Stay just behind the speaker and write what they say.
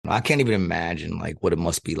I can't even imagine like what it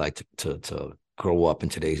must be like to grow up in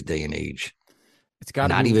today's day and age, It's got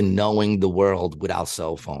to not be. even knowing the world without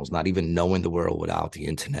cell phones, not even knowing the world without the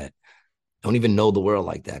internet. Don't even know the world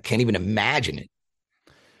like that. Can't even imagine it.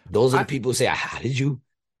 Those are the I, people who say, how did you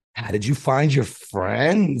find your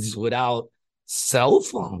friends without cell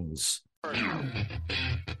phones?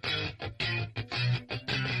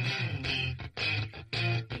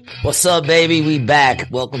 What's up, baby? We back.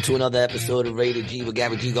 Welcome to another episode of Rated G with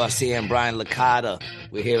Gabby G. Garcia and Brian Licata.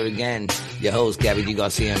 We're here again. Your host, Gabby G.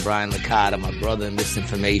 Garcia and Brian Licata, my brother in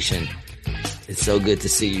misinformation. It's so good to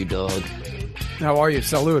see you, dog. how are you?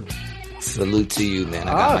 Salud. Salute to you, man.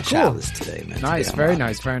 I got my Cool. chalice today, man. Nice, Today very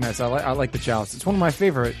nice, very nice. I like the chalice. It's one of my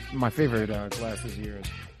favorite glasses of yours.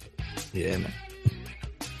 Yeah, man.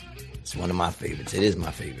 It's one of my favorites. It is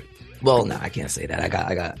my favorite. Well, no, I can't say that.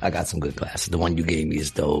 I got some good glasses. The one you gave me is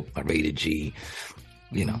dope. I rated G.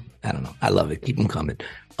 You know, I don't know. I love it. Keep them coming.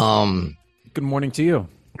 Good morning to you.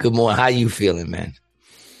 Good morning. How you feeling, man?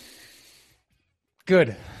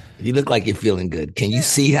 Good. You look like you're feeling good. Can you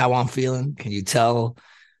see how I'm feeling? Can you tell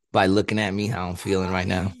by looking at me how I'm feeling right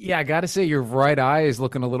now? Yeah, I got to say your right eye is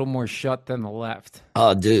looking a little more shut than the left.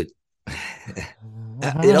 Oh, dude.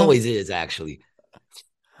 It always is, actually.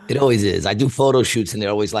 It always is. I do photo shoots and they're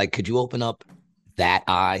always like, could you open up that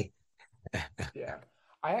eye? Yeah.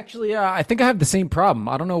 I actually, I think I have the same problem.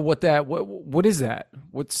 I don't know what is that?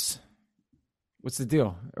 What's the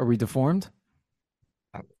deal? Are we deformed?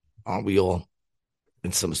 Aren't we all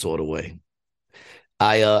in some sort of way?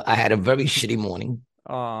 I had a very shitty morning.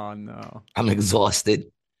 Oh, no. I'm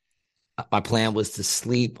exhausted. My plan was to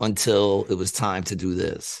sleep until it was time to do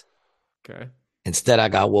this. Okay. Instead, I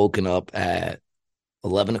got woken up at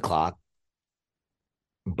 11 o'clock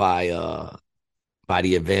by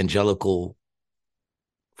the evangelical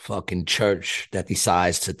fucking church that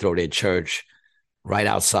decides to throw their church right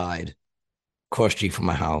outside, cross street from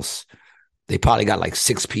my house. They probably got like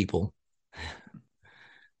six people,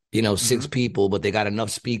 six people, but they got enough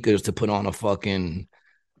speakers to put on a fucking,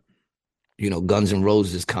 Guns N'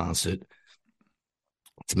 Roses concert.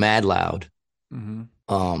 It's mad loud.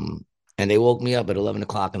 Mm-hmm. And they woke me up at 11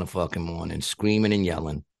 o'clock in the fucking morning, screaming and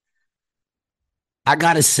yelling. I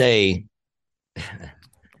gotta say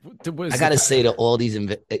to all these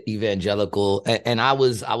evangelical, and I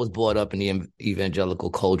was brought up in the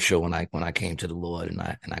evangelical culture when I came to the Lord and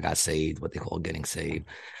I got saved, what they call getting saved.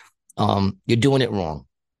 You're doing it wrong.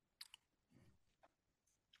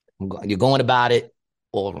 You're going about it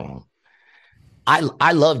all wrong.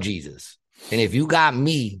 I love Jesus, and if you got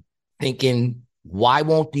me thinking, why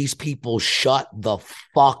won't these people shut the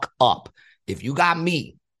fuck up? If you got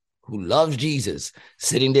me who loves Jesus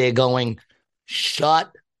sitting there going,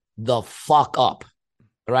 shut the fuck up,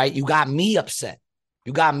 right? You got me upset.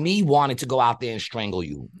 You got me wanting to go out there and strangle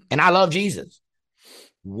you. And I love Jesus.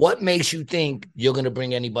 What makes you think you're going to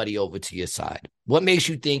bring anybody over to your side? What makes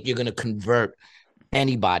you think you're going to convert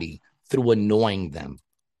anybody through annoying them?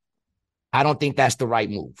 I don't think that's the right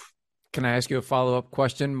move. Can I ask you a follow-up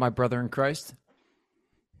question, my brother in Christ?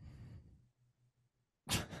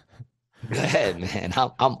 Go ahead, man.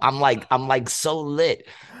 I'm like so lit,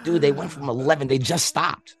 dude. They went from 11. They just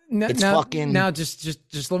stopped. It's fucking. Now,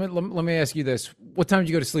 just let me ask you this: what time did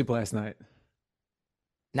you go to sleep last night?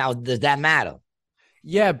 Now, does that matter?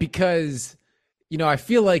 Yeah, because I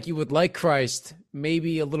feel like you would like Christ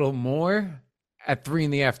maybe a little more at 3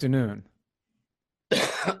 p.m.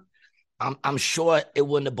 I'm sure it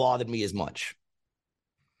wouldn't have bothered me as much.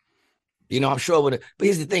 I'm sure it would have. But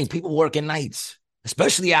here's the thing: people working nights,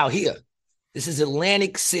 especially out here. This is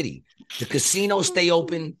Atlantic City. The casinos stay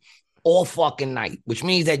open all fucking night, which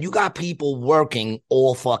means that you got people working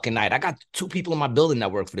all fucking night. I got 2 people in my building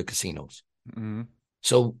that work for the casinos. Mm-hmm.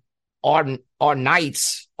 So our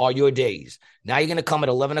nights are your days. Now you're going to come at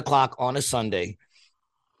 11 o'clock on a Sunday.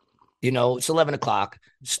 It's 11 o'clock.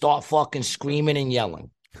 Start fucking screaming and yelling.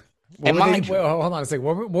 And mind you, hold on a second.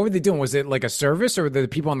 What were they doing? Was it like a service or were the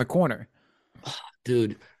people on the corner?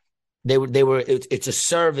 Dude, it's a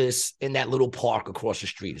service in that little park across the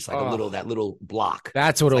street. It's like that little block.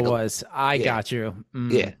 That's what it was. I got you.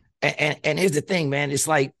 Yeah. And here's the thing, man. It's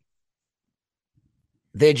like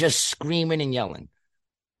they're just screaming and yelling.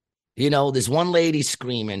 There's one lady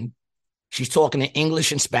screaming. She's talking in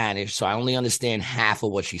English and Spanish, so I only understand half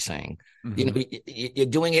of what she's saying. Mm-hmm. You're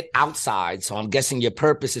doing it outside, so I'm guessing your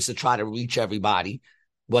purpose is to try to reach everybody,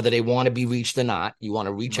 whether they want to be reached or not. You want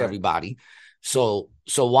to reach everybody. So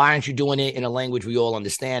why aren't you doing it in a language we all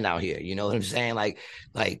understand out here? You know what I'm saying? Like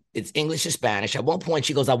it's English and Spanish. At one point,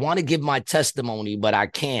 she goes, I want to give my testimony, but I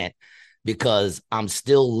can't because I'm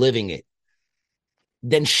still living it.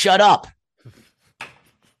 Then shut up.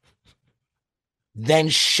 then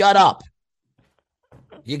shut up.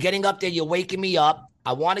 You're getting up there. You're waking me up.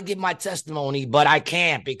 I want to give my testimony, but I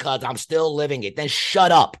can't because I'm still living it. Then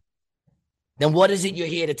shut up. Then what is it you're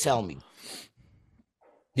here to tell me?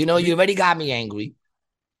 You already got me angry.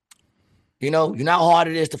 You know how hard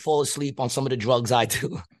it is to fall asleep on some of the drugs I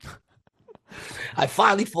do. I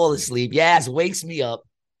finally fall asleep. Your ass wakes me up.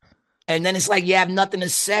 And then it's like you have nothing to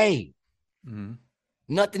say. Mm-hmm.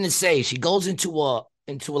 Nothing to say. She goes into a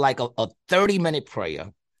 30-minute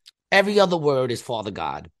prayer. Every other word is Father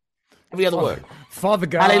God. Every other word. Father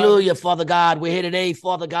God. Hallelujah, Father God. We're here today,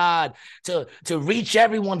 Father God, to reach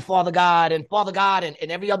everyone, Father God, and Father God,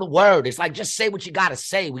 and every other word. It's like, just say what you got to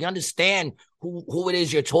say. We understand who it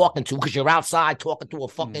is you're talking to because you're outside talking to a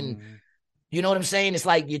fucking, you know what I'm saying? It's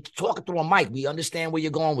like you're talking through a mic. We understand where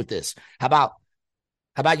you're going with this. How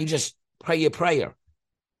about you just pray your prayer?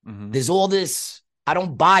 Mm-hmm. There's all this. I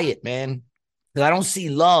don't buy it, man. Because I don't see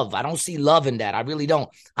love. I don't see love in that. I really don't.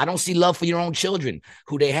 I don't see love for your own children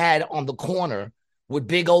who they had on the corner with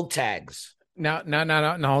big oak tags. Now,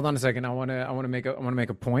 hold on a second. I want to make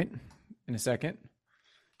a point in a second.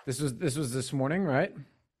 This was this morning, right?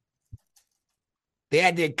 They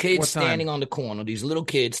had their kids standing on the corner, these little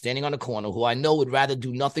kids standing on the corner who I know would rather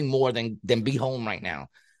do nothing more than be home right now.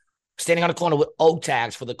 Standing on the corner with oak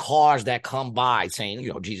tags for the cars that come by saying,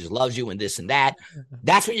 Jesus loves you and this and that.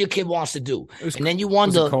 That's what your kid wants to do. And then you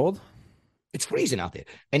wonder. Was it cold? It's freezing out there.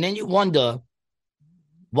 And then you wonder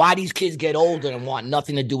why these kids get older and want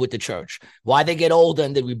nothing to do with the church. Why they get older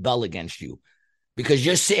and they rebel against you. Because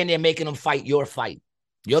you're sitting there making them fight your fight.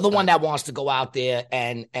 You're the one that wants to go out there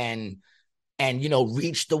and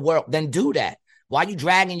reach the world. Then do that. Why are you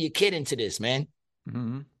dragging your kid into this, man?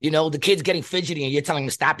 Mm-hmm. The kid's getting fidgety and you're telling him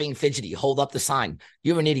to stop being fidgety. Hold up the sign.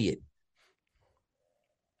 You're an idiot.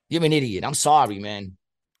 You're an idiot. I'm sorry, man.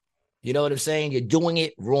 You know what I'm saying? You're doing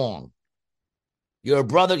it wrong. You're a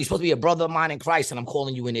brother. You're supposed to be a brother of mine in Christ, and I'm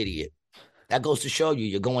calling you an idiot. That goes to show you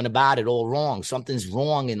you're going about it all wrong. Something's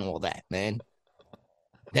wrong in all that, man.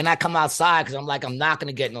 Then I come outside because I'm like, I'm not going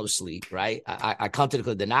to get no sleep, right? I come to the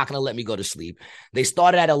club. They're not going to let me go to sleep. They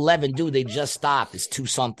started at 11, dude. They just stopped. It's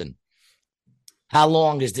 2-something. How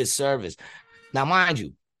long is this service? Now, mind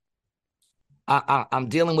you, I'm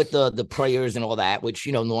dealing with the prayers and all that, which,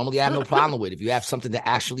 normally I have no problem with. If you have something to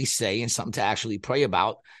actually say and something to actually pray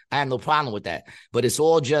about, I have no problem with that. But it's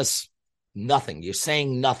all just nothing. You're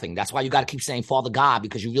saying nothing. That's why you got to keep saying Father God,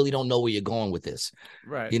 because you really don't know where you're going with this.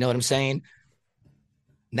 Right. You know what I'm saying?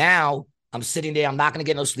 Now, I'm sitting there. I'm not going to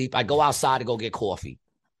get no sleep. I go outside to go get coffee.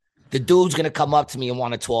 The dude's going to come up to me and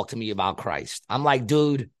want to talk to me about Christ. I'm like,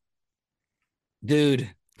 dude,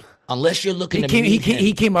 unless you're looking to meet him.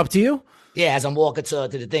 He came up to you? Yeah, as I'm walking to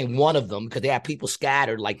the thing, one of them, because they have people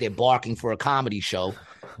scattered like they're barking for a comedy show.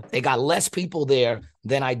 They got less people there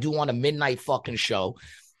than I do on a midnight fucking show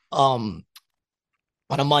on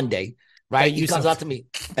a Monday, right? He comes up to me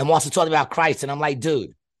and wants to talk about Christ. And I'm like,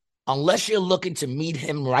 dude, unless you're looking to meet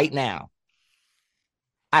him right now,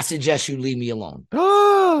 I suggest you leave me alone.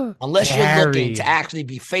 Unless you're looking to actually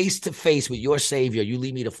be face to face with your Savior, you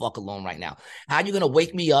leave me the fuck alone right now. How are you going to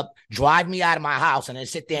wake me up, drive me out of my house, and then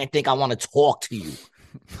sit there and think I want to talk to you?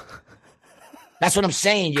 That's what I'm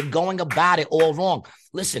saying. You're going about it all wrong.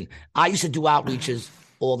 Listen, I used to do outreaches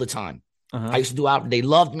all the time. I used to do out. They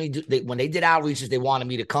loved me. When they did outreaches, they wanted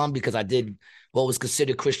me to come because I did what was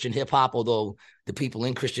considered Christian hip hop, although the people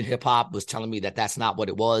in Christian hip hop was telling me that that's not what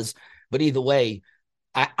it was. But either way,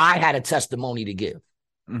 I had a testimony to give.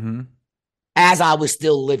 Mm-hmm. As I was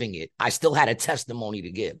still living it, I still had a testimony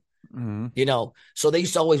to give. Mm-hmm. So they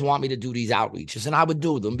used to always want me to do these outreaches, and I would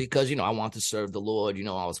do them because, I want to serve the Lord.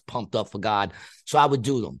 I was pumped up for God. So I would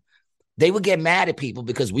do them. They would get mad at people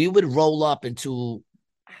because we would roll up into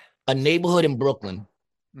a neighborhood in Brooklyn,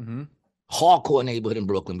 hardcore neighborhood in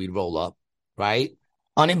Brooklyn. We'd roll up, right?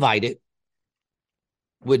 Uninvited.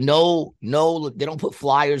 With no, they don't put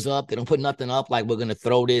flyers up. They don't put nothing up like we're going to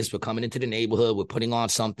throw this. We're coming into the neighborhood. We're putting on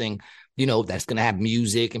something, that's going to have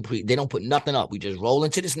music. They don't put nothing up. We just roll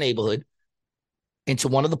into this neighborhood, into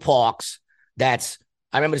one of the parks. I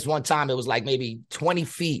remember this one time, it was like maybe 20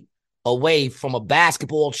 feet away from a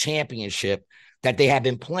basketball championship that they had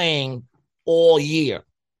been playing all year.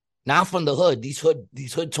 Now from the hood, these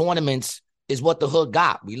hood tournaments is what the hood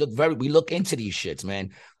got. We look into these shits,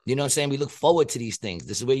 man. You know what I'm saying? We look forward to these things.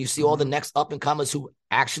 This is where you see all the next up and comers who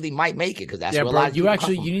actually might make it, because that's where a lot of people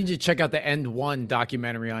come from. You need to check out the End One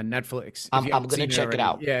documentary on Netflix. I'm going to check it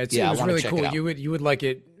out. Yeah, it was really cool. You would like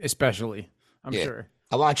it, especially. I'm sure.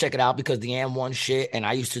 I want to check it out because the End One shit, and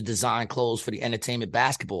I used to design clothes for the entertainment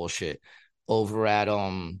basketball shit over at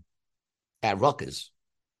Rutgers.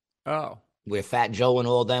 Oh. where Fat Joe and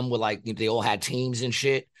all them were like, they all had teams and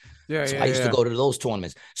shit. Yeah, So yeah, I used to yeah. go to those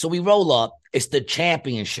tournaments. So we roll up. It's the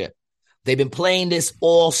championship. They've been playing this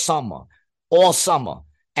all summer.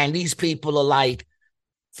 And these people are like,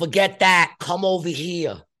 forget that. Come over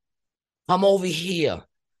here. Come over here.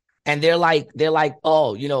 And they're like,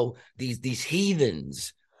 oh, these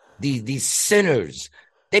heathens, these sinners.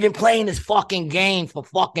 They've been playing this fucking game for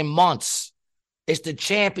fucking months. It's the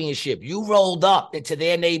championship. You rolled up into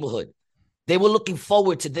their neighborhood. They were looking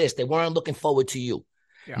forward to this. They weren't looking forward to you.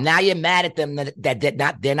 Yeah. Now you're mad at them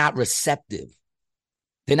that they're not receptive.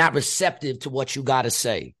 They're not receptive to what you got to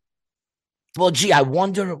say. Well, gee, I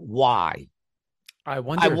wonder why. I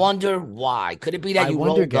wonder why. Could it be that you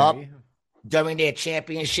rolled up during their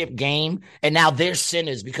championship game and now they're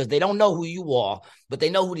sinners because they don't know who you are, but they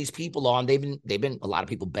know who these people are, and they've been a lot of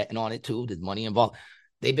people betting on it too. There's money involved.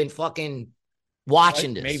 They've been fucking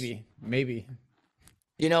watching this. Maybe.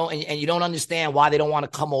 And you don't understand why they don't want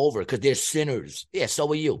to come over because they're sinners. Yeah,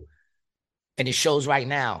 so are you. And it shows right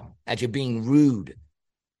now that you're being rude.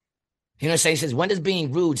 You know what I'm saying? He says, when is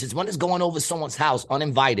being rude? He says, when is going over someone's house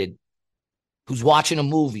uninvited who's watching a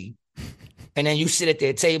movie, and then you sit at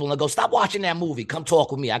their table and go, stop watching that movie. Come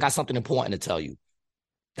talk with me. I got something important to tell you.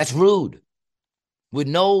 That's rude. With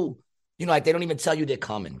no, like they don't even tell you they're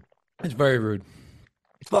coming. It's very rude.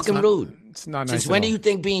 It's fucking rude. It's not nice. Since when do you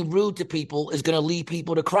think being rude to people is going to lead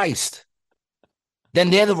people to Christ?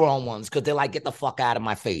 Then they're the wrong ones because they're like, get the fuck out of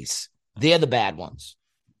my face. They're the bad ones.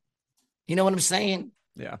 You know what I'm saying?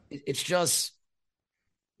 Yeah. It's just,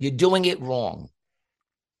 you're doing it wrong.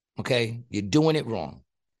 Okay? You're doing it wrong.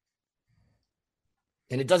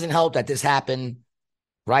 And it doesn't help that this happened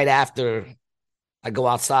right after I go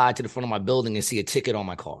outside to the front of my building and see a ticket on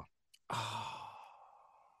my car.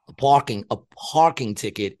 A parking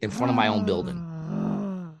ticket in front of my own building.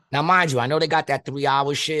 Now, mind you, I know they got that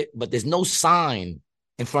 3-hour shit, but there's no sign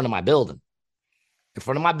in front of my building. In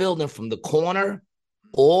front of my building, from the corner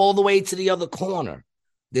all the way to the other corner,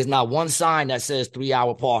 there's not one sign that says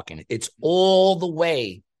 3-hour parking. It's all the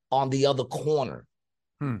way on the other corner.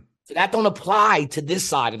 So that don't apply to this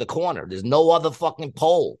side of the corner. There's no other fucking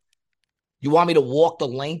pole. You want me to walk the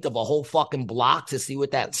length of a whole fucking block to see what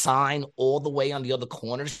that sign all the way on the other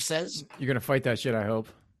corner says? You're going to fight that shit, I hope.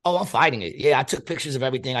 Oh, I'm fighting it. Yeah, I took pictures of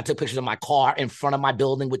everything. I took pictures of my car in front of my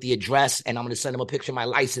building with the address, and I'm going to send them a picture of my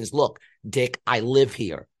license. Look, Dick, I live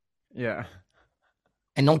here. Yeah.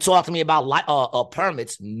 And don't talk to me about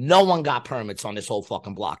permits. No one got permits on this whole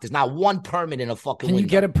fucking block. There's not one permit in a fucking window. Can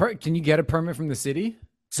you get a permit from the city?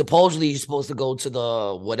 Supposedly you're supposed to go to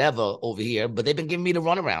the whatever over here, but they've been giving me the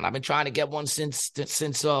runaround. I've been trying to get one since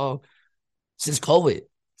COVID.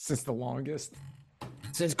 Since the longest.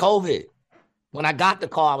 Since COVID. When I got the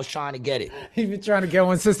car, I was trying to get it. You've been trying to get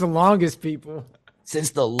one since the longest, people.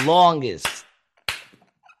 Since the longest.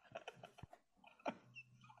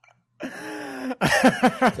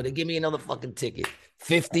 So they give me another fucking ticket.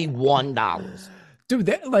 $51. Dude,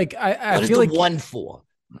 I feel like... What is the one for?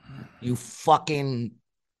 You fucking...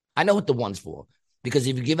 I know what the one's for. Because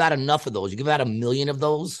if you give out enough of those, you give out 1 million of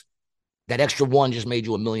those, that extra one just made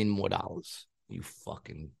you $1 million more. You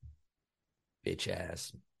fucking bitch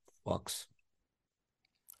ass fucks.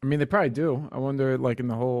 I mean, they probably do. I wonder, in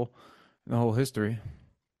the whole history.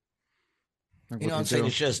 You know what I'm saying?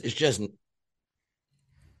 It's just.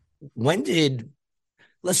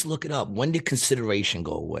 Let's look it up. When did consideration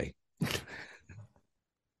go away?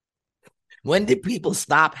 When did people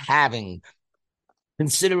stop having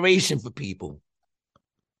consideration for people?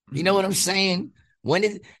 You know what I'm saying?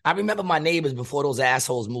 I remember my neighbors before those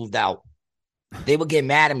assholes moved out, they would get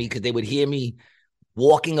mad at me because they would hear me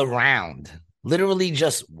walking around, literally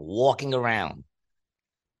just walking around,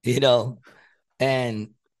 and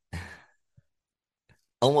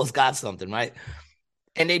almost got something, right?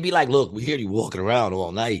 And they'd be like, look, we hear you walking around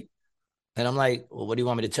all night. And I'm like, well, what do you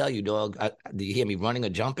want me to tell you, dog? Do you hear me running or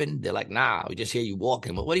jumping? They're like, nah, we just hear you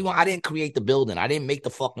walking. But what do you want? I didn't create the building. I didn't make the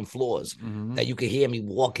fucking floors that you could hear me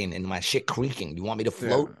walking and my shit creaking. You want me to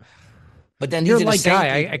float? Yeah. But then you're a light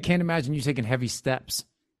guy. I can't imagine you taking heavy steps.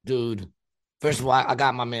 Dude, first of all, I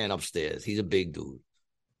got my man upstairs. He's a big dude.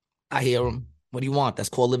 I hear him. What do you want? That's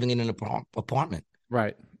called living in an apartment.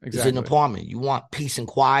 Right, exactly. It's an apartment. You want peace and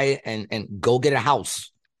quiet and go get a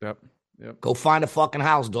house. Yep. Go find a fucking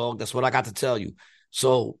house, dog. That's what I got to tell you.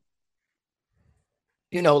 So,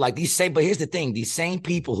 but here's the thing. These same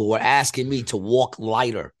people who are asking me to walk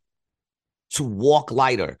lighter,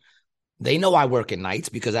 they know I work at nights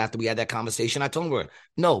because after we had that conversation, I told them,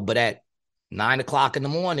 no, but at 9:00 in the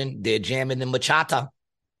morning, they're jamming the bachata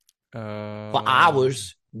for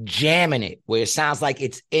hours, jamming it where it sounds like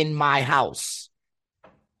it's in my house.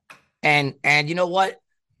 And you know what?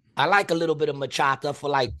 I like a little bit of bachata for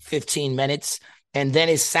like 15 minutes, and then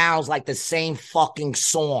it sounds like the same fucking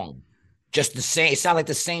song. Just the same. It sounds like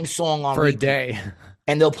the same song on For a repeat. day.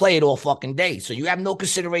 And they'll play it all fucking day. So you have no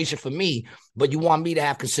consideration for me, but you want me to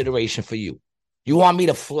have consideration for you. You want me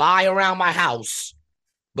to fly around my house,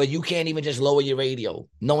 but you can't even just lower your radio,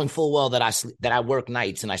 knowing full well that I work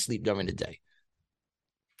nights and I sleep during the day.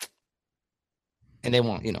 And they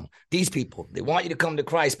want, these people, they want you to come to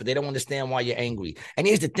Christ, but they don't understand why you're angry. And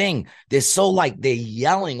here's the thing. They're so like, they're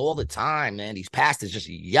yelling all the time, man. These pastors just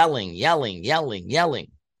yelling.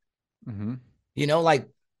 Mm-hmm. Like,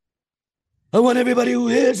 I want everybody who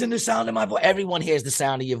hears in the sound of my voice. Everyone hears the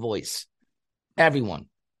sound of your voice. Everyone.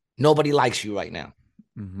 Nobody likes you right now.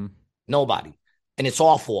 Mm-hmm. Nobody. And it's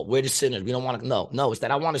our fault. We're the sinners. We don't want to. No, it's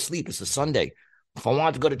that I want to sleep. It's a Sunday. If I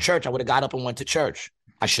wanted to go to church, I would have got up and went to church.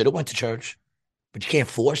 I should have went to church. But you can't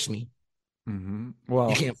force me. Mm-hmm. Well,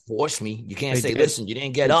 you can't force me. You can't say, listen, you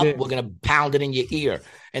didn't get up. We're going to pound it in your ear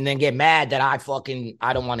and then get mad that I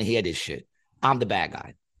don't want to hear this shit. I'm the bad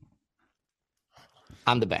guy.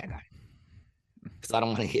 Because I don't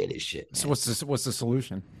want to hear this shit. Man. So what's the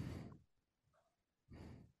solution?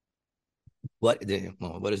 What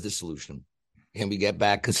is the solution? Can we get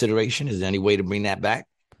back consideration? Is there any way to bring that back?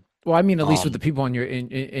 Well, I mean, at least with the people on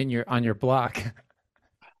your block.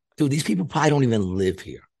 Dude, these people probably don't even live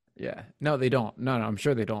here. Yeah. No, they don't. No, I'm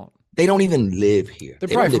sure they don't. They don't even live here. They're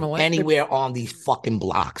probably from anywhere on these fucking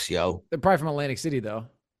blocks, yo. They're probably from Atlantic City, though.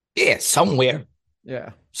 Yeah, somewhere.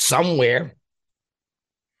 Yeah. Somewhere.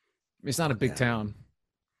 It's not a big town.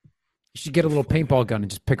 You should get a little paintball gun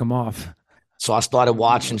and just pick them off. So I started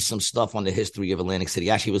watching some stuff on the history of Atlantic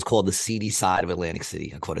City. Actually, it was called The Seedy Side of Atlantic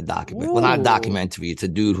City. I caught a documentary. Well, not a documentary. It's a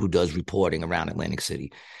dude who does reporting around Atlantic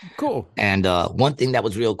City. Cool. And one thing that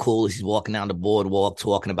was real cool is he's walking down the boardwalk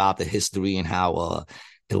talking about the history and how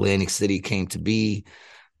Atlantic City came to be.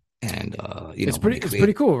 And, it's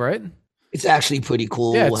pretty cool, right? It's actually pretty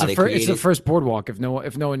cool. Yeah, it's the first boardwalk. If no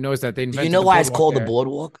one knows that, they invented. Do you know why it's called the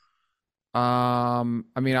boardwalk? I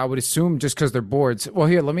mean, I would assume just because they're boards. Well,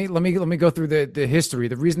 here, let me go through the history.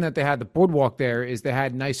 The reason that they had the boardwalk there is they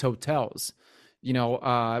had nice hotels.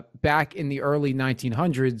 Back in the early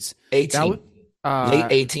 1900s, late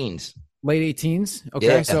 18s. Late 18s. Okay,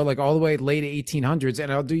 yeah. So like all the way late 1800s, and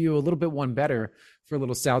I'll do you a little bit one better for a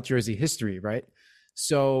little South Jersey history, right?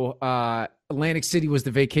 So Atlantic City was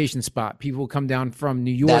the vacation spot. People would come down from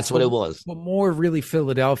New York. That's what it was. But more really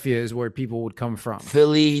Philadelphia is where people would come from.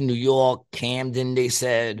 Philly, New York, Camden, they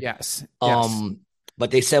said. Yes. But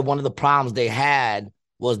they said one of the problems they had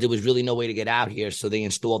was there was really no way to get out here. So they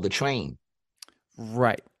installed the train.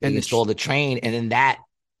 Right. They installed the train, and then that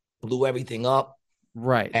blew everything up.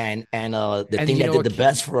 Right. And the thing that did the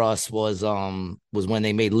best for us was when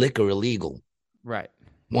they made liquor illegal. Right.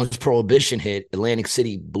 Once Prohibition hit, Atlantic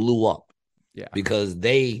City blew up. Yeah. Because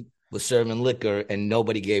they were serving liquor and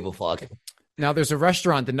nobody gave a fuck. Now there's a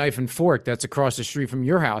restaurant, the Knife and Fork, that's across the street from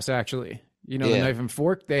your house, actually. The Knife and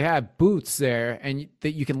Fork? They have booths there and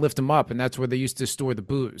that you can lift them up, and that's where they used to store the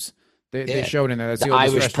booze. They showed in there. That's the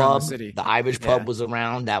oldest Irish restaurant pub. in the city. The Irish pub was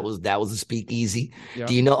around. That was a speakeasy. Yep.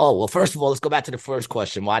 Do you know? Oh, well, first of all, let's go back to the first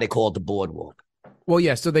question. Why they call it the boardwalk? Well,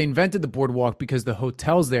 yeah, so they invented the boardwalk because the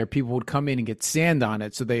hotels there, people would come in and get sand on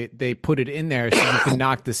it. So they put it in there so you can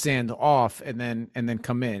knock the sand off and then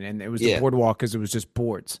come in. And it was the boardwalk because it was just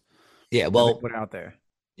boards. Yeah, well, put out there.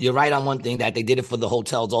 You're right on one thing, that they did it for the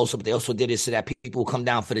hotels also, but they also did it so that people who come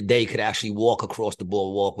down for the day could actually walk across the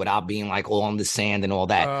boardwalk without being like all on the sand and all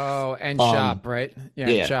that. Oh, and shop, right?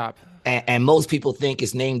 Yeah, shop. And most people think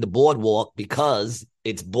it's named the boardwalk because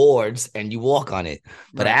it's boards and you walk on it.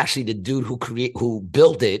 But actually, the dude who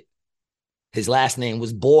built it, his last name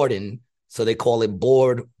was Borden, so they call it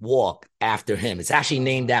Boardwalk after him. It's actually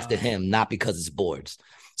named after him, not because it's boards.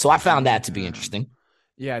 So I found that to be interesting.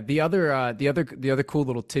 Yeah, the other cool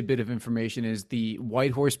little tidbit of information is the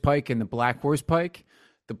White Horse Pike and the Black Horse Pike.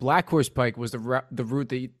 The Black Horse Pike was the route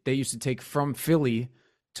that they used to take from Philly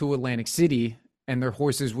to Atlantic City, and their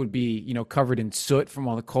horses would be, covered in soot from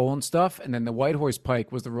all the coal and stuff. And then the White Horse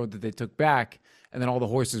Pike was the road that they took back, and then all the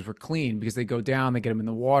horses were clean because they go down, they get them in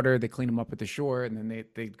the water, they clean them up at the shore, and then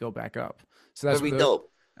they go back up. So that's very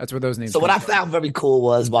dope. That's where those names. So what I found very cool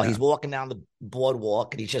was while he's walking down the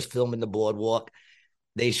boardwalk and he's just filming the boardwalk,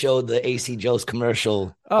 they showed the AC Joe's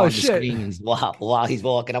commercial on the screens while he's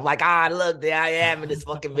walking. I'm like, look, there I am in this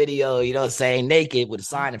fucking video, saying naked with a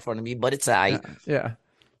sign in front of me, but it's all right. Yeah.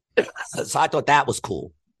 So I thought that was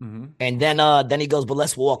cool. Mm-hmm. And then he goes, but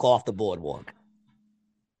let's walk off the boardwalk.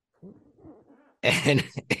 And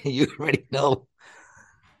you already know,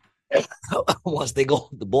 once they go off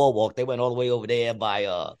the boardwalk, they went all the way over there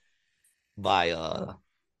by by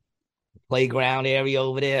playground area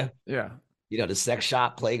over there. Yeah. The sex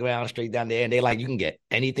shop playground straight down there. And they like, you can get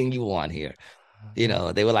anything you want here. They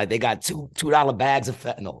were like, they got $2 bags of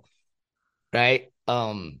fentanyl, right?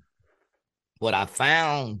 What I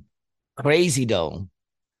found crazy though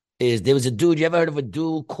is there was a dude. You ever heard of a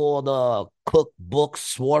dude called Cookbook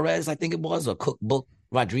Suarez? I think it was, or Cookbook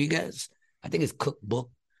Rodriguez. I think it's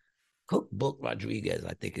Cookbook Rodriguez.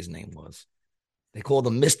 I think his name was. They called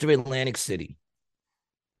him Mr. Atlantic City.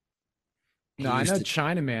 No, I know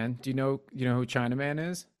Chinaman. Do you know who Chinaman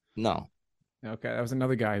is? No. Okay, that was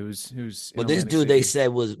another guy who's in Well, this Atlantic dude they City. said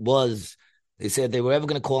was they said they were ever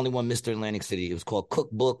going to call anyone Mr. Atlantic City. It was called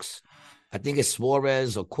Cookbooks. I think it's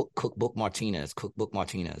Suarez or Cookbook Martinez,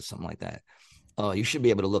 something like that. You should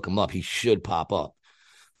be able to look him up. He should pop up.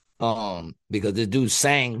 Because this dude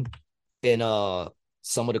sang in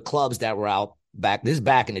some of the clubs that were out back. This is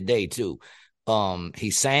back in the day too.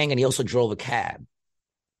 He sang and he also drove a cab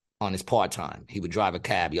on his part time. He would drive a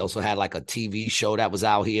cab. He also had like a TV show that was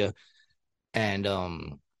out here. And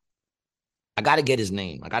I got to get his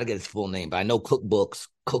name. I got to get his full name. But I know Cooked Books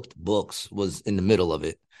was in the middle of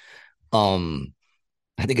it.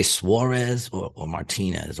 I think it's Suarez or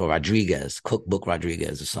Martinez or Rodriguez, Cookbook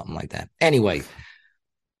Rodriguez or something like that. Anyway,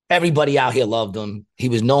 everybody out here loved him. He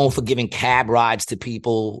was known for giving cab rides to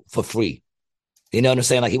people for free. You know what I'm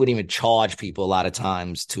saying? Like he wouldn't even charge people a lot of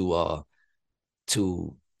times to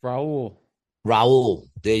Raul. Raul.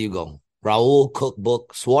 There you go. Raul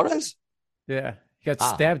Cookbook Suarez. Yeah, he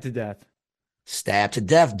got stabbed to death. Stabbed to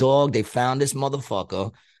death, dog. They found this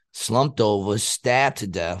motherfucker slumped over, stabbed to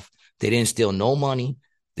death. They didn't steal no money.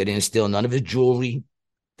 They didn't steal none of his jewelry.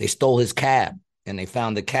 They stole his cab, and they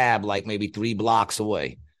found the cab like maybe 3 blocks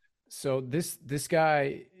away. So this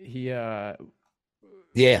guy, he Yeah.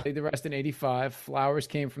 laid the rest in 85. Flowers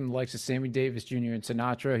came from the likes of Sammy Davis Jr. and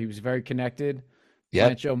Sinatra. He was very connected. Yep.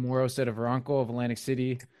 Blancho Moro said of her uncle of Atlantic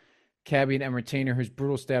City. Cabbie and entertainer, whose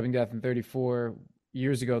brutal stabbing death in 34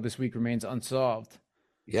 years ago this week remains unsolved.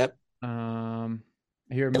 Yep.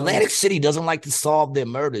 Here, Atlantic City doesn't like to solve their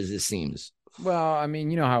murders, it seems. Well, I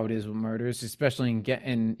mean, you know how it is with murders, especially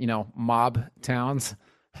in mob towns.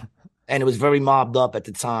 And it was very mobbed up at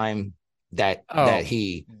the time that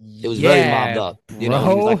it was very mobbed up.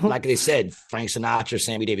 Bro. Like they said, Frank Sinatra,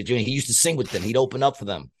 Sammy Davis Jr. He used to sing with them. He'd open up for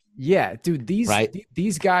them. Yeah, dude,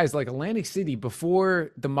 these guys like Atlantic City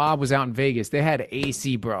before the mob was out in Vegas, they had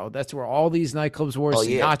AC, bro. That's where all these nightclubs were.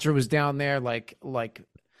 Sinatra was down there, like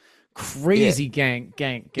crazy gang.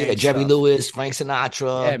 Yeah, Jerry Lewis, Frank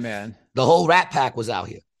Sinatra. Yeah, man. The whole Rat Pack was out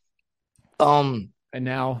here. And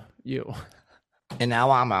now you. And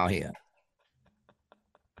now I'm out here.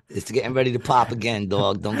 It's getting ready to pop again,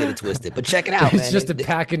 dog. Don't get it twisted. But check it out, man. It's just a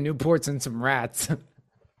pack of Newports and some rats.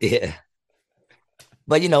 Yeah.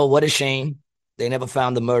 But, what a shame. They never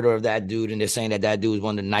found the murder of that dude, and they're saying that dude was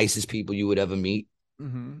one of the nicest people you would ever meet.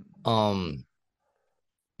 Mm-hmm.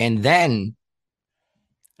 And then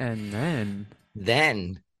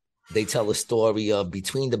they tell a story of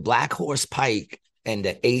between the Black Horse Pike and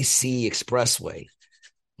the AC Expressway.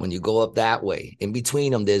 When you go up that way, in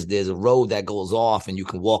between them, there's a road that goes off, and you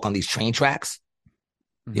can walk on these train tracks.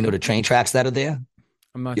 Mm-hmm. You know the train tracks that are there?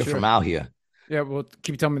 I'm not You're sure. from out here. Yeah, well,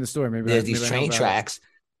 keep telling me the story. Maybe there's these train tracks,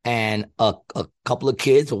 and a couple of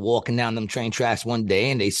kids were walking down them train tracks one day,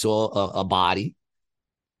 and they saw a body,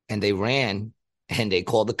 and they ran, and they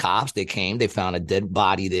called the cops. They came, they found a dead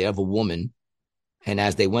body there of a woman, and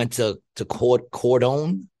as they went to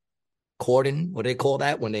cordon, what do they call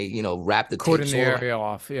that when they wrap the cordon tapes the area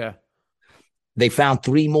off? Yeah, they found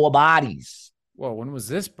 3 more bodies. Whoa, when was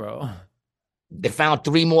this, bro? They found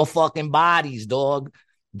 3 more fucking bodies, dog.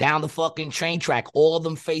 Down the fucking train track, all of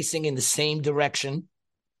them facing in the same direction,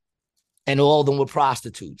 and all of them were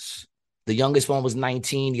prostitutes. The youngest one was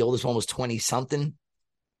 19, the oldest one was 20-something.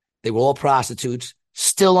 They were all prostitutes,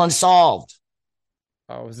 still unsolved.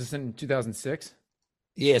 Oh, was this in 2006?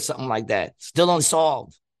 Yeah, something like that. Still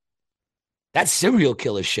unsolved. That's serial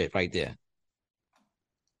killer shit right there.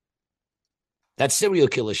 That's serial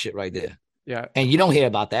killer shit right there. Yeah. And you don't hear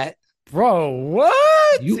about that. Bro,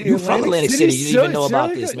 what? You from Atlantic City. You didn't even know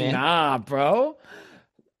about this, man. Nah, bro.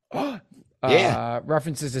 Yeah.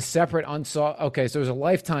 References a separate unsolved. Okay, so there's a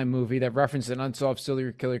Lifetime movie that referenced an unsolved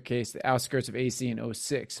serial killer case, The Outskirts of AC in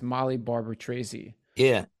 06. Molly Barbara Tracy.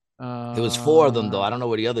 Yeah. There was 4 of them, though. I don't know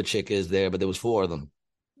where the other chick is there, but there was 4 of them.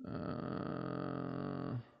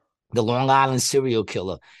 The Long Island serial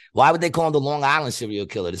killer. Why would they call him the Long Island serial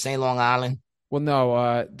killer? This ain't Long Island. Well,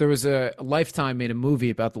 no, there was a Lifetime made a movie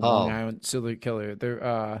about the Long Island serial killer.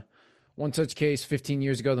 One such case 15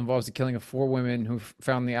 years ago that involves the killing of 4 women who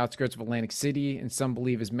found on the outskirts of Atlantic City, and some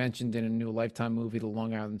believe is mentioned in a new Lifetime movie, The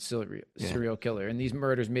Long Island Yeah. Serial Killer. And these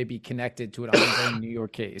murders may be connected to an ongoing New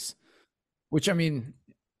York case. Which, I mean,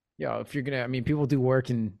 yeah, if you're gonna, I mean, people do work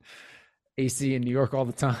in AC in New York all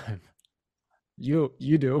the time. You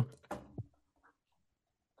do.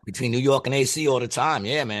 Between New York and AC all the time.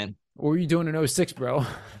 Yeah, man. What were you doing in '06, bro?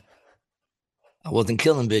 I wasn't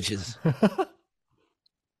killing bitches.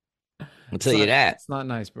 I'll tell you that. It's not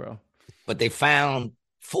nice, bro. But they found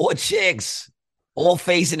 4 chicks all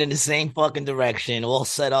facing in the same fucking direction, all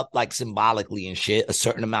set up like symbolically and shit, a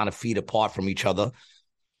certain amount of feet apart from each other.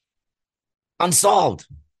 Unsolved.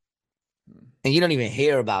 And you don't even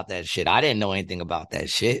hear about that shit. I didn't know anything about that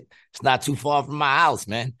shit. It's not too far from my house,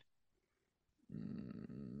 man.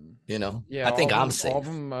 You know, Yeah, I think I'm safe. All of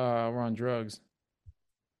safe. them were on drugs.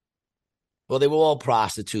 Well, they were all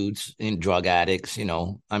prostitutes and drug addicts, you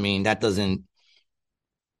know. I mean, that doesn't,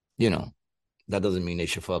 you know, that doesn't mean they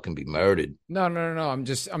should fucking be murdered. No. I'm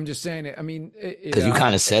just saying it. I mean, Because you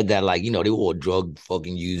kind of said that, like, you know, they were all drug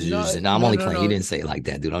fucking users. And I'm only playing. no. You didn't say it like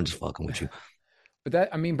that, dude. I'm just fucking with you. But that,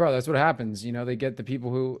 I mean, bro, that's what happens. You know, they get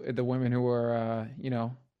the women who are,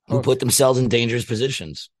 Who hooked. put themselves in dangerous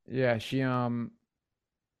positions. Yeah,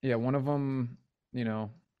 yeah, one of them,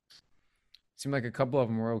 seemed like a couple of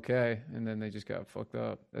them were okay, and then they just got fucked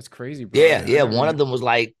up. That's crazy, bro. Yeah, I yeah. never One of knew. them was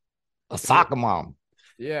like a soccer mom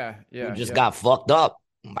Yeah, who yeah, just yeah. got fucked up.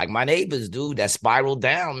 Like my neighbors, dude, that spiraled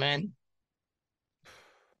down, man.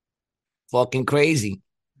 Fucking crazy.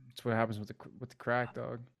 That's what happens with the crack,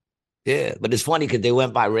 dog. Yeah, but it's funny because they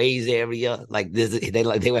went by Ray's area. Like this,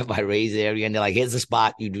 they went by Ray's area, and they're like, "Here's a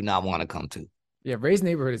spot you do not want to come to." Yeah, Ray's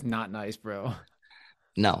neighborhood is not nice, bro.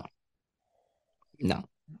 No, no.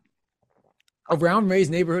 Around Ray's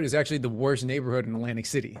neighborhood is actually the worst neighborhood in Atlantic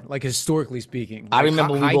City, like historically speaking. I Like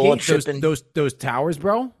remember we were all Highgate, tripping. those towers,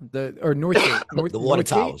 bro. Or Northgate, The water Northgate.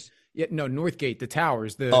 towers. Yeah, no, Northgate, the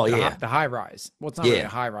towers, Oh yeah, the high rise. Well, it's not really a yeah.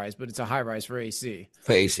 high rise, but it's a high rise for AC.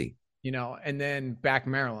 For AC. And then back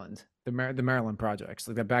Maryland, the Maryland projects,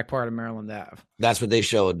 like the back part of Maryland Ave. That's what they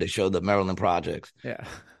showed. They showed the Maryland projects, Yeah.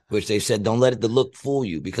 which they said don't let the look fool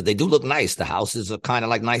you because they do look nice. The houses are kind of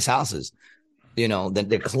like nice houses. You know,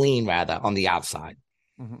 they're clean rather on the outside.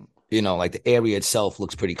 Mm-hmm. You know, like the area itself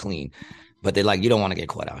looks pretty clean, but they're like, you don't want to get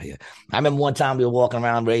caught out here. I remember one time we were walking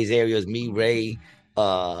around Ray's areas, Eric?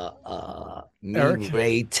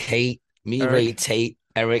 Ray, Tate,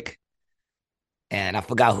 Eric, and I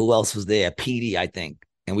forgot who else was there. PD, I think,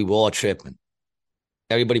 and we were all tripping.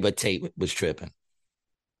 Everybody but Tate was tripping,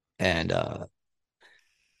 and a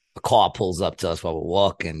car pulls up to us while we're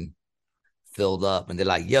walking, filled up, and they're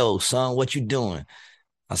like, "Yo, son, what you doing?"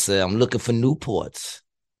 I said, "I'm looking for Newports."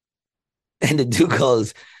 And the dude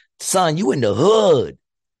goes, "Son, you in the hood."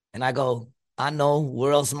 And I go, "I know.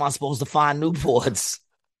 Where else am I supposed to find Newports?"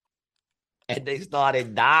 And they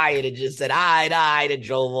started dying and just said, all right, and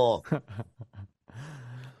drove off.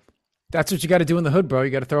 That's what you got to do in the hood, bro. You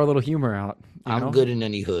got to throw a little humor out. I'm good in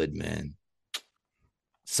any hood, man.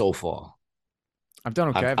 So far. I've done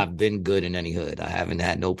okay. I've been good in any hood. I haven't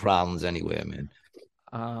had no problems anywhere, man.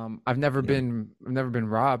 I've never been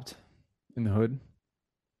robbed in the hood.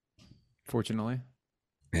 Fortunately.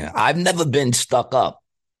 Yeah, I've never been stuck up,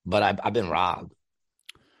 but I've been robbed.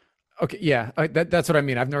 Okay, yeah, that's what I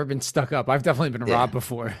mean. I've never been stuck up. I've definitely been robbed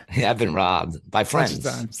before. Yeah, I've been robbed by friends.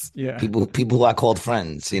 Times. Yeah, people who I called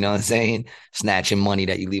friends. You know what I'm saying? Snatching money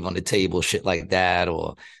that you leave on the table, shit like that,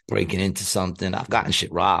 or breaking into something. I've gotten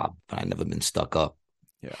shit robbed, but I've never been stuck up.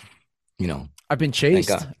 Yeah, you know, I've been chased.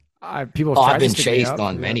 I've been chased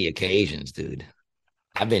on many occasions, dude.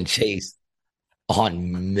 I've been chased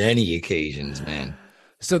on many occasions, man.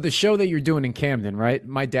 So the show that you're doing in Camden, right?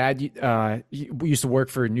 My dad, we used to work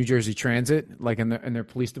for New Jersey Transit, like in their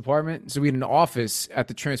police department. So we had an office at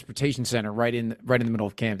the transportation center right in the middle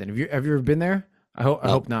of Camden. Have you ever been there? I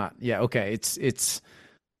hope not. Yeah, okay. It's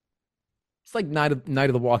like Night of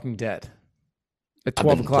the Walking Dead at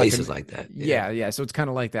 12 o'clock. Places like that. Yeah. So it's kind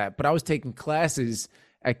of like that. But I was taking classes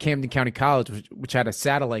at Camden County College, which had a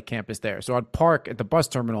satellite campus there. So I'd park at the bus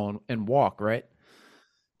terminal and walk, right?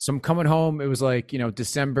 So I'm coming home. It was like,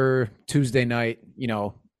 December, Tuesday night,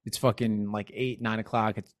 it's fucking like 8, 9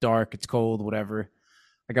 o'clock. It's dark. It's cold, whatever.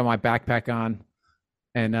 I got my backpack on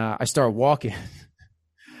and I start walking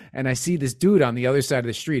and I see this dude on the other side of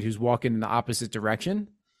the street who's walking in the opposite direction.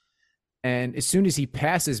 And as soon as he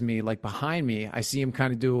passes me, like behind me, I see him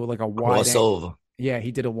kind of do like a wide crossover. Yeah,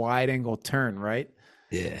 he did a wide angle turn, right?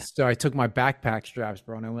 Yeah. So I took my backpack straps,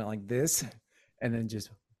 bro, and I went like this and then just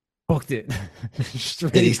booked it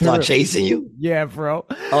straight Did he start through. chasing you? Yeah, bro.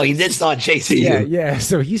 Oh, he did start chasing Yeah, you. yeah.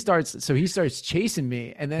 So he starts chasing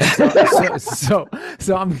me, and then so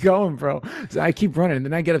I'm going, bro. So I keep running, and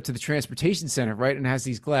then I get up to the transportation center, right, and it has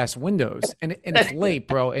these glass windows, and it's late,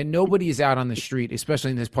 bro, and nobody is out on the street,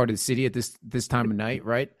 especially in this part of the city at this time of night,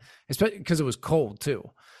 right? Especially because it was cold too.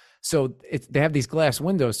 So they have these glass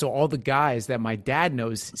windows, so all the guys that my dad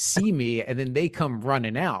knows see me, and then they come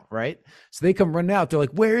running out, right? So they come running out. They're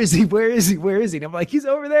like, "Where is he? Where is he? Where is he?" And I'm like, "He's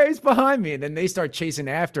over there. He's behind me." And then they start chasing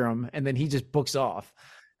after him, and then he just books off.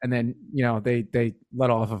 And then they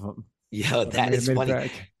let off of him. Yo, So that is made it funny.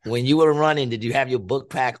 back. When you were running, did you have your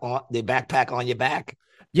the backpack on your back?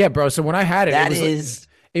 Yeah, bro. So when I had it, That is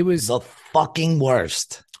it was the fucking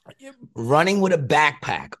worst. Running with a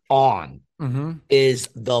backpack on mm-hmm. is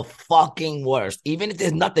the fucking worst. Even if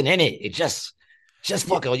there's nothing in it, it just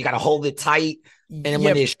fucking. You gotta hold it tight, and then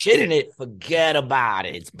when there's shit in it, forget about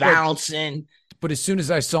it. It's bouncing. But as soon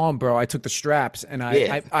as I saw him, bro, I took the straps and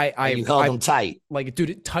you held them tight. Like,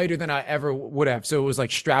 dude, tighter than I ever would have. So it was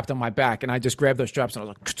like strapped on my back, and I just grabbed those straps and I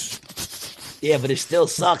was like, yeah, but it still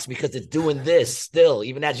sucks because it's doing this still,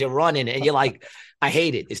 even as you're running, and you're like, I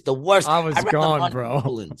hate it. It's the worst. I was gone, bro.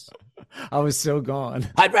 Timberlands. I was so gone.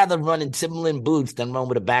 I'd rather run in Timberland boots than run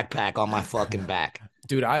with a backpack on my fucking back.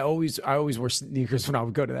 Dude, I always wore sneakers when I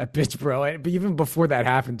would go to that bitch, bro. But even before that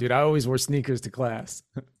happened, dude, I always wore sneakers to class.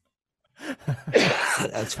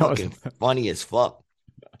 That's fucking funny as fuck.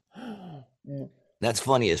 That's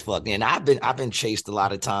funny as fuck. And I've been chased a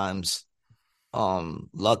lot of times.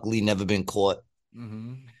 Luckily never been caught.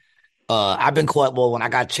 Mm-hmm. I've been caught when I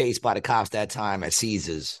got chased by the cops that time at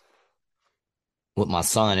Caesars with my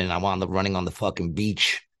son, and I wound up running on the fucking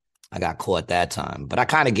beach. I got caught that time, but I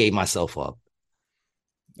kind of gave myself up.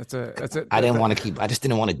 I just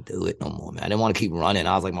didn't want to do it no more, man. I didn't want to keep running.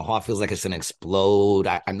 I was like, my heart feels like it's gonna explode.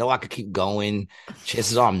 I know I could keep going.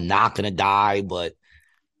 Chances are I'm not gonna die, but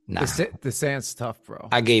nah. The sand's tough, bro.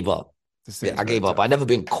 I gave up. I gave up. Tough. I never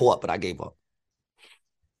been caught, but I gave up.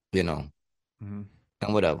 Mm-hmm.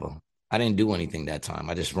 And whatever. I didn't do anything that time.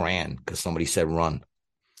 I just ran because somebody said run.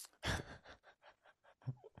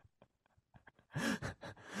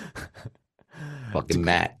 Fucking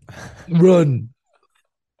Matt. Run.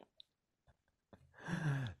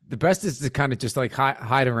 The best is to kind of just like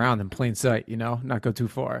hide around in plain sight, not go too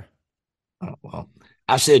far. Oh, well,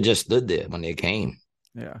 I should have just stood there when they came.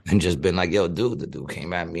 Yeah. And just been like, yo, dude, the dude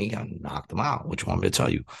came at me. I knocked him out. What you want me to tell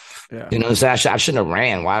you? Yeah. You know what I'm saying? I shouldn't have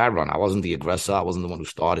ran. Why'd I run? I wasn't the aggressor. I wasn't the one who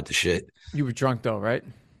started the shit. You were drunk though, right?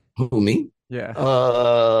 Who, me? Yeah.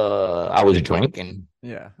 I was drinking.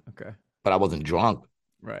 Yeah. Okay. But I wasn't drunk.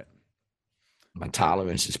 Right. My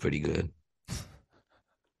tolerance is pretty good.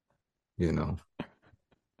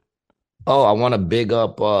 Oh, I want to big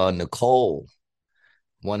up Nicole,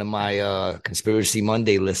 one of my Conspiracy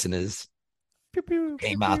Monday listeners.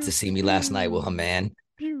 Came out to see me last night with her man.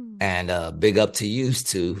 And big up to you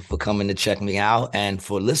two for coming to check me out and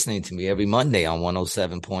for listening to me every Monday on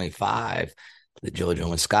 107.5, the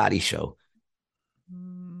JoJo and Scotty show.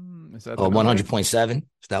 Is that 100.7? Is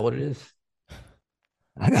that what it is?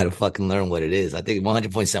 I got to fucking learn what it is. I think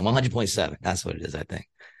 100.7. 100.7. That's what it is, I think.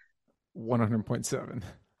 100.7.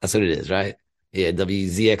 That's what it is, right? Yeah,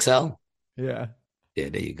 WZXL? Yeah. Yeah,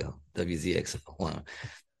 there you go. WZXL. Well,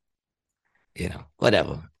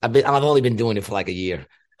 whatever. I've only been doing it for like a year.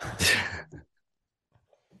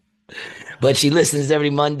 But she listens every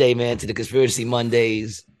Monday, man, to the Conspiracy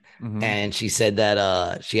Mondays. Mm-hmm. And she said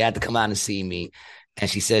that she had to come out and see me. And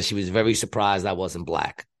she said she was very surprised I wasn't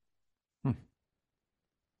black.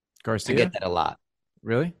 Garcia? I get that a lot.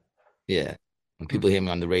 Really? Yeah. When people hear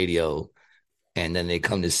me on the radio and then they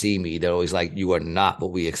come to see me, they're always like, you are not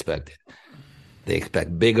what we expected. They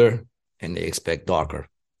expect bigger and they expect darker.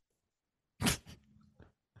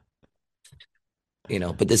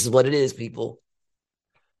 But this is what it is, people.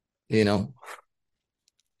 I'm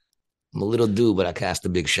a little dude, but I cast a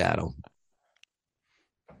big shadow.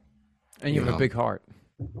 And you have a big heart.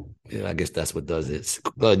 Yeah, I guess that's what does it.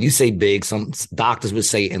 You say big. Some doctors would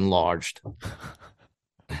say enlarged.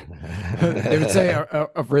 They would say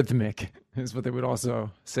a rhythmic is what they would also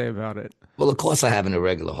say about it. Well, of course I have an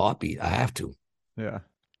irregular heartbeat. I have to. Yeah.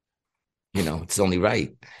 It's only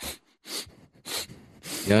right.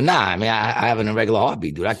 I mean, I have an irregular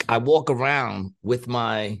heartbeat, dude. I walk around with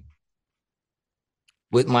my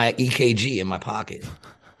EKG in my pocket.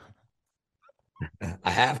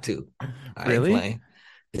 I have to. Really?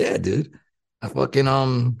 Yeah, dude. I fucking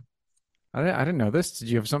I didn't know this. Did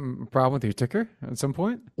you have some problem with your ticker at some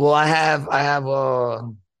point? Well, I have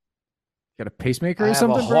got a pacemaker or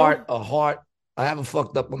something, a heart I have a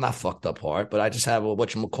fucked up, well, not fucked up heart, but I just have a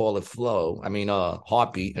whatchamacallit flow. I mean,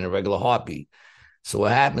 heartbeat and a regular heartbeat. So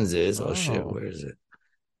what happens is, oh shit, Oh, where is it?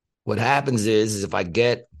 What happens is if I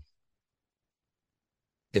get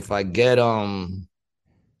oh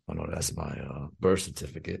no, that's my birth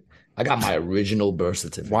certificate. I got my original birth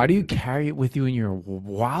why certificate, do you dude. carry it with you in your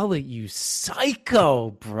wallet, you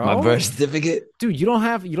psycho, My birth bro? certificate. Dude, you don't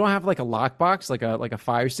have like a lockbox, like a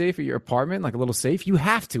fire safe at your apartment, like a little safe. You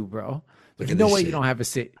have to, bro. Look There's at no this way you don't shit. have a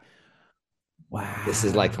safe. This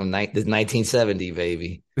is like Wow. this 1970,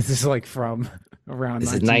 baby. This is like from around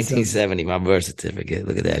This is 1970. 1970, my birth certificate.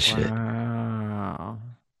 Look at that shit. Wow.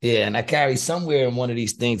 Yeah, and I carry somewhere in one of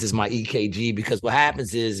these things is my EKG because what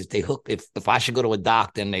happens is if I should go to a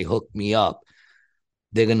doctor and they hook me up,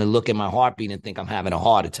 they're gonna look at my heartbeat and think I'm having a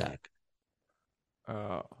heart attack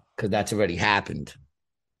Oh, because that's already happened.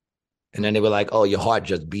 And then they were like, "Oh, your heart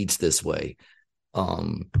just beats this way.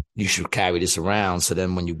 You should carry this around. So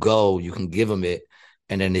then when you go, you can give them it,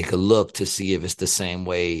 and then they could look to see if it's the same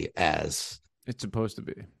way as it's supposed to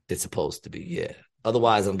be. it's supposed to be. Yeah.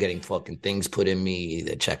 Otherwise, I'm getting fucking things put in me.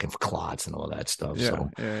 They're checking for clots and all that stuff. Yeah, So,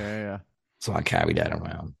 yeah, yeah, yeah. so I carry that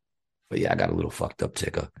around. But yeah, I got a little fucked up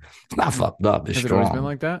ticker. It's not Mm. fucked up. It's Has it always been strong.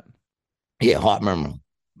 like that? Yeah, heart murmur.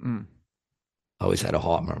 Mm. I always had a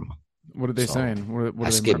heart murmur. What are they So saying? What I are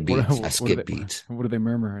they? skip beats. I What are skip they? beats. What are they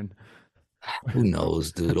murmuring? Who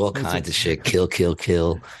knows, dude? All What's it? kinds of shit. Kill, kill,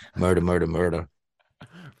 kill. Murder, murder, murder.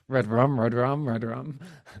 Red rum, red rum, red rum,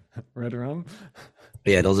 red rum.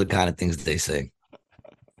 Yeah, those are the kind of things that they say,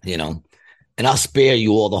 you know. And I'll spare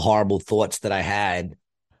you all the horrible thoughts that I had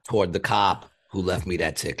toward the cop who left me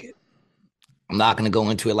that ticket. I'm not going to go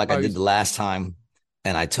into it like I Oh, did the last time.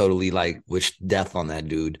 And I totally like wished death on that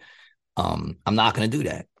dude. I'm not going to do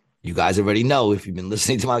that. You guys already know if you've been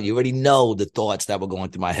listening to you already know the thoughts that were going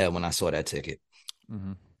through my head when I saw that ticket.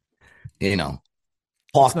 mm-hmm. You know,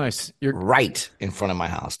 It's parked nice. You're right in front of my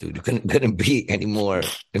house, dude. You couldn't be any more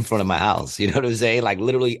in front of my house. You know what I'm saying? Like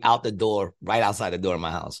literally out the door, right outside the door of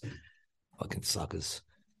my house. Fucking suckers.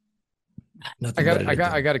 I Nothing got better I to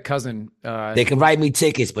got I do. got a cousin. They can write me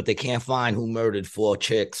tickets, but they can't find who murdered four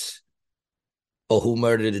chicks or who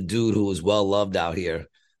murdered a dude who was well loved out here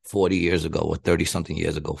 40 years ago or 30 something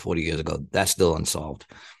years ago, 40 years ago. That's still unsolved.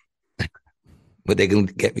 But they can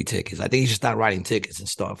get me tickets. I think you should start writing tickets and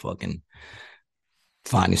start fucking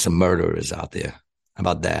finding some murderers out there. How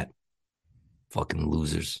about that? Fucking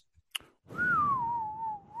losers.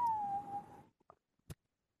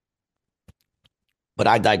 But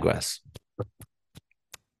I digress.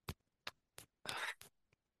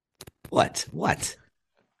 What? What?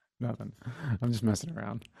 nothing. I'm just messing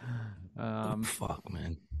around. Oh, Um, fuck,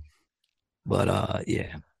 man. But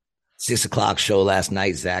yeah. 6 o'clock show last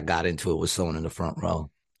night. Zach got into it with someone in the front row.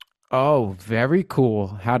 oh, very cool.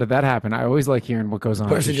 How did that happen? I always like hearing what goes The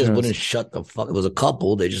on at person these just wouldn't shows. shut the fuck. It was a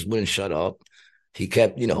couple. They just wouldn't shut up. He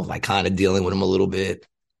kept, like kind of dealing with him a little bit.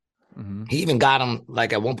 Hmm. He even got him,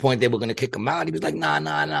 like at one point they were going to kick him out. He was like, nah,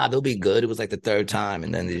 nah, nah, they'll be good. It was like the third time.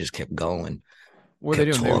 And then they just kept going, What were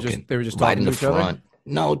they kept doing? They were just talking they were just right talking in to the each other. front.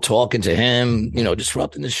 No, talking to him,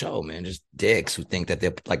 disrupting the show, man. Just dicks who think that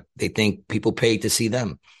they're like, they think people paid to see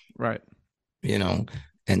them, Right. you know?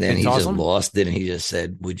 And then They he toss just them. lost it and he just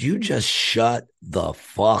said, would you just shut the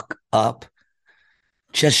fuck up?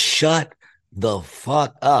 Just shut the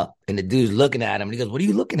fuck up. And the dude's looking at him and he goes, what are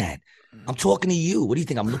you looking at? I'm talking to you. What do you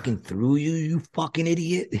think? I'm looking through you, you fucking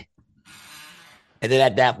idiot. And then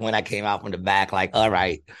at that point, I came out from the back like, all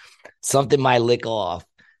right, something might lick off.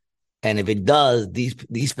 And if it does,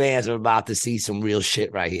 these fans are about to see some real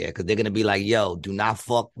shit right here because they're gonna be like, "Yo, do not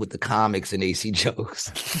fuck with the comics and AC jokes."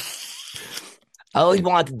 I always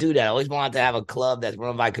wanted to do that. I always wanted to have a club that's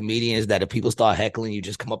run by comedians that if people start heckling, you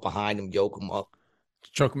just come up behind them, yoke them up,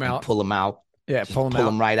 Choke them and out. pull them out. Yeah, pull Just them pull out.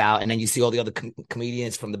 them right out, and then you see all the other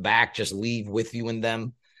comedians from the back just leave with you and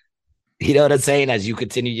them. You know what I'm saying? As you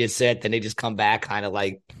continue your set, then they just come back, kind of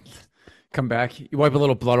like, Come back. You wipe a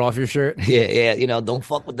little blood off your shirt. yeah, yeah, don't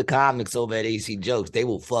fuck with the comics over at AC Jokes. They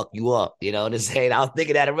will fuck you up. You know what I'm saying? I was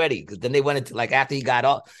thinking that already because then they went into like after he got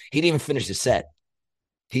off, he didn't even finish the set.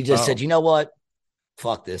 He just said, Oh, you know what?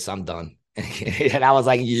 Fuck this. I'm done. And I was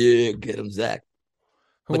like, yeah, get him, Zach.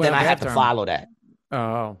 who But went then up I had to after him? follow that.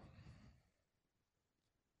 Oh,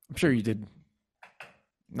 I'm sure you did.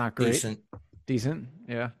 Not great. Decent. Decent.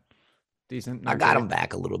 Yeah. Decent. I Not got great. him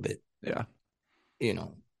back a little bit, Yeah. you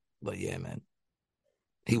know. But yeah, man.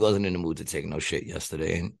 He wasn't in the mood to take no shit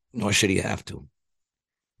yesterday, and nor should he have to.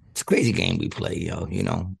 It's a crazy game we play, yo.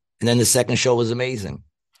 And then the second show was amazing.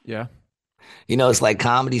 Yeah. It's like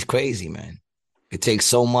comedy's crazy, man. It takes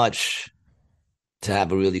so much to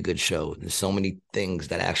have a really good show. There's so many things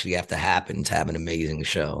that actually have to happen to have an amazing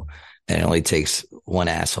show. And it only takes one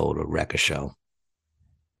asshole to wreck a show.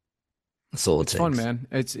 That's all it It's fun, takes. man.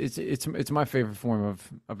 It's my favorite form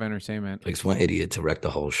of entertainment It takes one idiot to wreck the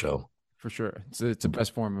whole show. for sure. It's the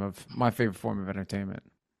best form of my favorite form of entertainment.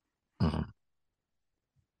 Mhm.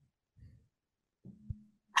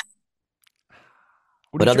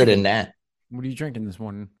 What are But you other than drinking? that, What are you drinking this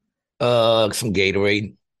morning? some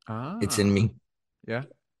Gatorade. It's in Ah, me. yeah,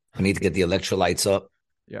 I need to get the electrolytes up.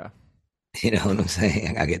 yeah. You know what I'm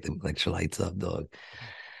saying? I gotta get the electrolytes up, dog.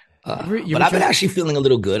 You But ever I've been drink? actually feeling a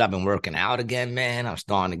little good. I've been working out again, man. I'm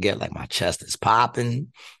starting to get like my chest is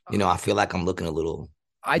popping. I feel like I'm looking a little.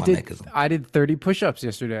 I My did neck is. I did 30 push-ups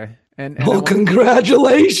yesterday, and I Oh, went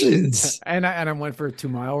congratulations! and I went for a 2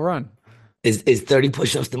 mile run. Is 30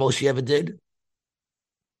 push-ups the most you ever did?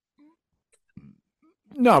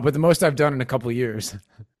 No, but the most I've done in a couple of years.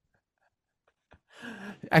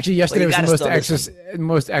 Actually, Well, yesterday you was the gotta most start. Listen,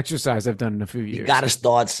 most exercise I've done in a few you years. gotta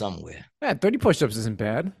start somewhere. Yeah, 30 push-ups isn't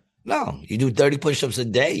bad. No, you do 30 push-ups a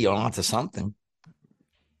day, you're onto something.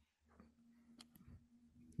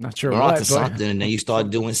 Not sure You're onto what, but something, and then you start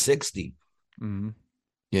something. doing 60. Mhm.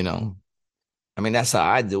 You know, I mean, that's how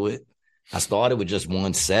I do it. I started with just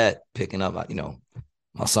one set, picking up,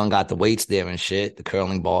 my son got the weights there and shit, the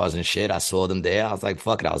curling bars and shit. I saw them there. I was like,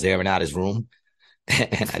 fuck it. I was airing out his room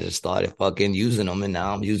and I just started fucking using them. And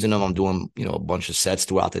now I'm using them. I'm doing, a bunch of sets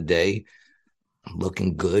throughout the day. I'm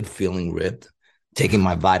looking good, feeling ripped, taking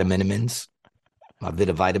my vitamins, my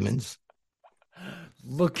Vitavitamins.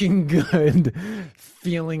 Looking good,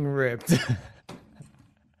 feeling ripped.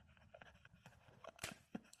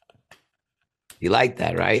 You like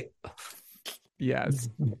that, right? Yes.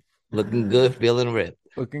 Looking good, feeling ripped.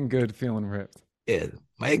 Looking good, feeling ripped. Yeah.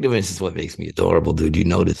 My ignorance is what makes me adorable, dude. You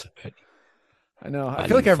notice already. I know. I How do feel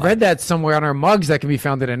you like I've read find that somewhere on our mugs that can be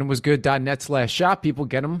found at anitwasgood.net/shop. People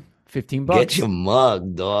get them, 15 Get bucks. your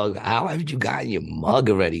mug, dog. How haven't you gotten your mug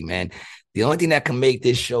already, man? The only thing that can make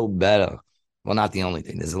this show better. Well, not the only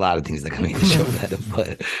thing. There's a lot of things that can make the show better,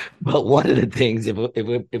 but one of the things, if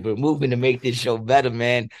we're moving to make this show better,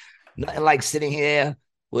 man, nothing like sitting here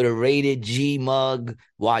with a rated G mug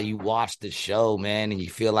while you watch the show, man, and you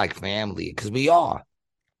feel like family. Because we are,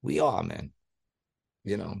 man.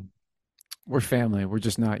 You know. We're family. We're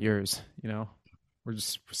just not yours. We're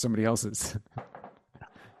just somebody else's.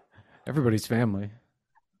 Everybody's family.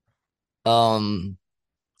 Um,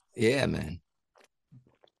 yeah, man.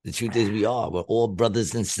 The truth is, we are. We're all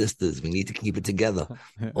brothers and sisters. We need to keep it together.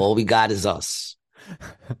 All we got is us.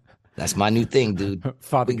 That's my new thing, dude.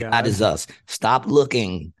 Father We got is God. us. Stop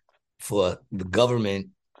looking for the government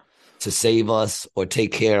to save us or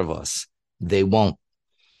take care of us. They won't.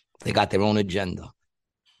 They got their own agenda.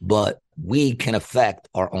 But we can affect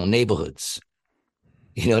our own neighborhoods.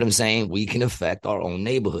 You know what I'm saying? We can affect our own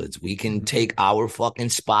neighborhoods. We can take our fucking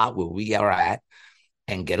spot where we are at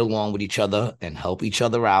and get along with each other and help each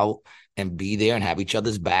other out and be there and have each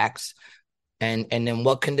other's backs. And then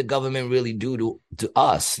what can the government really do to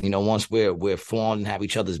us? Once we're formed and have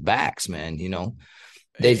each other's backs, man.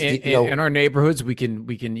 There's In our neighborhoods, we can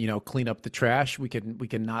clean up the trash. We can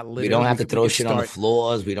not we litter. don't have to We throw could shit on the start.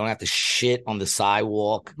 floors. We don't have to shit on the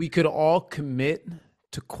sidewalk. We could all commit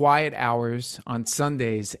to quiet hours on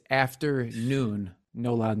Sundays after noon.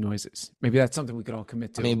 No loud noises. Maybe that's something we could all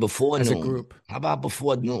commit I to mean, before as a noon. group. How about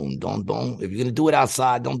before noon? Don't. If you're gonna do it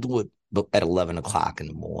outside, don't do it at 11 o'clock in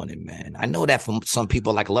the morning, man. I know that from some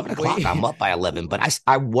people, like 11 o'clock, Wait. I'm up by 11, but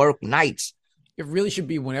I work nights. It really should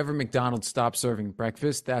be whenever McDonald's stops serving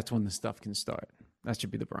breakfast. That's when the stuff can start. That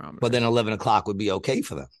should be the barometer. But then 11 o'clock would be okay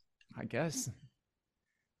for them. I guess.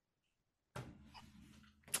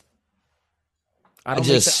 I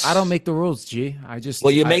don't make the rules, G.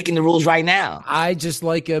 Well, you're making the rules right now. I just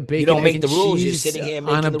like a bacon. You don't egg, make and the rules. You're cheese sitting here on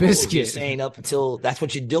making a the rules. You're biscuit. saying up until that's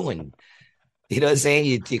what you're doing. You know what I'm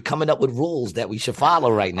saying? You're coming up with rules that we should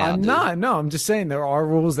follow right now. I'm dude. not. No, I'm just saying there are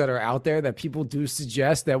rules that are out there that people do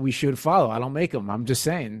suggest that we should follow. I don't make them. I'm just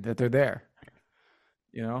saying that they're there.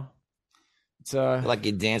 It's I feel like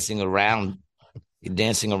you're dancing around. You're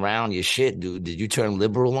dancing around your shit, dude. Did you turn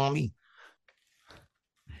liberal on me?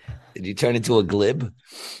 Did you turn into a glib?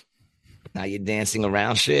 Now you're dancing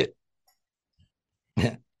around shit.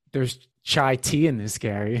 There's chai tea in this,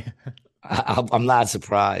 Gary. I'm not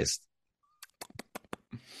surprised.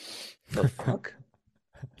 The fuck?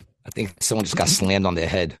 I think someone just got slammed on their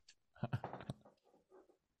head.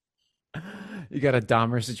 You got a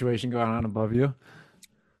Dahmer situation going on above you.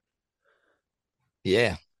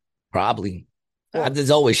 Yeah, probably. Well,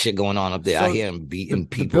 There's always shit going on up there. so I hear him beating the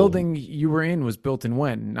people. building you were in was built in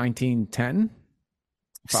when? 1910?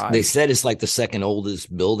 They 5. said it's like the second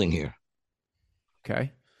oldest building here.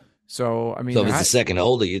 Okay. So, I mean, So if it's the second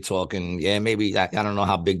older, you're talking, yeah, maybe, I don't know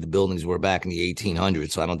how big the buildings were back in the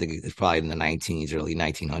 1800s. So I don't think it's probably in the early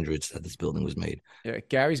 1900s that this building was made. yeah,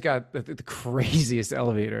 Gary's got the craziest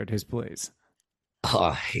elevator at his place. Oh,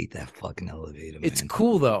 I hate that fucking elevator, It's man.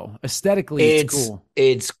 cool though. Aesthetically, it's cool.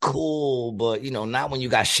 It's cool, but not when you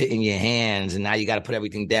got shit in your hands and now you got to put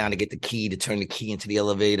everything down to get the key to turn the key into the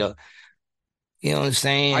elevator. You know what I'm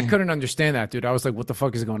saying? I couldn't understand that, dude. I was like, "What the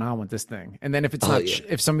fuck is going on with this thing?" And then if it's Oh not, yeah.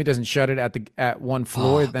 if somebody doesn't shut it at one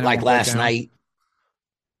floor, then it Like won't go down.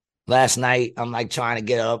 last night, I'm like trying to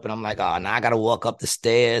get up and I'm like, oh, now I got to walk up the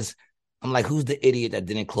stairs. I'm like, who's the idiot that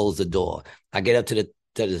didn't close the door? I get up to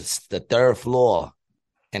the third floor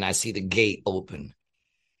and I see the gate open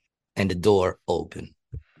and the door open.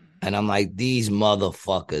 And I'm like, these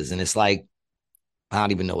motherfuckers. And it's like, I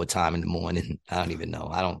don't even know what time in the morning. I don't even know.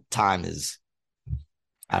 I don't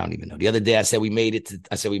even know. The other day I said we made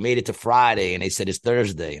it to Friday and they said it's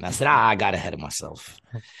Thursday. And I said, I got ahead of myself.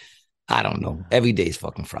 I don't know. Every day's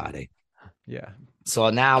fucking Friday. Yeah. So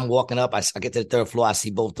now I'm walking up. I get to the third floor. I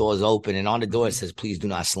see both doors open. And on the door it says, please do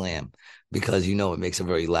not slam. Because it makes a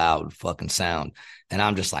very loud fucking sound. And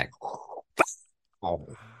I'm just like, oh.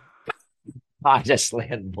 I just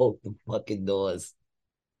slammed both the fucking doors.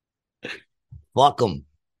 Fuck them.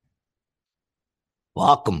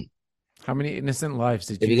 Fuck them. How many innocent lives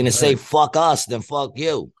did If you you're going to hurt? say fuck us, then fuck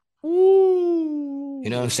you. Ooh. You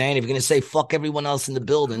know what I'm saying? If you're going to say fuck everyone else in the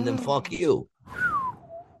building, then fuck you.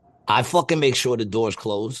 I fucking make sure the door's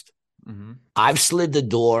closed. Mm-hmm. I've slid the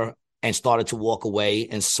door and started to walk away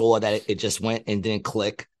and saw that it just went and didn't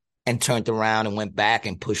click and turned around and went back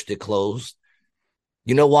and pushed it closed.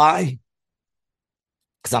 You know why?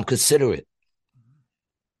 Because I'm considerate.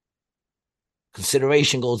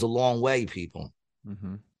 Consideration goes a long way, people.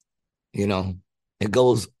 Mm-hmm. It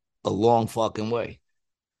goes a long fucking way.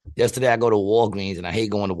 Yesterday, I go to Walgreens, and I hate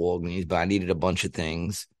going to Walgreens, but I needed a bunch of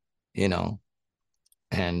things, and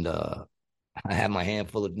I had my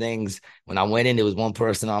handful of things. When I went in, there was one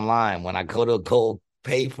person online. When I go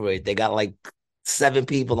pay for it, they got like 7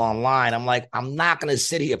 people online. I'm like, I'm not going to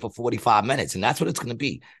sit here for 45 minutes, and that's what it's going to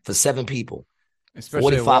be for 7 people.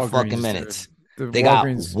 Especially 45 fucking minutes. They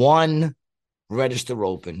Walgreens. got one register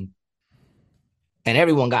open, and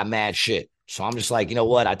everyone got mad shit. So I'm just like, you know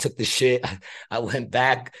what? I took the shit. I went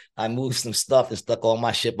back. I moved some stuff and stuck all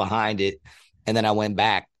my shit behind it. And then I went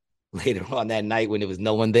back later on that night when there was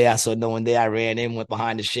no one there. I saw no one there. I ran in, went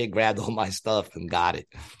behind the shit, grabbed all my stuff and got it.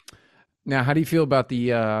 Now, how do you feel about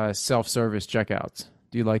the self-service checkouts?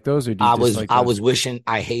 Do you like those, or do you I was wishing,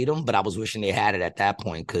 I hate them, but I was wishing they had it at that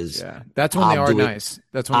point because that's when they are nice.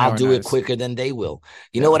 That's when I'll do it quicker than they will.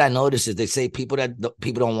 You know what I noticed is they say people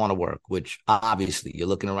don't want to work, which obviously you're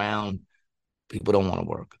looking around, people don't want to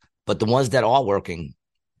work. But the ones that are working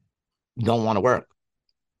don't want to work.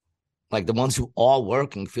 Like the ones who are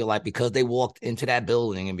working feel like because they walked into that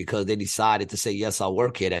building and because they decided to say, yes, I'll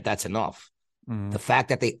work here, that's enough. The fact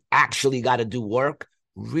that they actually got to do work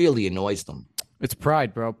really annoys them. It's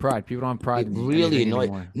pride, bro. Pride. People don't have pride. It really annoys.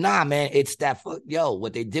 Nah, man, it's that.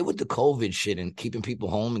 What they did with the COVID shit and keeping people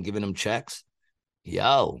home and giving them checks.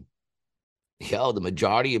 The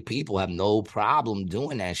majority of people have no problem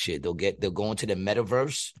doing that shit. They'll go into the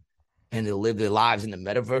metaverse and they'll live their lives in the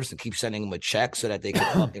metaverse and keep sending them a check so that they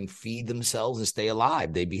can fucking feed themselves and stay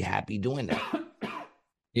alive. They'd be happy doing that.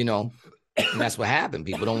 And that's what happened.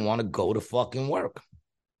 People don't want to go to fucking work.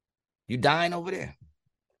 You dying over there.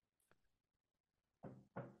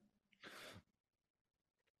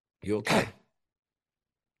 You okay?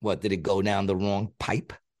 What, did it go down the wrong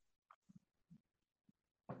pipe?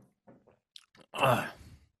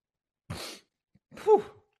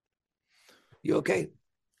 You okay?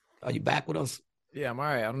 Are you back with us? Yeah, I'm all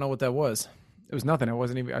right. I don't know what that was. It was nothing.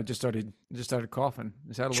 I just started coughing.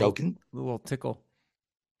 Just had a choking, little tickle.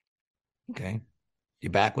 Okay. You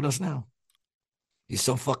back with us now? You're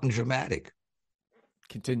so fucking dramatic.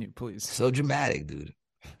 Continue, please. So dramatic, dude.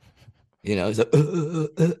 It's like,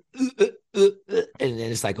 and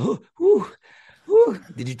then it's like,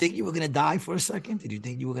 Did you think you were gonna die for a second? Did you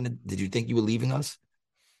think you were leaving us?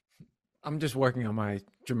 I'm just working on my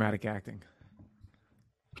dramatic acting.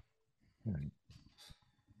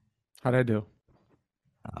 How'd I do?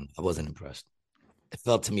 I wasn't impressed. It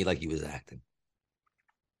felt to me like he was acting.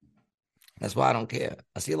 That's why I don't care.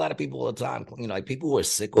 I see a lot of people all the time, like people who are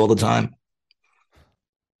sick all the time.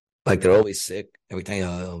 Like they're always sick. Every time,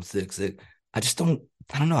 I'm sick. I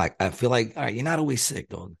don't know. I feel like, all right, you're not always sick,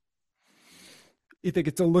 dog. You think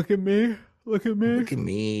it's a look at me? Look at me. Look at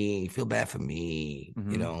me. Feel bad for me.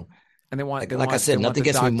 Mm-hmm. and they want Like I said, nothing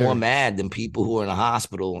the gets me more doctor. mad than people who are in a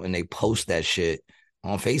hospital and they post that shit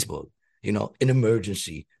on Facebook. You know, an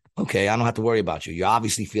emergency. Okay, I don't have to worry about you. You're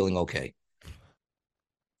obviously feeling okay.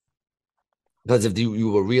 Because if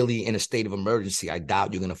you were really in a state of emergency, I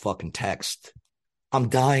doubt you're gonna fucking text. I'm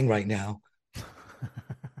dying right now.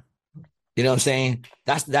 You know what I'm saying?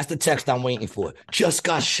 That's the text I'm waiting for. Just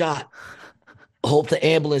got shot. Hope the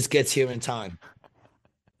ambulance gets here in time.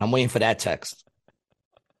 I'm waiting for that text.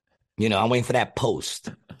 You know, I'm waiting for that post.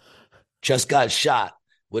 Just got shot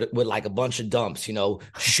with like a bunch of dumps, you know,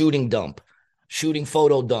 shooting dump, shooting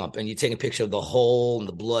photo dump, and you take a picture of the hole and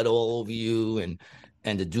the blood all over you and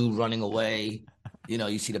the dude running away. You know,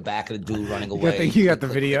 you see the back of the dude running away. You got Click, the click,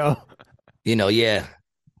 click. video. You know, yeah.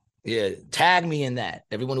 Yeah. Tag me in that.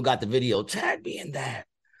 Everyone who got the video, tag me in that.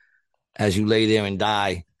 As you lay there and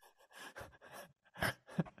die.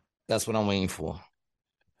 That's what I'm waiting for.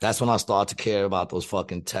 That's when I start to care about those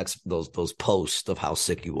fucking texts, those posts of how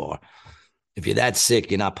sick you are. If you're that sick,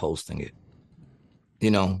 you're not posting it.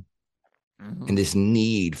 You know, and this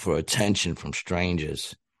need for attention from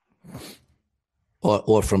strangers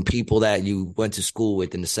or from people that you went to school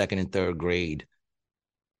with in the second and third grade.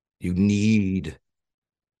 You need,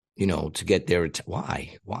 you know, to get their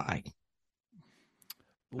why?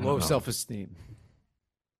 Low self-esteem.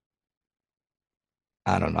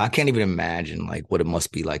 I don't know. I can't even imagine like what it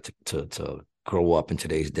must be like to grow up in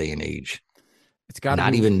today's day and age. It's got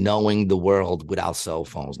not even knowing the world without cell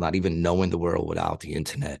phones, not even knowing the world without the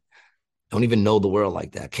internet. Don't even know the world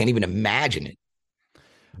like that. Can't even imagine it.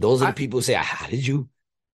 Those are the people who say, how did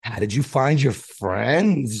you find your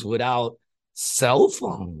friends without cell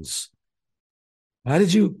phones? How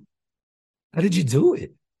did you do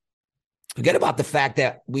it? Forget about the fact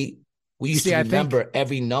that we used to remember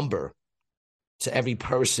every number to every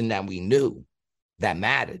person that we knew that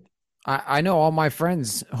mattered. I know all my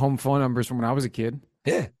friends' home phone numbers from when I was a kid.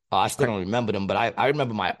 Yeah. I still don't remember them, but I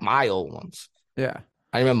remember my old ones. Yeah.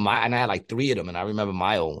 I remember and I had like 3 of them, and I remember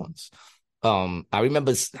my old ones. I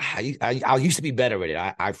remember I used to be better at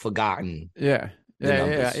it. I've forgotten. Yeah.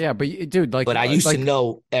 But dude, like, but I used to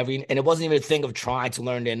know and it wasn't even a thing of trying to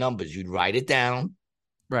learn their numbers. You'd write it down.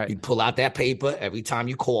 Right. You'd pull out that paper every time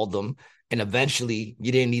you called them. And eventually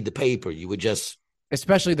you didn't need the paper. You would just.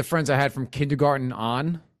 Especially the friends I had from kindergarten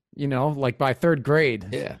on, you know, like by 3rd grade.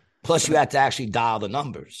 Yeah. Plus you had to actually dial the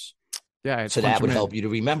numbers. Yeah. So that would help you to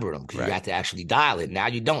remember them because you had to actually dial it. Now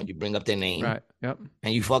you don't. You bring up their name. Right. Yep.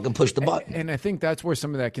 And you fucking push the button. And I think that's where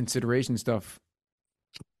some of that consideration stuff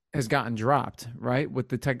has gotten dropped, right? With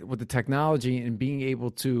the technology and being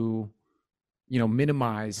able to, you know,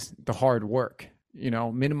 minimize the hard work, you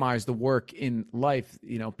know, minimize the work in life.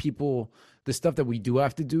 You know, people, the stuff that we do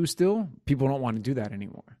have to do still, people don't want to do that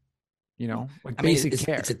anymore. You know, like basic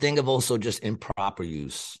care. It's a thing of also just improper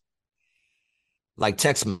use. Like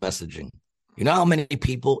text messaging. You know how many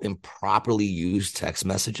people improperly use text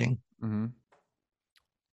messaging? Mm-hmm.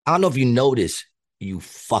 I don't know if you notice, you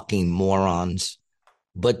fucking morons,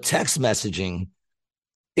 but text messaging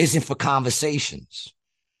isn't for conversations.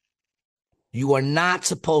 You are not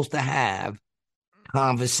supposed to have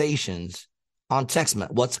conversations on text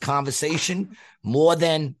message. What's conversation? More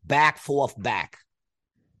than back, forth, back.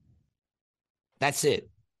 That's it.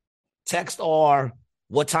 Text or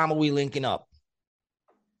what time are we linking up?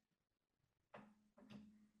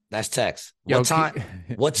 That's text. What time?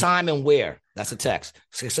 What time and where? That's a text.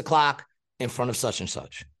 6 o'clock in front of such and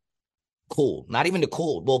such. Cool. Not even the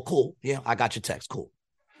cool. Well, cool. Yeah, I got your text. Cool.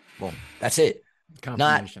 Boom. That's it.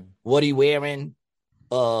 Not what are you wearing?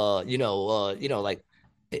 Like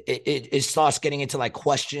it starts getting into like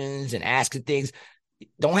questions and asking things.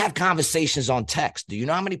 Don't have conversations on text. Do you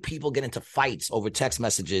know how many people get into fights over text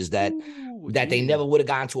messages that they never would have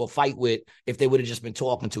gotten to a fight with if they would have just been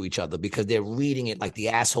talking to each other because they're reading it like the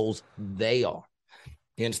assholes they are.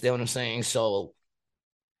 You understand what I'm saying? So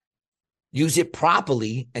use it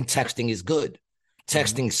properly, and texting is good.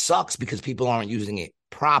 Texting sucks because people aren't using it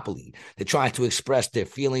properly. They're trying to express their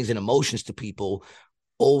feelings and emotions to people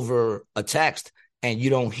over a text, and you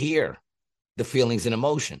don't hear the feelings and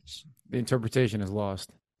emotions. The interpretation is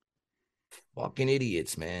lost. Fucking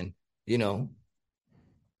idiots, man. You know,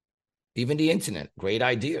 even the internet, great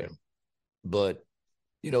idea. But,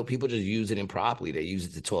 you know, people just use it improperly. They use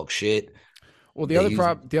it to talk shit. Well, the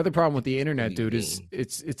other problem with the internet, dude, is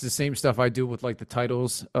it's the same stuff I do with like the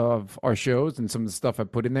titles of our shows and some of the stuff I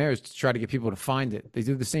put in there is to try to get people to find it. They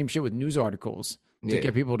do the same shit with news articles to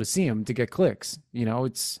get people to see them, to get clicks. You know,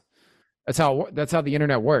 that's how the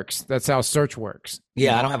internet works. That's how search works.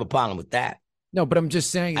 Yeah, I don't have a problem with that. No, but I'm just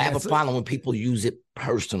saying I have a problem when people use it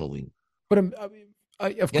personally. But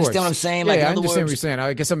Of You understand what I'm course. saying? Yeah, Like, in I other understand what you're words, saying.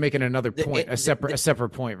 I guess I'm making another the, point, a separate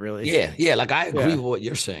point, really. yeah, like I agree Yeah, with what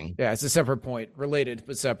you're saying. yeah, it's a separate point, related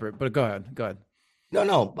but separate. But go ahead.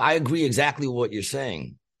 No, I agree exactly with what you're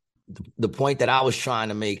saying. The point that I was trying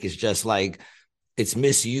to make is just like it's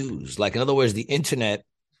misused. Like, in other words, the internet.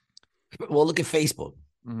 Well, look at Facebook.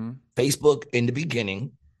 Mm-hmm. Facebook in the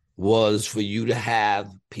beginning was for you to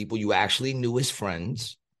have people you actually knew as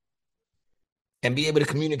friends and be able to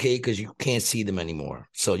communicate because you can't see them anymore.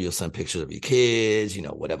 So you'll send pictures of your kids,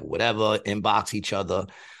 whatever, inbox each other.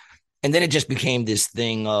 And then it just became this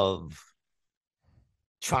thing of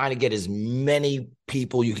trying to get as many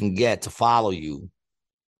people you can get to follow you,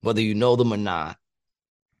 whether you know them or not,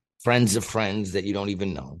 friends of friends that you don't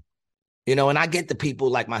even know. And I get the people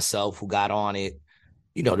like myself who got on it,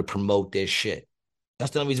 to promote their shit.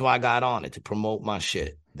 That's the only reason why I got on it, to promote my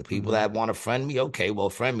shit. The people Mm-hmm. that want to friend me, okay, well,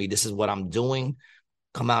 friend me. This is what I'm doing.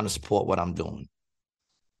 Come out and support what I'm doing.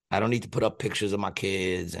 I don't need to put up pictures of my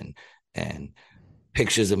kids and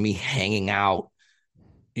pictures of me hanging out,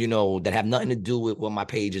 that have nothing to do with what my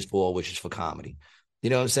page is for, which is for comedy. You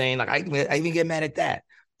know what I'm saying? Like, I even get mad at that.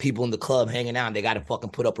 People in the club hanging out, and they got to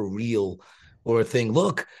fucking put up a reel or a thing.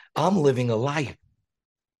 Look, I'm living a life.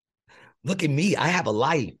 Look at me. I have a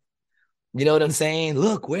life. You know what I'm saying?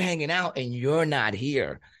 Look, we're hanging out and you're not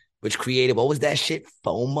here, which created, what was that shit?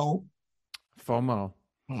 FOMO? FOMO.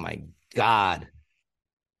 Oh my God.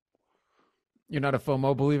 You're not a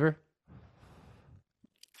FOMO believer?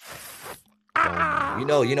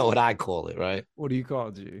 FOMO. You know what I call it, right? What do you call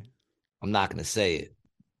it, G? I'm not going to say it.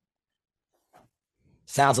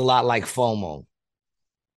 Sounds a lot like FOMO.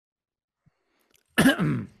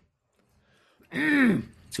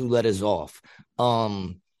 2 letters off.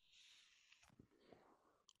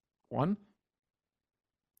 One?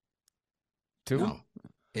 Two? No.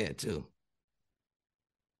 Yeah, 2.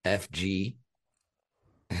 FG.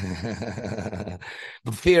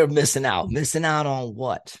 But fear of missing out. Missing out on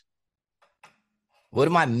what? What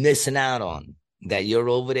am I missing out on? That you're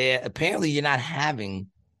over there? Apparently, you're not having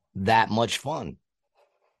that much fun.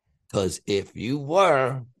 Because if you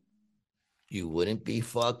were, you wouldn't be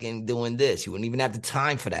fucking doing this. You wouldn't even have the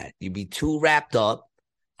time for that. You'd be too wrapped up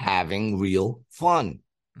having real fun.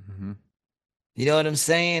 Mm-hmm. You know what I'm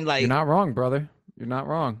saying? Like, you're not wrong, brother. You're not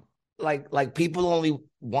wrong. Like people only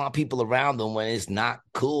want people around them when it's not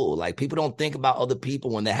cool. Like, people don't think about other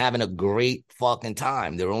people when they're having a great fucking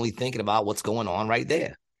time. They're only thinking about what's going on right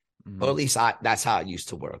there. Mm-hmm. Or at least that's how it used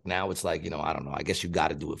to work. Now it's like, I don't know. I guess you got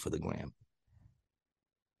to do it for the gram.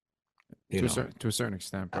 To a certain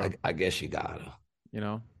extent, bro. I guess you gotta.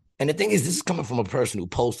 And the thing is, this is coming from a person who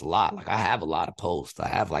posts a lot. Like, I have a lot of posts. I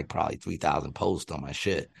have like probably 3,000 posts on my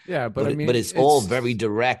shit. Yeah, but I mean, but it's all very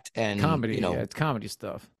direct and comedy. Yeah, it's comedy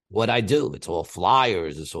stuff. What I do, it's all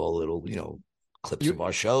flyers. It's all little, clips of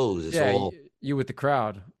our shows. It's all you with the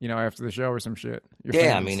crowd, after the show or some shit.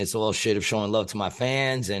 I mean, it's all shit of showing love to my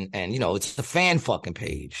fans, and it's the fan fucking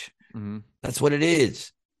page. Mm-hmm. That's what it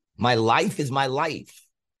is. My life is my life.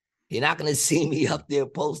 You're not gonna see me up there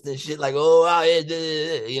posting shit like, oh,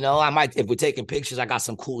 I might, if we're taking pictures, I got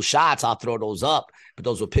some cool shots, I'll throw those up. But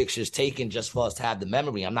those were pictures taken just for us to have the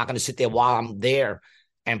memory. I'm not gonna sit there while I'm there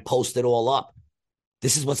and post it all up.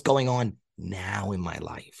 This is what's going on now in my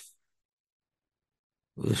life.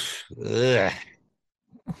 The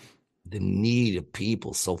need of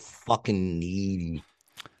people, so fucking needy.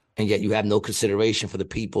 And yet you have no consideration for the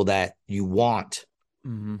people that you want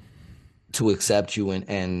to accept you.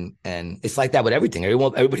 And it's like that with everything.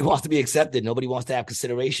 Everybody wants to be accepted. Nobody wants to have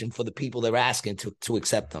consideration for the people they're asking to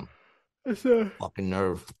accept them. It's a fucking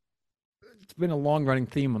nerve. It's been a long running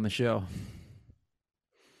theme on the show.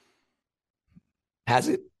 Has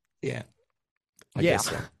it? Yeah. I guess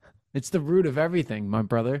so. It's the root of everything, my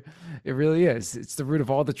brother. It really is. It's the root of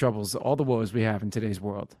all the troubles, all the woes we have in today's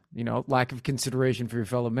world. Lack of consideration for your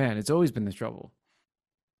fellow man. It's always been the trouble.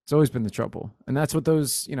 It's always been the trouble. And that's what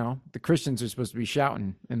those, the Christians are supposed to be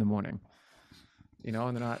shouting in the morning. And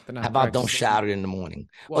they're not. How about don't shout it in the morning?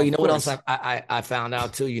 Well, you know what else I found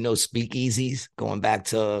out too? Speakeasies, going back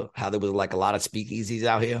to how there was like a lot of speakeasies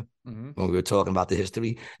out here when we were talking about the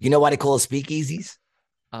history. You know why they call it speakeasies?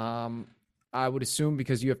 I would assume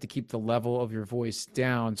because you have to keep the level of your voice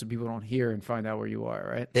down so people don't hear and find out where you are,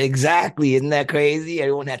 right? Exactly. Isn't that crazy?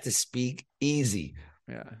 Everyone had to speak easy.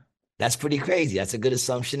 Yeah. That's pretty crazy. That's a good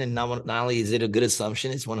assumption. And not only is it a good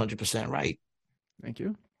assumption, it's 100% right. Thank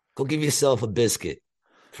you. Go give yourself a biscuit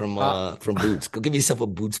from Boots. Go give yourself a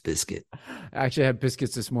Boots biscuit. I actually had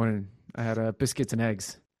biscuits this morning. I had biscuits and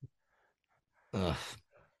eggs. I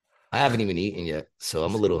haven't even eaten yet, so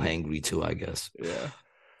I'm a little hangry too, I guess. Yeah.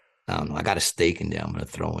 I don't know. I got a steak in there I'm going to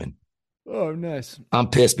throw in. Oh, nice. I'm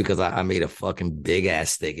pissed because I made a fucking big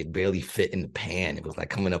ass steak. It barely fit in the pan. It was like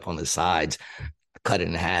coming up on the sides. I cut it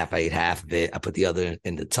in half. I ate half of it. I put the other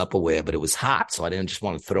in the Tupperware, but it was hot. So I didn't just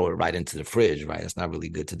want to throw it right into the fridge, right? It's not really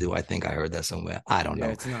good to do. I think I heard that somewhere. I don't Yeah,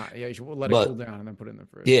 know. it's not. Yeah, you should let it cool But down and then put it in the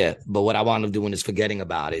fridge. yeah, but what I wound up doing is forgetting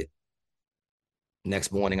about it.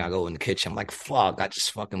 Next morning, I go in the kitchen. I'm like, fuck, I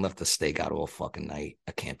just fucking left the steak out all fucking night.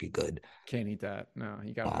 I can't be good. Can't eat that. No,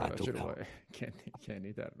 you gotta throw I that threw shit it out. away. Can't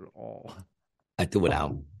eat that at all. I threw it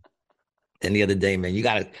out. And the other day, man, you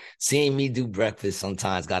gotta seeing me do breakfast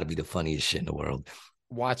sometimes gotta be the funniest shit in the world.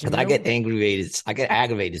 Watching Because I you? get aggravated. I get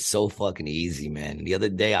aggravated so fucking easy, man. And the other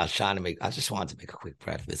day I was trying to I just wanted to make a quick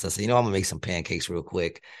breakfast. I said, I'm gonna make some pancakes real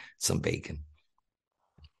quick, some bacon.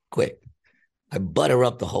 Quick. I butter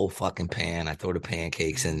up the whole fucking pan. I throw the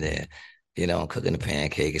pancakes in there, cooking the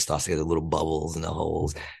pancake. It starts to get the little bubbles in the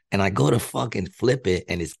holes. And I go to fucking flip it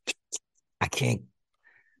and I can't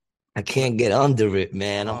I can't get under it,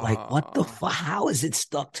 man. I'm like, what the Uh, fuck? How is it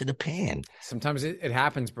stuck to the pan? Sometimes it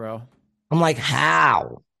happens, bro. I'm like,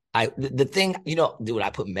 how? The thing, dude, I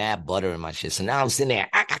put mad butter in my shit. So now I'm sitting there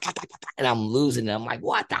and I'm losing it. I'm like,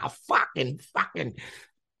 what the fucking.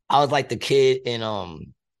 I was like the kid in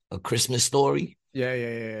A Christmas Story Yeah, yeah,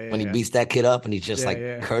 yeah, yeah, when he yeah. beats that kid up and he's just Yeah, like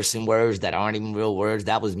yeah. cursing words that aren't even real words.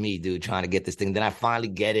 That was me, dude, trying to get this thing. Then I finally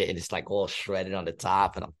get it and it's like all shredded on the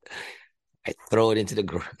top and I throw it into the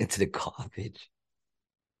garbage.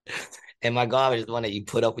 And my garbage is the one that you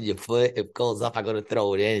put up with your foot. It goes up. I go to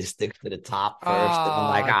throw it in. It sticks to the top first. And I'm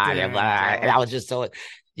like, Ah, damn, and I bro. was just so.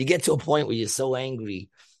 You get to a point where you're so angry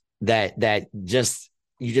that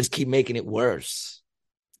you just keep making it worse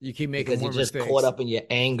You keep making because you're more just caught mistakes. up in your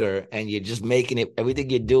anger and you're just making it. Everything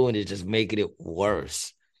you're doing is just making it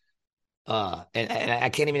worse. And I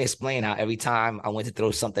can't even explain how every time I went to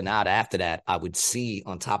throw something out after that, I would see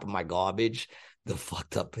on top of my garbage the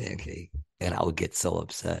fucked up pancake, and I would get so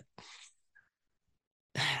upset.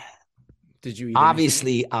 Did you eat anything?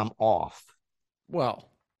 Obviously I'm off.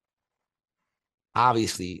 Well,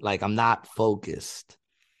 Obviously, like I'm not focused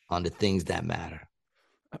on the things that matter.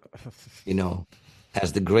 You know,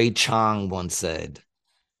 as the great Chang once said,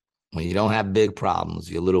 when you don't have big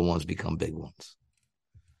problems, your little ones become big ones.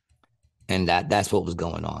 And that's what was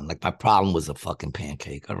going on. Like my problem was a fucking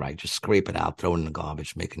pancake. All right, just scrape it out, throw it in the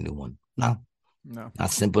garbage, make a new one. No, no.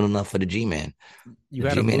 not simple enough for the G man. You The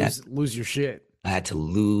had to G man lose your shit. I had to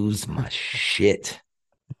lose my shit.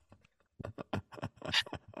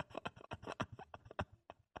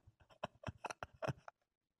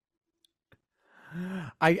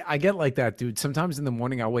 I get like that, dude. Sometimes in the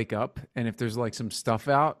morning I'll wake up and if there's like some stuff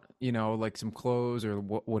out, like some clothes or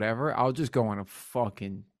whatever, I'll just go on a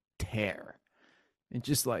fucking tear and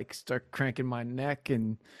just like start cranking my neck.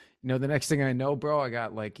 And the next thing I know, bro, I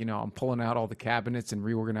got like, I'm pulling out all the cabinets and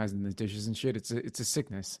reorganizing the dishes and shit. It's a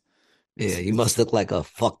sickness. Yeah, It's he it's must look like a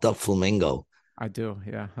fucked up flamingo. I do,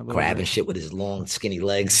 yeah, a little Grabbing bit. shit with his long, skinny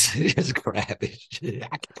legs. Just grabbing shit.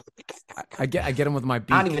 I get him with my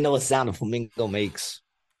I don't even beak. know what sound a flamingo makes.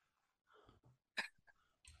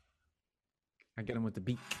 I get him with the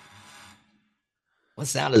beak. What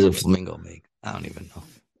sound does a flamingo make? I don't even know.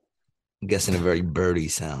 I'm guessing a very birdy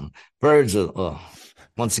sound. Birds are,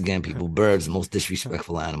 once again, people, birds, the most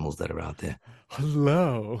disrespectful animals that are out there.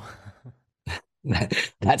 Hello.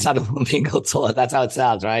 That's how the flamingo talks. That's how it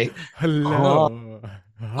sounds, right? Oh, Hello.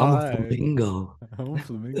 I'm a Hi. flamingo. I'm a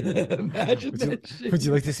flamingo. Imagine Would you that shit. would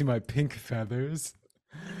you like to see my pink feathers?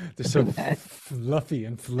 They're so Imagine, fluffy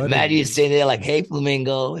and imagine you fluttery. sitting there like, hey,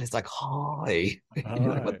 flamingo. And it's like, hi.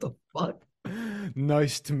 You're like, what Hi. the fuck?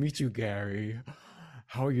 Nice to meet you, Gary.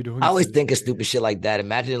 How are you I doing always today? think of stupid shit like that.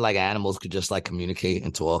 Imagine like animals could just like communicate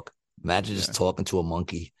and talk. Imagine just Yeah. talking to a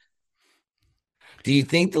monkey. Do you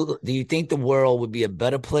think the world would be a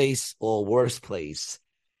better place or a worse place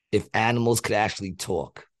if animals could actually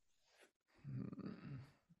talk?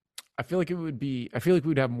 I feel like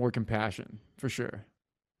we'd have more compassion for sure.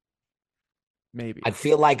 I Maybe.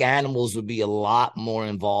 feel like animals would be a lot more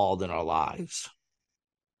involved in our lives.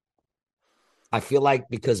 I feel like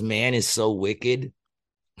because man is so wicked,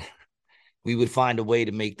 we would find a way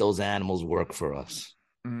to make those animals work for us.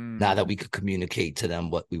 Now that Mm, we could communicate to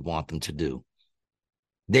them what we want them to do,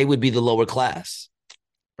 they would be the lower class.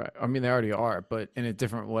 right. I mean, they already are, but in a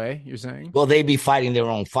different way, you're saying? Well, they'd be fighting their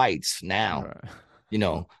own fights now. Right. You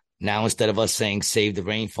know, now instead of us saying save the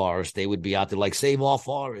rainforest, they would be out there like save our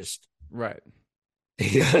forest. Right.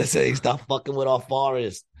 You gotta say stop fucking with our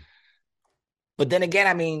forest. But then again,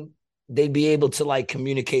 I mean, they'd be able to like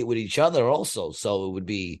communicate with each other also. So it would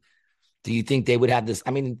be. Do you think they would have this?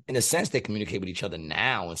 I mean, in a sense, they communicate with each other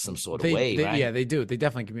now in some sort of way, Yeah, right? they do. They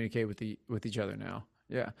definitely communicate with each other now.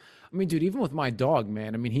 Yeah. I mean, dude, even with my dog,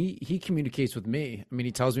 man, I mean, he communicates with me. I mean,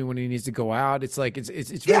 he tells me when he needs to go out. It's like, it's Yeah,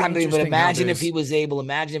 very I mean, but interesting how imagine if there's, he was able,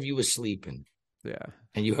 imagine if you were sleeping yeah.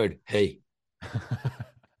 and you heard, hey,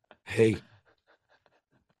 hey,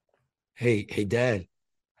 hey, dad.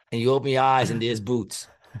 And you open your eyes and there's Boots.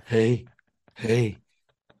 Hey, I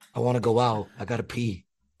want to go out. I got to pee.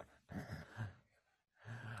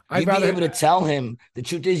 I'd You'd be rather, able to tell him. The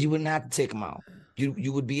truth is, you wouldn't have to take him out.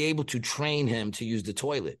 You would be able to train him to use the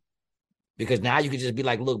toilet. Because now you could just be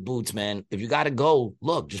like, look, Boots, man, if you got to go,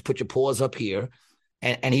 look, just put your paws up here.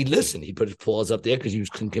 And he listened. He put his paws up there because you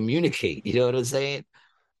can communicate. You know what I'm saying?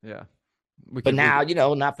 yeah. But now, you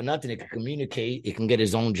know, not for nothing, it can communicate. It can get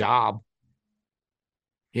his own job.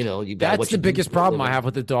 You know, you got That's what the you do biggest for a problem I living. have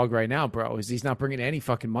with the dog right now, bro, is he's not bringing any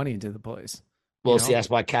fucking money into the place. You Well, see, know? that's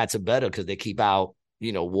why cats are better because they keep out,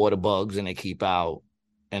 you know, water bugs and they keep out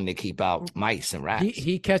mice and rats.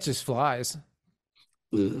 He catches flies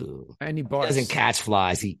Ugh. and he He doesn't barks. catch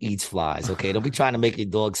flies. He eats flies. Okay. Don't be trying to make your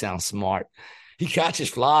dog sound smart. He catches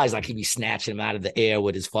flies like he be snatching them out of the air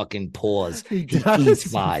with his fucking paws. He He eats does,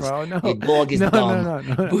 flies. bro. Your No, dog is no, no, dumb. no,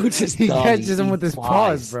 no. Boots is He dumb. catches him with eats his paws,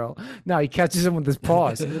 flies. bro. No, he catches him with his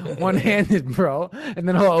paws, one-handed, bro. And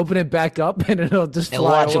then he'll open it back up, and it'll just And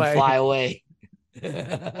fly watch away. him fly away.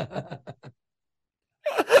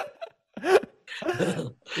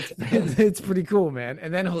 It's pretty cool, man.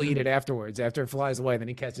 And then he'll eat it afterwards. After it flies away, then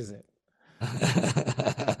he catches it.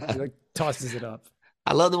 He like tosses it up.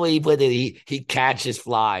 I love the way he put it. He catches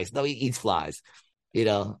flies. No, he eats flies. You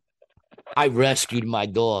know, I rescued my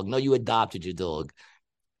dog. No, you adopted your dog.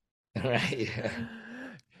 Right.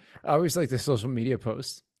 I always like the social media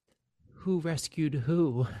posts. Who rescued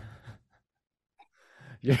who?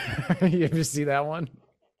 You ever see that one?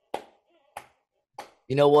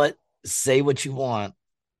 You know what? Say what you want,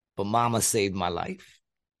 but mama saved my life.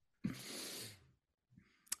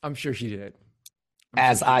 I'm sure she did.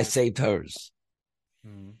 As I saved hers.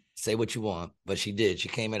 Mm-hmm. Say what you want, but she did. She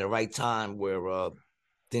came at the right time where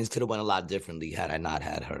things could have went a lot differently had I not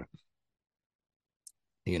had her.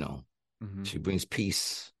 You know, Mm-hmm. she brings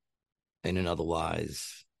peace in an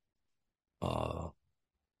otherwise violent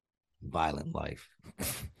life.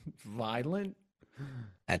 Violent?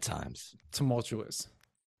 At times. Tumultuous.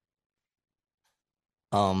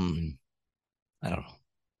 I don't know.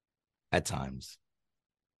 At times.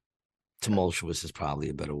 Tumultuous is probably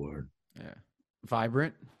a better word. Yeah.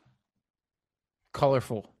 Vibrant.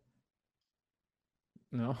 Colorful.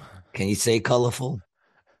 No. Can you say colorful?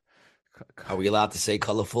 Are we allowed to say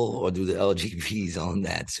colorful, or do the LGBTs own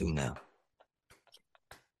that too now?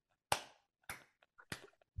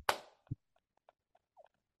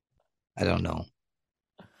 I don't know.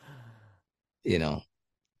 You know.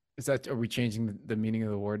 Are we changing the meaning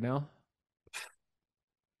of the word now?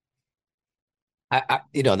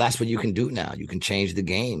 You know, that's what you can do now. You can change the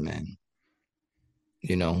game, man.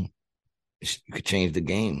 You know, you could change the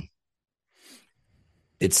game.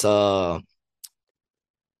 It's going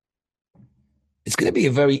to be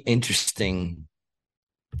a very interesting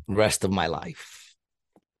rest of my life.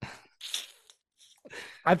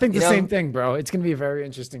 I think the same thing, bro. It's going to be a very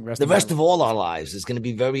interesting rest. The rest of all our lives is going to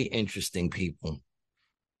be very interesting, people.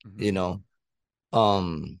 Mm-hmm. You know,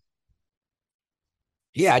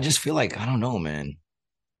 yeah, I just feel like, I don't know, man.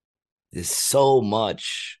 There's so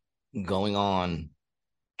much going on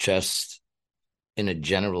just in a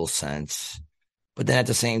general sense. But then at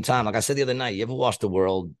the same time, like I said the other night, you ever watch the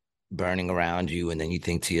world burning around you and then you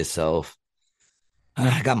think to yourself,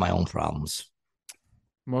 I got my own problems.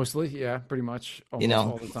 Mostly, yeah, pretty much. Almost, you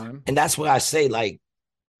know, all the time. And that's why I say, like,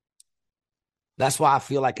 that's why I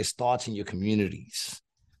feel like it starts in your communities,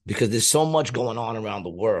 because there's so much going on around the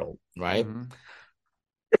world, right? Mm-hmm.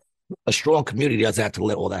 A strong community doesn't have to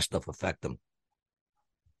let all that stuff affect them.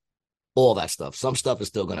 All that stuff. Some stuff is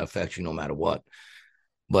still going to affect you no matter what.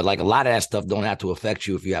 But like a lot of that stuff don't have to affect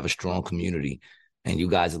you if you have a strong community and you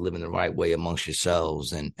guys are living the right way amongst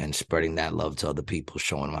yourselves and spreading that love to other people,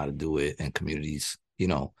 showing them how to do it, and communities, you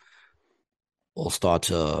know, all start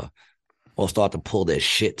to pull their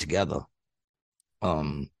shit together.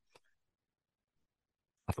 I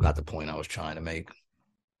forgot the point I was trying to make.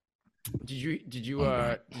 Did you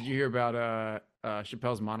hear about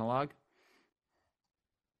Chappelle's monologue?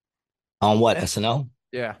 On what, SNL?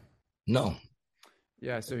 Yeah. No.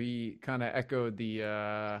 Yeah, so he kind of echoed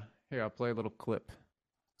the here, I'll play a little clip.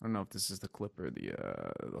 I don't know if this is the clip or the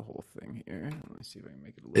whole thing here. Let me see if I can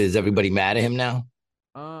make it a little. Is everybody mad at him now?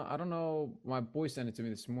 I don't know. My boy sent it to me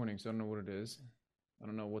this morning, so I don't know what it is. I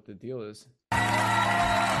don't know what the deal is.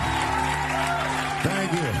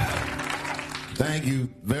 Thank you. Thank you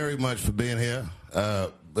very much for being here.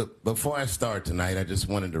 But before I start tonight, I just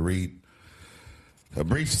wanted to read a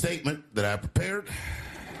brief statement that I prepared.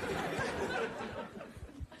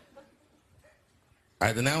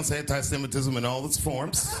 I denounce anti-Semitism in all its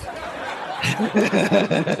forms.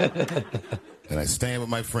 And I stand with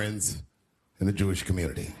my friends in the Jewish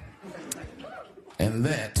community. And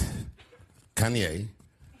that, Kanye,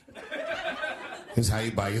 is how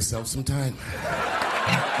you buy yourself some time.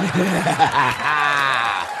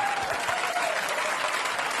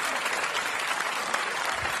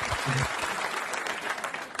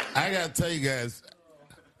 I gotta tell you guys,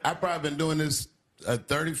 I've probably been doing this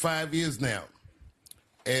 35 years now.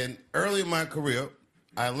 And early in my career,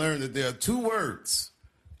 I learned that there are two words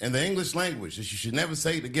in the English language that you should never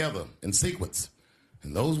say together in sequence.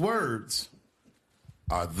 And those words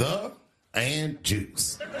are the and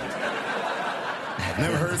juice. I've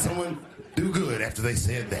never heard someone do good after they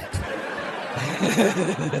said that.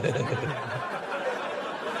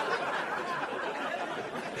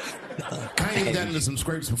 Kanye's gotten into some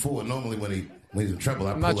scrapes before. Normally when he's in trouble,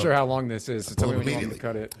 I'm not sure how long this is. So tell me when you want me to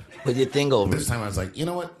cut it. Put your thing over. This time I was like, you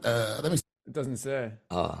know what? Let me. It doesn't say.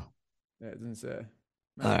 Oh. Yeah, it doesn't say.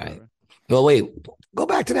 All right. Well, wait. Go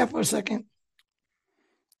back to that for a second.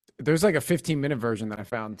 There's like a 15-minute version that I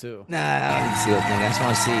found too. Nah, I don't need to see the thing. I just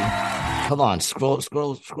want to see. Hold on.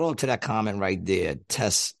 Scroll to that comment right there.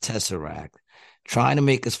 Tesseract. Trying to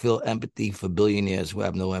make us feel empathy for billionaires who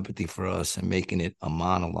have no empathy for us and making it a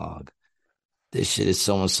monologue. This shit is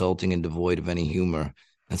so insulting and devoid of any humor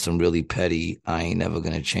and some really petty, I ain't never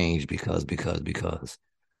gonna change because.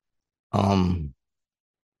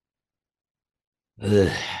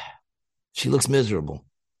 She looks miserable.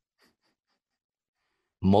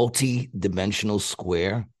 Multi-dimensional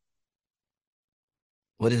square.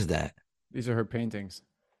 What is that? These are her paintings.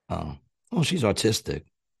 Oh, she's artistic,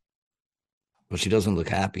 but she doesn't look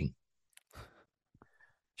happy.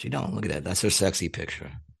 She don't. Look at that. That's her sexy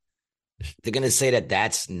picture. They're gonna say that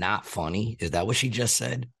that's not funny. Is that what she just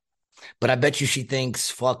said? But I bet you she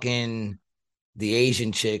thinks fucking the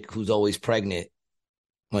Asian chick who's always pregnant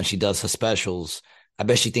when she does her specials. I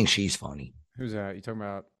bet she thinks she's funny. Who's that? You talking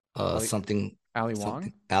about? Ali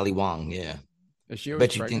Wong? Ali Wong, yeah. Is she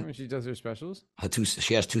always pregnant when she does her specials?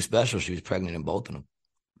 She has two specials. She was pregnant in both of them.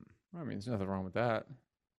 I mean, there's nothing wrong with that.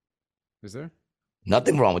 Is there?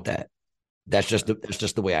 Nothing wrong with that. That's just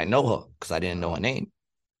the way I know her because I didn't know her name.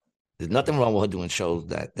 There's nothing wrong with her doing shows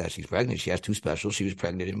that she's pregnant. She has two specials. She was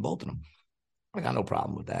pregnant in both of them. I got no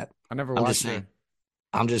problem with that. I never watched her.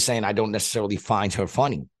 I'm just saying I don't necessarily find her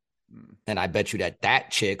funny. And I bet you that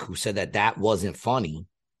chick who said that wasn't funny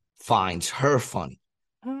finds her funny.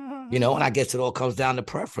 You know, and I guess it all comes down to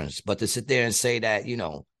preference. But to sit there and say that, you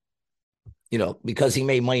know, because he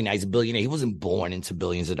made money now, he's a billionaire. He wasn't born into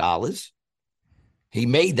billions of dollars. He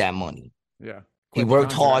made that money. Yeah. He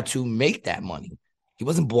worked hard to make that money. He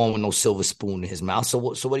wasn't born with no silver spoon in his mouth. So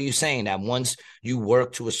what are you saying? That once you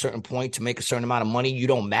work to a certain point to make a certain amount of money, you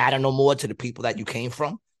don't matter no more to the people that you came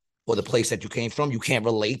from or the place that you came from? You can't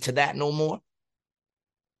relate to that no more?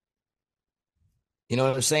 You know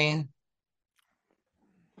what I'm saying?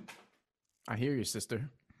 I hear you, sister.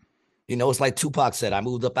 You know, it's like Tupac said, I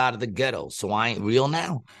moved up out of the ghetto, so I ain't real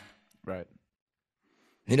now. Right.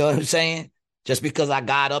 You know what I'm saying? Just because I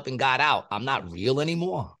got up and got out, I'm not real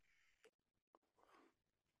anymore.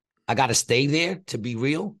 I got to stay there to be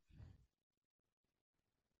real.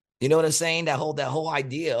 You know what I'm saying? That whole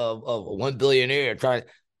idea of a $1 billionaire trying.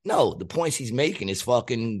 No, the points he's making is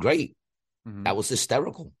fucking great. Mm-hmm. That was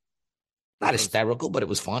hysterical. Not hysterical, but it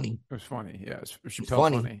was funny. It was funny. Yeah,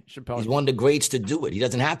 Chappelle funny. He's one of the greats to do it. He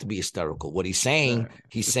doesn't have to be hysterical. What he's saying,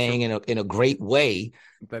 he's saying in a great way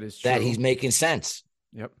that is true. That he's making sense.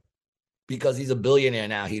 Yep. Because he's a billionaire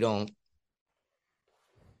now, he shouldn't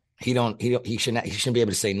be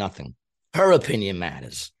able to say nothing. Her opinion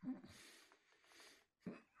matters.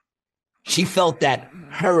 She felt that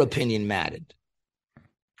her opinion mattered.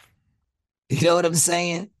 You know what I'm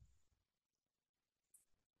saying?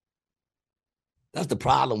 That's the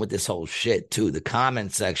problem with this whole shit, too. The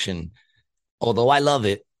comment section, although I love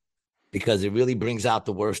it because it really brings out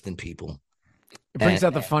the worst in people. It brings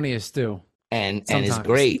out the funniest, too. And it's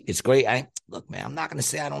great. It's great. Look, man, I'm not going to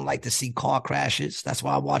say I don't like to see car crashes. That's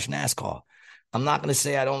why I watch NASCAR. I'm not going to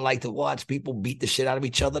say I don't like to watch people beat the shit out of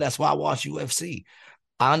each other. That's why I watch UFC.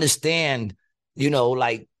 I understand,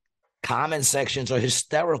 like comment sections are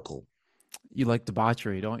hysterical. You like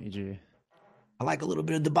debauchery, don't you, G? I like a little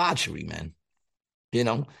bit of debauchery, man.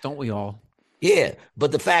 Don't we all? Yeah.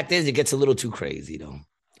 But the fact is, it gets a little too crazy, though.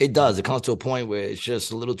 It does. It comes to a point where it's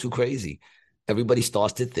just a little too crazy. Everybody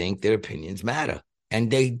starts to think their opinions matter, and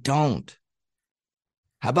they don't.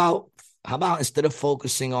 How about instead of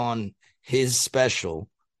focusing on his special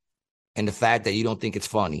and the fact that you don't think it's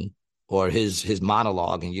funny, or his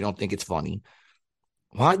monologue and you don't think it's funny,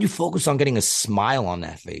 why don't you focus on getting a smile on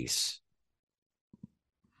that face?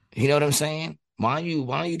 You know what I'm saying? Why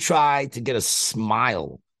don't you try to get a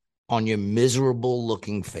smile on your miserable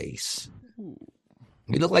looking face?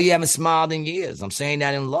 You look like you haven't smiled in years. I'm saying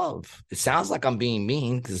that in love. It sounds like I'm being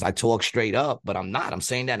mean because I talk straight up, but I'm not. I'm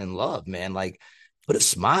saying that in love, man. Like, put a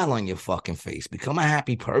smile on your fucking face. Become a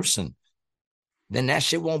happy person. Then that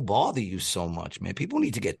shit won't bother you so much, man. People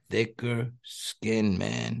need to get thicker skin,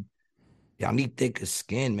 man. Y'all need thicker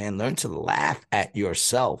skin, man. Learn to laugh at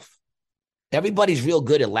yourself. Everybody's real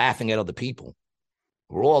good at laughing at other people.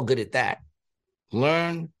 We're all good at that.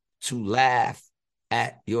 Learn to laugh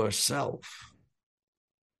at yourself.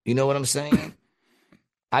 You know what I'm saying?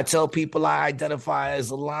 I tell people I identify as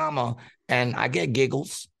a llama and I get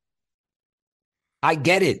giggles. I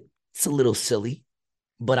get it. It's a little silly,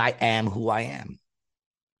 but I am who I am.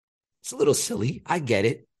 It's a little silly. I get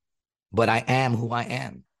it, but I am who I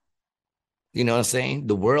am. You know what I'm saying?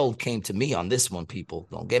 The world came to me on this one, people.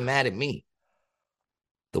 Don't get mad at me.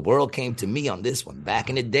 The world came to me on this one. Back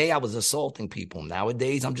in the day, I was assaulting people.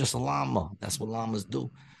 Nowadays, I'm just a llama. That's what llamas do,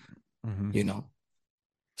 you know?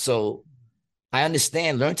 So I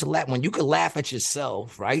understand. Learn to laugh. When you can laugh at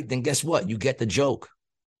yourself, right, then guess what? You get the joke.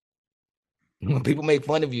 When people make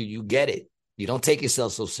fun of you, you get it. You don't take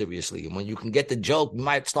yourself so seriously. And when you can get the joke, you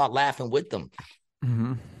might start laughing with them,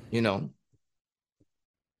 you know?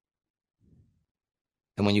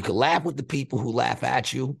 And when you can laugh with the people who laugh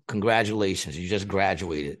at you, congratulations. You just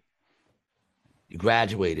graduated. You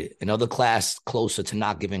graduated. Another class closer to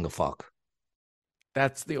not giving a fuck.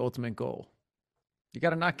 That's the ultimate goal. You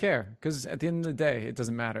got to not care because at the end of the day, it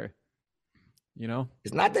doesn't matter. You know?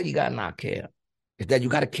 It's not that you got to not care. It's that you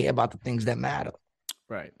got to care about the things that matter.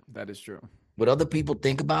 Right. That is true. What other people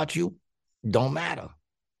think about you don't matter.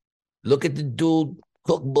 Look at the dude,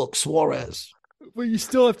 Cookbook Suarez. Well, you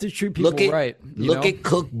still have to treat people right. Look at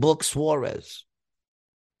Cookbook Suarez.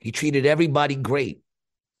 He treated everybody great.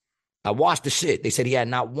 I watched the shit. They said he had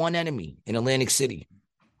not one enemy in Atlantic City,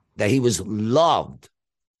 that he was loved,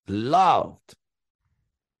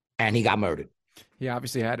 and he got murdered. He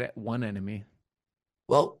obviously had one enemy.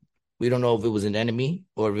 Well, we don't know if it was an enemy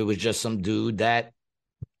or if it was just some dude that,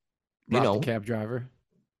 the cab driver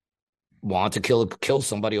wanted to kill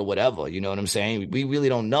somebody or whatever. You know what I'm saying? We really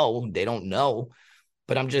don't know. They don't know.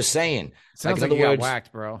 But I'm just saying. Sounds like he got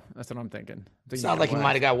whacked, bro. That's what I'm thinking. Sounds like he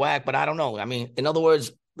might have got whacked, but I don't know. I mean, in other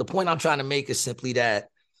words, the point I'm trying to make is simply that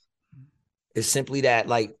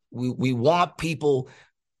like we want people,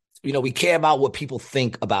 we care about what people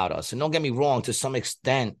think about us. And don't get me wrong, to some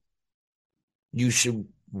extent, you should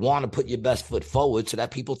want to put your best foot forward so that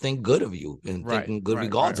people think good of you and think good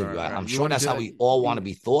regards of you. I'm sure that's how we all want to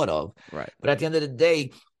be thought of. Right. But at the end of the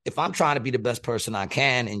day, if I'm trying to be the best person I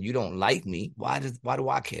can and you don't like me, why do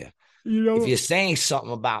I care? If you're saying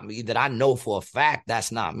something about me that I know for a fact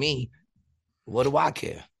that's not me, what do I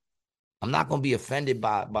care? I'm not going to be offended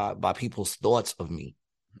by people's thoughts of me.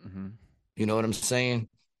 Mm-hmm. You know what I'm saying?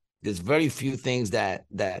 There's very few things that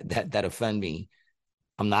offend me.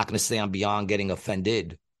 I'm not going to say I'm beyond getting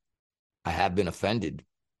offended. I have been offended.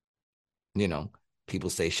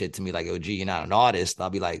 People say shit to me like, "Oh, gee, you're not an artist."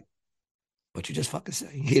 I'll be like, "What you just fucking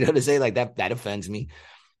say?" You know what I'm saying? Like that offends me.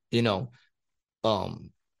 There's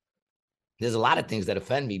a lot of things that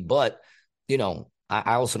offend me, but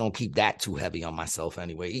I also don't keep that too heavy on myself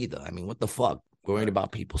anyway either. I mean, what the fuck? Worrying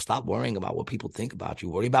about people. Stop worrying about what people think about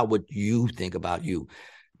you. Worry about what you think about you,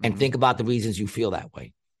 and think about the reasons you feel that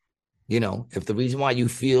way. If the reason why you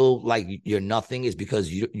feel like you're nothing is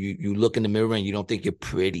because you look in the mirror and you don't think you're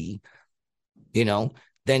pretty, then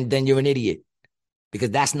you're an idiot, because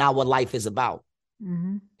that's not what life is about.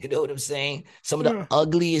 Mm-hmm. You know what I'm saying? Some of the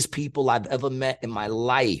ugliest people I've ever met in my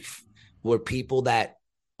life were people that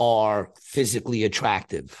are physically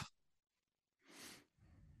attractive.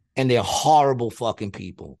 And they're horrible fucking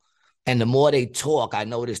people. And the more they talk, I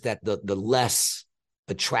notice that the less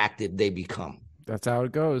attractive they become. That's how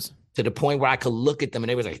it goes. To the point where I could look at them and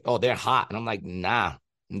they was like, "Oh, they're hot." And I'm like, "Nah,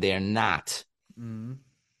 they're not." Mm-hmm.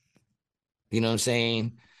 You know what I'm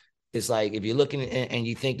saying? It's like if you're looking and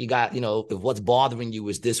you think you got, if what's bothering you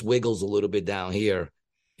is this wiggles a little bit down here,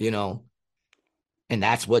 and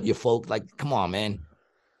that's what your folk, like, come on, man.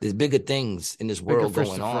 There's bigger things in this world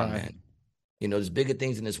going on, man. There's bigger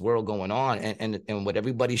things in this world going on. And what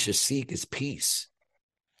everybody should seek is peace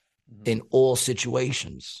in all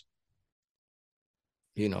situations.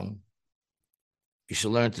 You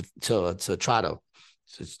should learn to try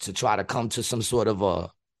to come to some sort of a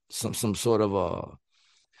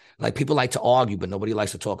Like people like to argue, but nobody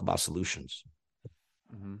likes to talk about solutions.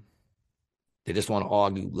 Mm-hmm. They just want to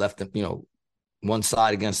argue left and, one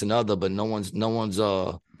side against another, but no one's No one wants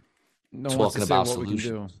talking to say about what we can do.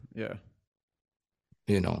 solutions. Yeah.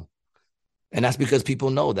 And that's because people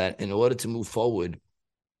know that in order to move forward,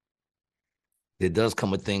 there does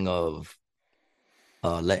come a thing of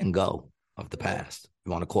letting go of the past.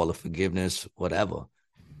 You want to call it forgiveness, whatever.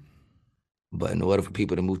 But in order for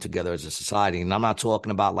people to move together as a society, and I'm not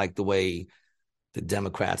talking about like the way the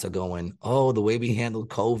Democrats are going, oh, the way we handled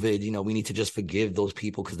COVID, we need to just forgive those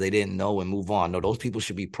people because they didn't know and move on. No, those people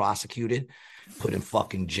should be prosecuted, put in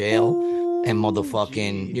fucking jail, and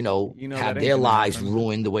motherfucking, have their lives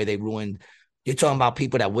ruined the way they ruined. You're talking about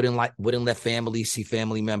people that wouldn't let families see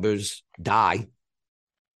family members die.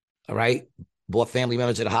 All right. Brought family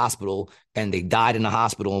members to the hospital and they died in the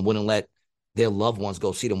hospital and wouldn't let their loved ones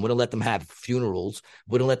go see them, wouldn't let them have funerals,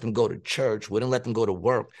 wouldn't let them go to church, wouldn't let them go to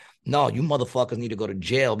work. No, you motherfuckers need to go to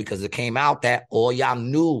jail because it came out that all y'all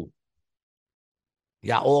knew.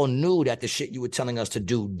 Y'all all knew that the shit you were telling us to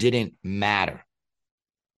do didn't matter.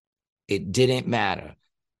 It didn't matter.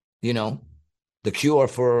 The cure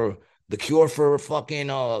for fucking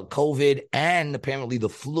COVID and apparently the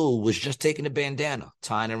flu was just taking a bandana,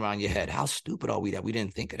 tying it around your head. How stupid are we that we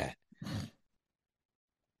didn't think of that?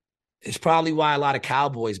 It's probably why a lot of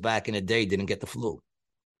cowboys back in the day didn't get the flu.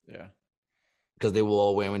 Yeah. Because they were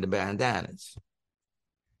all wearing the bandanas.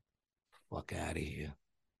 Fuck out of here.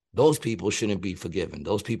 Those people shouldn't be forgiven.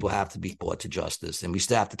 Those people have to be brought to justice. And we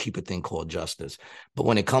still have to keep a thing called justice. But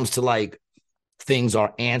when it comes to like things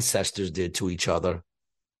our ancestors did to each other,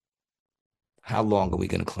 how long are we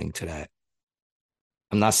going to cling to that?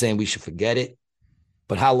 I'm not saying we should forget it,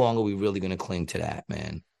 but how long are we really going to cling to that,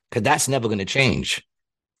 man? Because that's never going to change.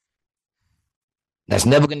 That's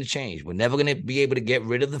never going to change. We're never going to be able to get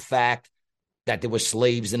rid of the fact that there were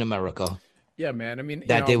slaves in America. Yeah, man. I mean,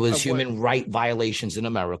 that there was human right violations in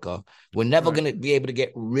America. We're never going to be able to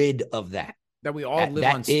get rid of that. That we all live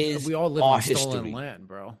on. We all live on stolen land,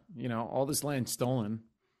 bro. All this land stolen.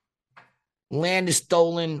 Land is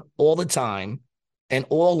stolen all the time, and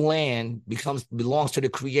all land belongs to the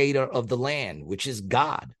creator of the land, which is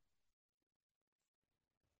God.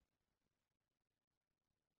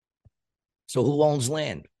 So who owns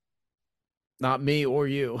land? Not me or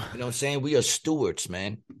you. You know what I'm saying? We are stewards,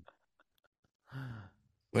 man.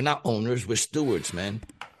 We're not owners. We're stewards, man.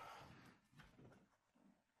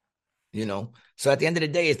 So at the end of the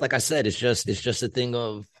day, it's like I said, it's just a thing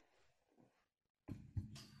of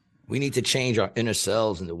we need to change our inner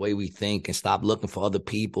selves and the way we think and stop looking for other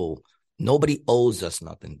people. Nobody owes us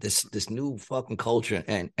nothing. This new fucking culture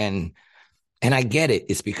and I get it.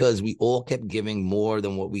 It's because we all kept giving more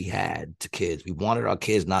than what we had to kids. We wanted our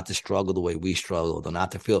kids not to struggle the way we struggled or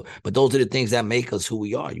not to feel. But those are the things that make us who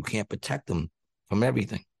we are. You can't protect them from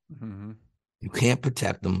everything. Mm-hmm. You can't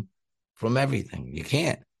protect them from everything. You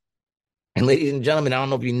can't. And ladies and gentlemen, I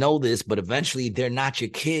don't know if you know this, but eventually they're not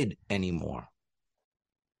your kid anymore.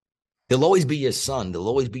 They'll always be your son. They'll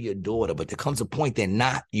always be your daughter. But there comes a point they're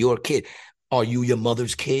not your kid. Are you your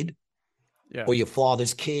mother's kid? Yeah. Or your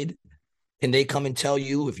father's kid? Can they come and tell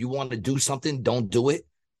you if you want to do something, don't do it?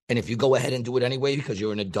 And if you go ahead and do it anyway because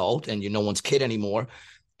you're an adult and you're no one's kid anymore,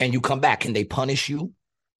 and you come back, can they punish you?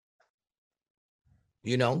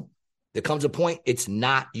 There comes a point, it's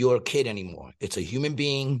not your kid anymore. It's a human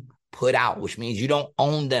being put out, which means you don't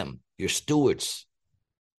own them. You're stewards.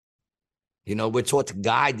 We're taught to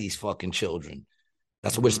guide these fucking children.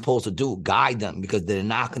 That's what we're supposed to do, guide them, because they're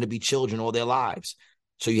not going to be children all their lives.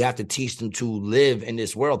 So you have to teach them to live in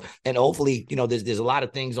this world. And hopefully, there's a lot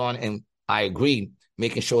of things on, and I agree,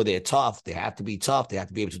 making sure they're tough. They have to be tough. They have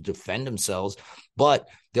to be able to defend themselves. But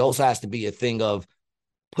there also has to be a thing of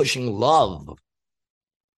pushing love.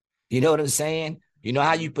 You know what I'm saying? You know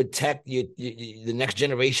how you protect the next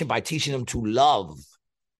generation? By teaching them to love.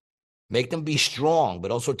 Make them be strong,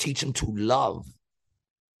 but also teach them to love.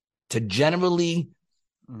 To generally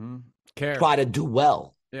try to do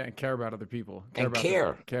well. Yeah, and care about other people.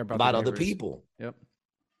 Care about other people. Yep.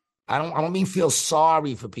 I don't mean feel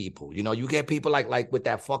sorry for people. You get people like with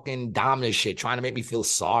that fucking dominant shit trying to make me feel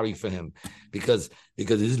sorry for him because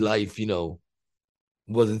his life,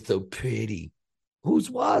 wasn't so pretty.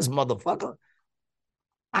 Whose was, motherfucker?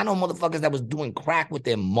 I know motherfuckers that was doing crack with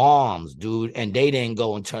their moms, dude, and they didn't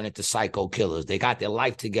go and turn into psycho killers. They got their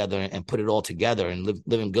life together and put it all together and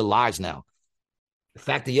living good lives now. The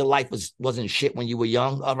fact that your life wasn't shit when you were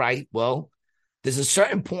young, all right, well, there's a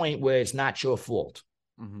certain point where it's not your fault.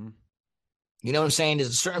 Mm-hmm. You know what I'm saying? There's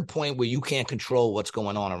a certain point where you can't control what's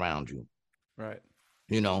going on around you. Right.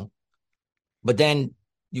 But then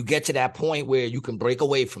you get to that point where you can break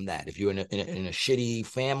away from that. If you're in a shitty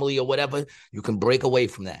family or whatever, you can break away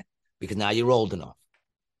from that because now you're old enough.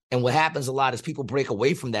 And what happens a lot is people break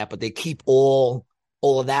away from that, but they keep all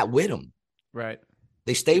of that with them. Right.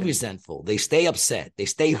 They stay resentful. They stay upset. They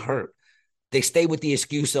stay hurt. They stay with the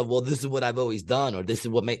excuse of, well, this is what I've always done, or this is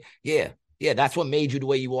what made, yeah, that's what made you the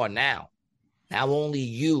way you are now. Now only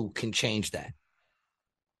you can change that.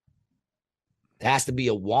 It has to be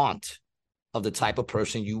a want of the type of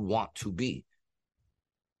person you want to be.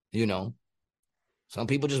 You know, some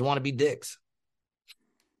people just want to be dicks.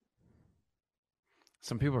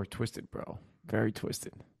 Some people are twisted, bro. Very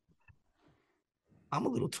twisted. I'm a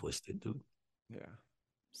little twisted, dude. Yeah,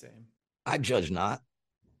 same. I judge not.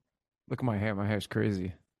 Look at my hair. My hair's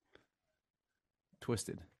crazy.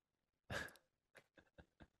 Twisted.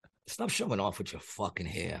 Stop showing off with your fucking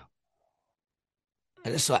hair. I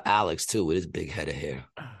just saw Alex, too, with his big head of hair.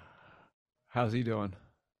 How's he doing?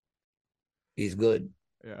 He's good.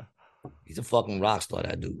 Yeah. He's a fucking rock star,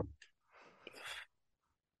 that dude.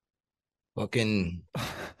 Fucking...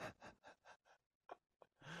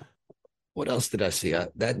 What else did I see?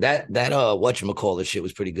 That whatchamacallit shit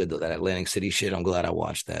was pretty good, though. That Atlantic City shit. I'm glad I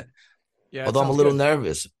watched that. Yeah. Although I'm a little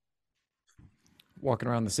nervous. Walking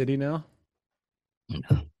around the city now?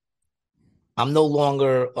 I'm no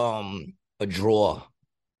longer a draw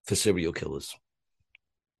for serial killers.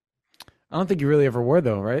 I don't think you really ever were,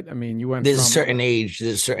 though, right? I mean, you went There's a certain age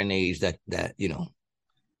that you know,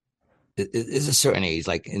 it's a certain age,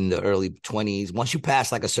 like in the early 20s. Once you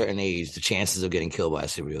pass like a certain age, the chances of getting killed by a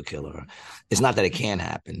serial killer, it's not that it can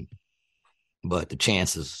happen, but the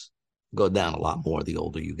chances go down a lot more the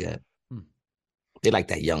older you get. They like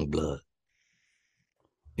that young blood,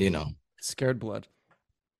 you know. Scared blood.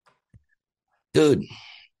 Dude,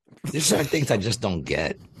 there's certain things I just don't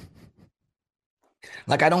get.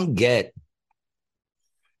 Like, I can get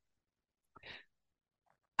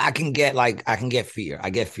fear.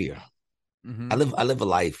 I get fear. Mm-hmm. I live a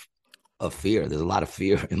life of fear. There's a lot of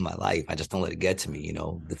fear in my life. I just don't let it get to me, you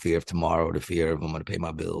know, the fear of tomorrow, the fear of I'm going to pay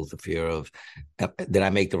my bills, the fear of did I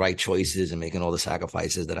make the right choices and making all the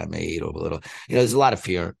sacrifices that I made, or a little, you know, there's a lot of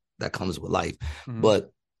fear that comes with life. Mm-hmm.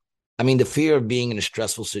 But I mean, the fear of being in a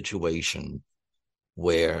stressful situation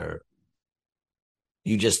where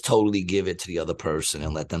you just totally give it to the other person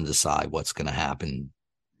and let them decide what's going to happen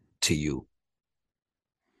to you.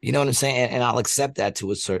 You know what I'm saying? And I'll accept that to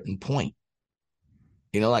a certain point.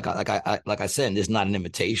 You know, like I said, and this is not an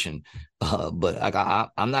invitation, but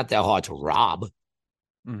I'm not that hard to rob.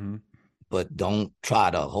 Mm-hmm. But don't try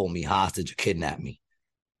to hold me hostage or kidnap me.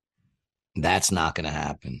 That's not going to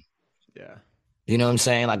happen. Yeah. You know what I'm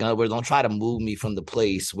saying? Like, in other words, don't try to move me from the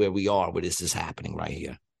place where we are, where this is happening right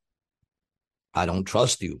here. I don't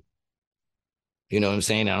trust you. You know what I'm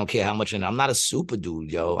saying? I don't care how much, and I'm not a super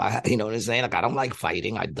dude, yo. You know what I'm saying? Like, I don't like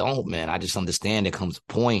fighting. I don't, man. I just understand there comes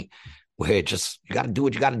a point where you got to do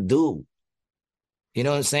what you got to do. You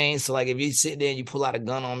know what I'm saying? So, like, if you sit there and you pull out a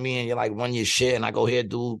gun on me and you're like, run your shit, and I go, here,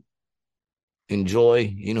 dude,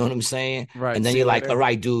 enjoy. You know what I'm saying? Right. And then you're like, all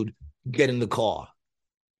right, dude, get in the car.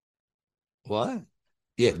 What?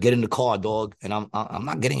 Yeah, get in the car, dog. And I'm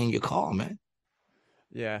not getting in your car, man.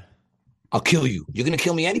 Yeah. I'll kill you. You're going to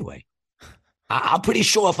kill me anyway. I'm pretty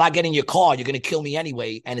sure if I get in your car, you're going to kill me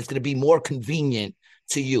anyway, and it's going to be more convenient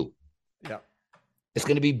to you. Yeah. It's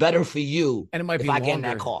going to be better for you, and it might if be I longer. get in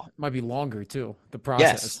that car. It might be longer, too, the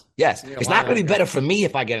process. Yes. It's not going to be better for me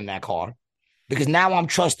if I get in that car, because now I'm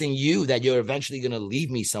trusting you that you're eventually going to leave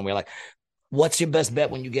me somewhere. Like, what's your best bet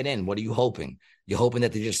when you get in? What are you hoping? You're hoping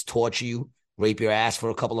that they just torture you, rape your ass for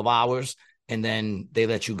a couple of hours, and then they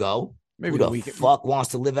let you go? Maybe who the fuck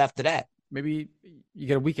wants to live after that? Maybe you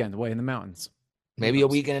get a weekend away in the mountains. Maybe a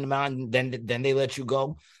weekend in the mountain, then they let you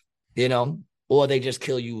go, you know, or they just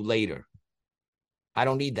kill you later. I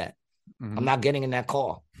don't need that. Mm-hmm. I'm not getting in that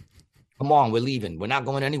car. Come on, we're leaving. We're not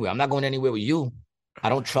going anywhere. I'm not going anywhere with you. I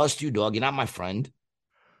don't trust you, dog. You're not my friend.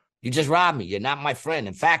 You just robbed me. You're not my friend.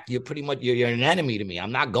 In fact, you're pretty much, you're an enemy to me.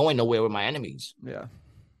 I'm not going nowhere with my enemies. Yeah.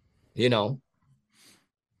 You know,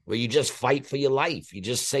 where you just fight for your life. You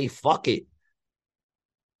just say, fuck it.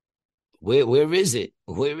 Where is it?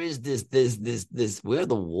 Where is this? Where are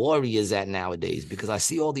the warriors at nowadays? Because I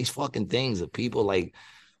see all these fucking things of people like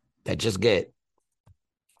that just get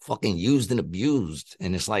fucking used and abused.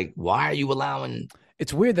 And it's like, why are you allowing?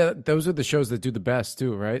 It's weird that those are the shows that do the best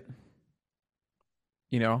too, right?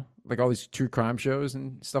 You know, like all these true crime shows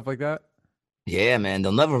and stuff like that. Yeah, man.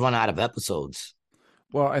 They'll never run out of episodes.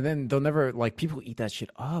 Well, and then they'll never, like, people eat that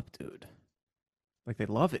shit up, dude. Like, they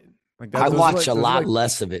love it. Like that, I watch a lot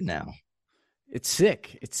less of it now. It's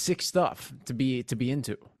sick. It's sick stuff to be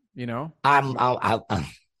into, you know? I'm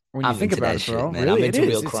when you I'm think into about that it, shit, bro. man. Really, I'm it into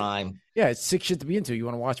is. real crime. Yeah, it's sick shit to be into. You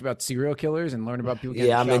want to watch about serial killers and learn about people getting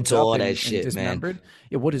Yeah, I'm chopped into up all that and shit, man. dismembered.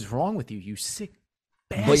 Yeah, what is wrong with you, you sick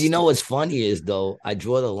But you know bastard? what's funny is though, I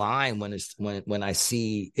draw the line when it's when I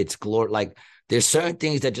see it's glory. Like there's certain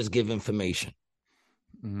things that just give information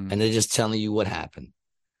Mm-hmm. and they're just telling you what happened.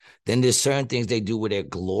 Then there's certain things they do where they're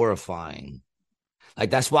glorifying.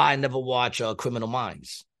 Like that's why I never watch Criminal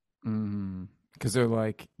Minds. Because they're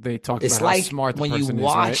like they talk It's about how like smart the when you person is,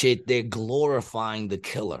 right? watch it, they're glorifying the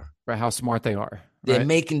killer. Right, how smart they are, They're right?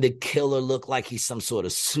 making the killer look like he's some sort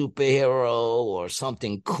of superhero or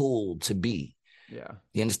something cool to be. Yeah.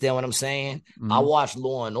 You understand what I'm saying? I Mm-hmm. watch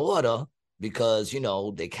Law and Order because,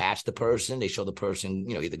 they catch the person, they show the person,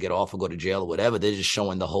 either get off or go to jail or whatever. They're just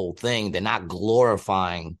showing the whole thing. They're not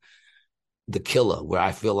glorifying the killer, where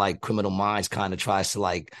I feel like Criminal Minds kind of tries to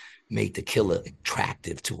like make the killer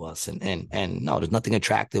attractive to us. And no, there's nothing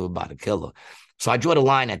attractive about a killer. So I draw the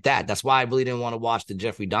line at that. That's why I really didn't want to watch the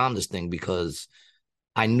Jeffrey Dahmer thing, because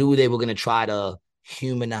I knew they were going to try to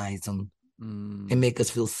humanize him and make us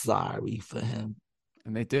feel sorry for him.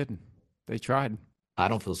 And they did. They tried. I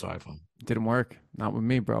don't feel sorry for him. It didn't work. Not with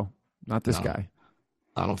me, bro. Not this guy.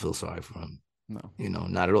 I don't feel sorry for him. No.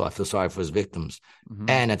 Not at all. I feel sorry for his victims. Mm-hmm.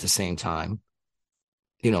 And at the same time,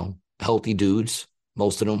 healthy dudes,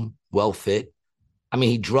 most of them well fit. I mean,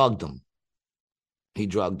 he drugged them.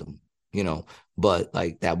 But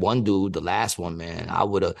like that one dude, the last one, man,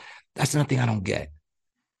 that's another thing I don't get.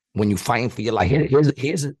 When you're fighting for your life,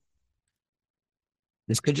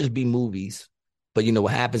 this could just be movies, but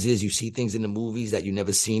what happens is you see things in the movies that you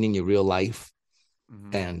never seen in your real life.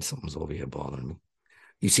 Mm-hmm. And something's over here bothering me.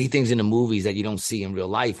 You see things in the movies that you don't see in real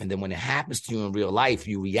life. And then when it happens to you in real life,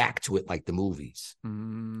 you react to it like the movies.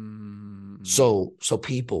 Mm-hmm. So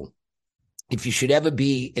people, if you should ever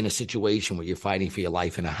be in a situation where you're fighting for your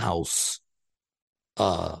life in a house,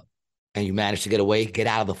 and you manage to get away, get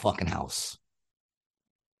out of the fucking house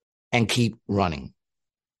and keep running.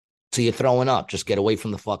 So you're throwing up, just get away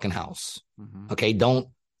from the fucking house. Mm-hmm. Okay, don't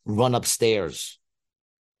run upstairs.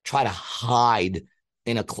 Try to hide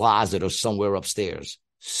in a closet or somewhere upstairs.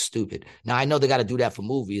 Stupid. Now, I know they got to do that for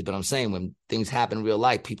movies, but I'm saying when things happen in real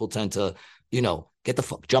life, people tend to, get the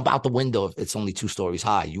fuck, jump out the window if it's only 2 stories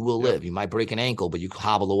high. You will live. You might break an ankle, but you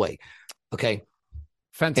hobble away. Okay?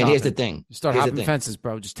 Fence and hopping. Here's the thing. You start hopping fences,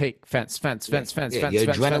 bro. Just take fence. Your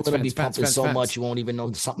adrenaline will be pumping so much you won't even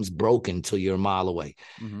know something's broken until you're a mile away.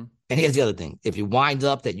 Mm-hmm. And here's the other thing. If you wind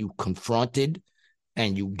up that you confronted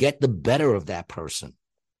and you get the better of that person,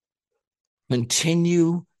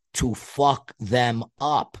 continue to fuck them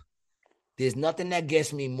up. There's nothing that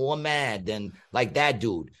gets me more mad than like that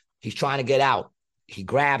dude. He's trying to get out. He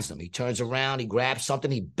grabs him. He turns around. He grabs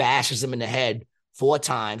something. He bashes him in the head 4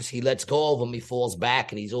 times. He lets go of him. He falls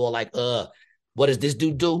back and he's all like, what does this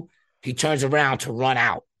dude do? He turns around to run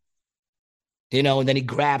out. And then he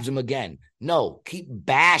grabs him again. No, keep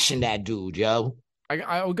bashing that dude, yo.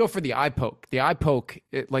 I would go for the eye poke. The eye poke,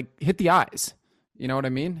 hit the eyes. You know what I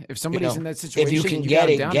mean? If somebody's in that situation, if you can get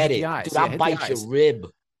it, get it. Dude, I'll bite your rib.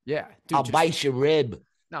 Yeah. Dude, I'll bite your rib.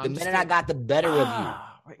 No, the minute I got the better of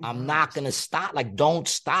you, I'm not going to stop. Like, don't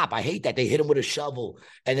stop. I hate that. They hit him with a shovel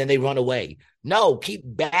and then they run away. No, keep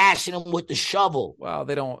bashing him with the shovel. Well,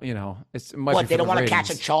 they don't, it's what, they don't want to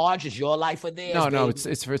catch a charge? Is your life or theirs? No,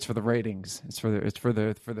 it's for the ratings. It's for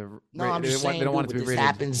the No, I'm just saying, they don't want it to be rated.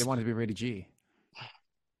 Happens. They want it to be rated G.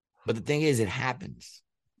 But the thing is, it happens.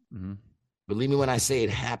 Mm-hmm. Believe me when I say it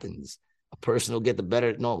happens. A person will get the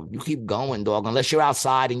better. No, you keep going, dog, unless you're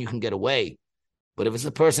outside and you can get away. But if it's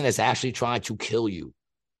a person that's actually trying to kill you,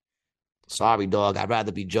 sorry, dog, I'd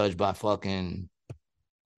rather be judged by fucking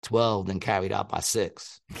 12 than carried out by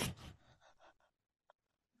 6.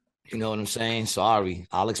 You know what I'm saying? Sorry.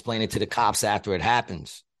 I'll explain it to the cops after it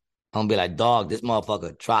happens. I'm gonna be like, dog, this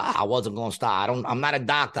motherfucker I wasn't gonna stop. I'm not a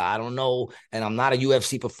doctor. I don't know, and I'm not a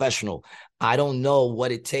UFC professional. I don't know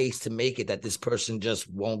what it takes to make it that this person just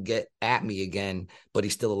won't get at me again, but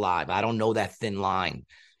he's still alive. I don't know that thin line.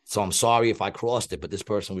 So I'm sorry if I crossed it, but this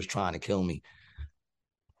person was trying to kill me.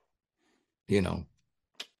 And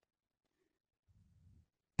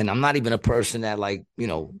I'm not even a person that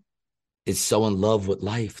is so in love with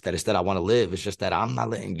life that it's that I want to live. It's just that I'm not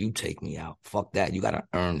letting you take me out. Fuck that. You got to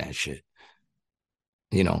earn that shit.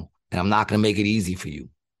 And I'm not going to make it easy for you.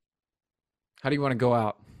 How do you want to go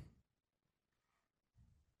out?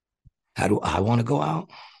 How do I want to go out?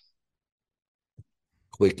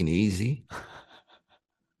 Quick and easy.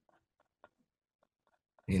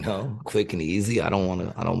 Quick and easy. I don't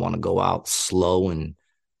want to go out slow and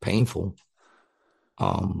painful.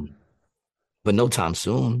 But no time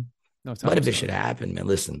soon. No But time if it soon. should happen, man,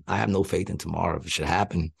 listen, I have no faith in tomorrow. If it should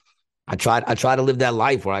happen, I try to live that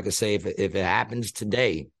life where I could say, if it happens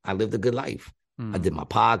today, I lived a good life. I did my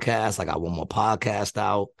podcast. I got one more podcast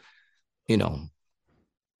out. You know,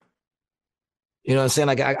 what I'm saying?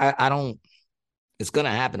 Like I don't. It's gonna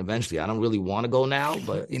happen eventually. I don't really want to go now,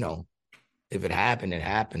 but if it happened, it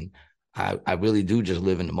happened. I really do just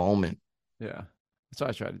live in the moment. Yeah. That's what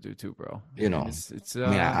I try to do too, bro. You know, it's I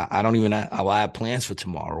mean, I don't even I have plans for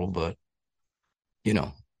tomorrow, but I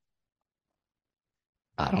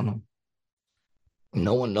don't know.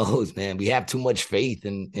 No one knows, man. We have too much faith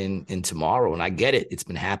in tomorrow, and I get it. It's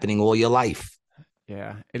been happening all your life.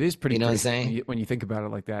 yeah, it is pretty You know what I'm crazy saying? when you think about it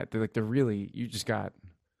like that. They're really, you just got,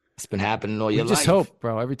 It's been happening all we your just life. hope,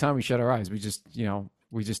 bro. Every time we shut our eyes, we just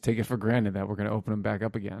take it for granted that we're going to open them back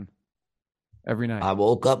up again every night. I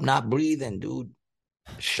woke up not breathing, dude.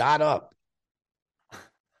 Shot up.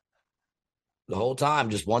 The whole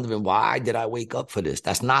time, just wondering, why did I wake up for this?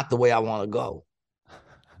 That's not the way I want to go.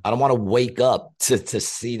 I don't want to wake up to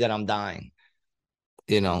see that I'm dying,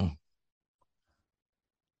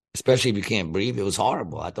 especially if you can't breathe. It was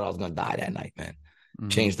horrible. I thought I was going to die that night, man.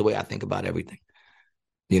 Changed the way I think about everything,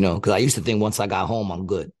 because I used to think once I got home, I'm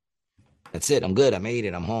good. That's it. I'm good. I made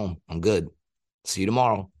it. I'm home. I'm good. See you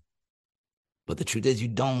tomorrow. But the truth is, you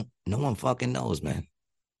don't. No one fucking knows, man.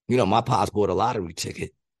 My pops bought a lottery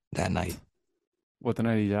ticket that night. What, the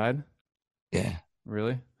night he died? Yeah.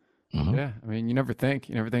 Really? Mm-hmm. Yeah. I mean, you never think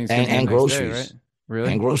it's going to be a And nice groceries, day, right?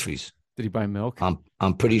 Really? And groceries. Did he buy milk?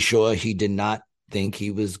 I'm pretty sure he did not think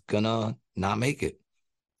he was gonna not make it.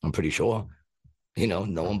 I'm pretty sure. No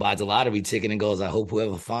one buys a lottery ticket and goes, I hope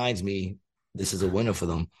whoever finds me, this is a winner for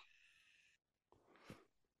them.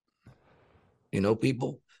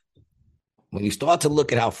 People, when you start to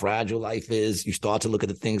look at how fragile life is, you start to look at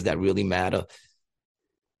the things that really matter.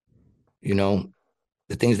 The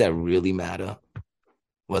things that really matter,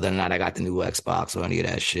 whether or not I got the new Xbox or any of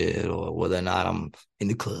that shit, or whether or not I'm in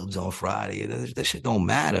the clubs on Friday, that shit don't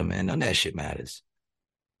matter, man. None of that shit matters.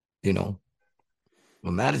 What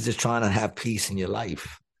matters is trying to have peace in your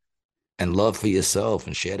life and love for yourself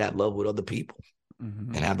and share that love with other people.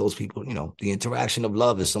 And have those people, the interaction of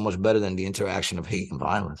love is so much better than the interaction of hate and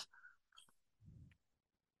violence.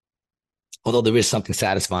 Although there is something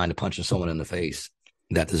satisfying to punching someone in the face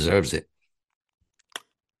that deserves it.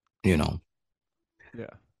 Yeah.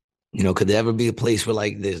 Could there ever be a place where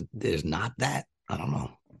like there's not that? I don't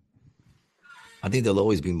know. I think there'll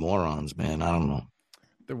always be morons, man. I don't know.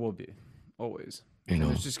 There will be, always.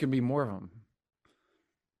 There's just gonna be more of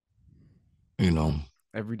them.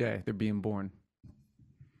 Every day they're being born.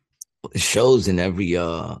 It shows in every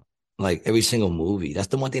every single movie. That's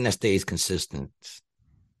the one thing that stays consistent.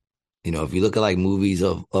 If you look at like movies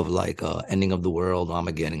of like Ending of the World,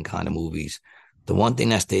 Armageddon kind of movies, the one thing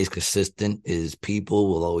that stays consistent is people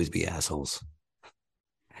will always be assholes.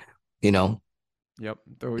 Yep.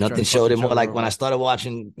 Nothing showed it more. Like when I started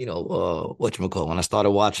watching, whatchamacallit, when I started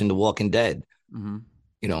watching The Walking Dead,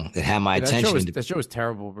 it had my attention. That show was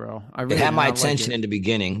terrible, bro. It had my attention in the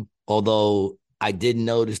beginning, although I did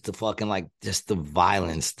notice the fucking like just the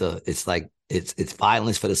violence. It's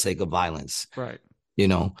violence for the sake of violence. Right.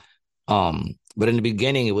 But in the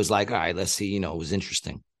beginning, it was like, all right, let's see, it was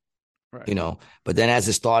interesting. Right. But then as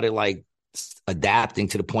it started like adapting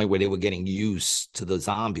to the point where they were getting used to the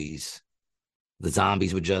zombies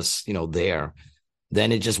were just, there.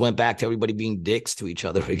 Then it just went back to everybody being dicks to each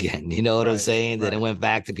other again. You know what I'm saying? Right. Then it went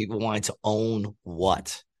back to people wanting to own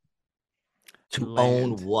what?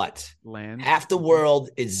 Own what? Land. Half the world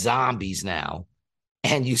is zombies now,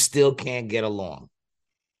 and you still can't get along.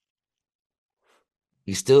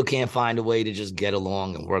 You still can't find a way to just get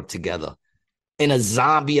along and work together in a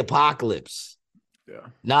zombie apocalypse. Yeah.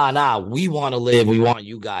 Nah. We want to live. We want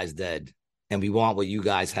you guys dead, and we want what you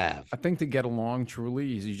guys have. I think to get along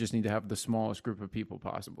truly is you just need to have the smallest group of people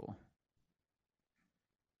possible.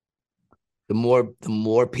 The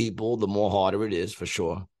more people, the more harder it is, for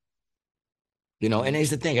sure. And here's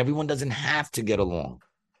the thing: everyone doesn't have to get along.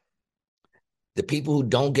 The people who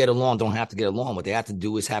don't get along don't have to get along. What they have to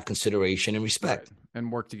do is have consideration and respect. Right. And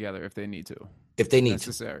work together if they need to. If they need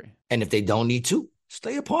necessary. To. And if they don't need to,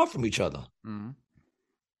 stay apart from each other. Mm-hmm.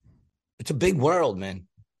 It's a big world, man.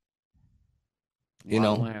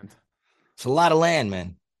 Land. It's a lot of land,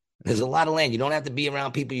 man. There's a lot of land. You don't have to be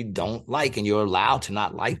around people you don't like, and you're allowed to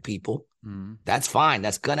not like people. Mm-hmm. That's fine.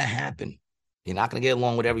 That's going to happen. You're not going to get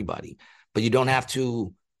along with everybody. But you don't have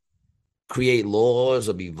to create laws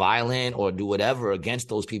or be violent or do whatever against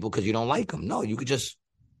those people because you don't like them. No, you could just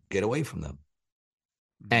get away from them.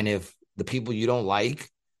 And if the people you don't like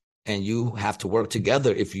and you have to work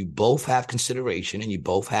together. If you both have consideration and you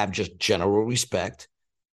both have just general respect,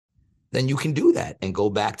 then you can do that and go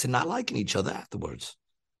back to not liking each other afterwards.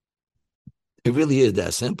 It really is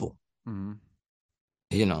that simple. Mm-hmm.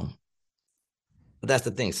 You know, but that's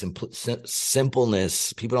the thing.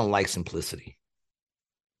 Simpleness. People don't like simplicity.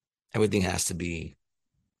 Everything has to be,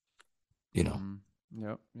 you know.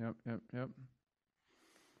 Yep.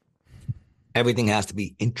 Everything has to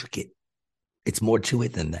be intricate. It's more to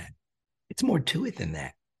it than that. It's more to it than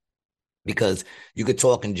that. Because you could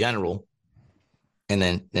talk in general, and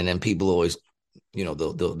then people always, you know,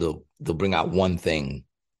 they'll bring out one thing.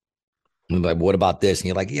 And like, what about this? And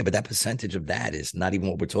you're like, yeah, but that percentage of that is not even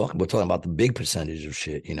what we're talking. We're talking about the big percentage of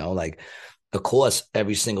shit, you know, like, of course,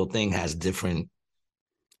 every single thing has different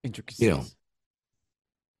intricacies. You know,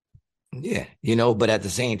 yeah, you know, but at the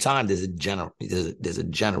same time, there's a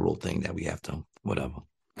general thing that we have to, whatever.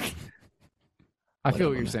 I feel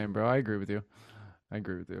what you're saying, bro. I agree with you.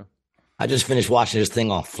 I just finished watching this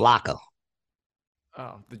thing on Flocka.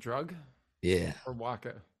 Oh, the drug? Yeah. Or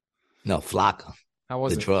Waka? No, Flocka. How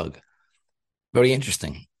was the drug? Very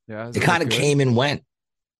interesting. Yeah. It kind of came and went.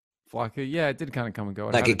 Flocka, yeah, it did kind of come and go.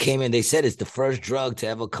 Like it came in, they said it's the first drug to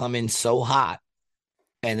ever come in so hot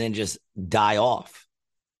and then just die off.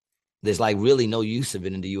 There's like really no use of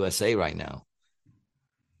it in the USA right now.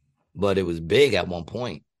 But it was big at one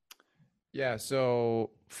point. Yeah,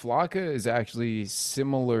 so Flocka is actually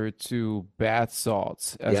similar to bath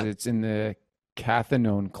salts as it's in the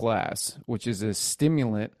cathinone class, which is a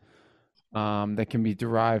stimulant that can be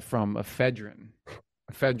derived from ephedrine.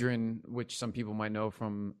 Ephedrine, which some people might know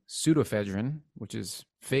from pseudoephedrine, which is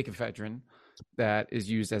fake ephedrine, that is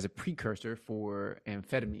used as a precursor for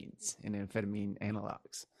amphetamines and amphetamine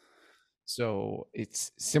analogs. So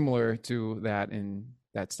it's similar to that in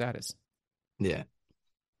that status. Yeah.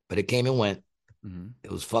 But it came and went. Mm-hmm.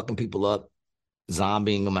 It was fucking people up,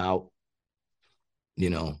 zombieing them out. You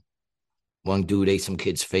know, one dude ate some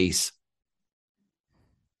kid's face.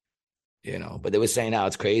 You know, but they were saying how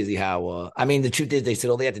it's crazy how, I mean, the truth is they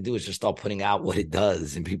said all they have to do is just start putting out what it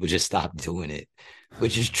does and people just stop doing it,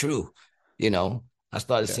 which is true. You know, I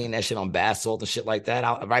started seeing that shit on bath salt and shit like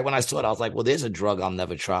that. Right when I saw it, I was like, well, there's a drug I'll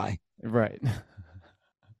never try. Right.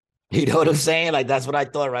 You know what I'm saying? Like, that's what I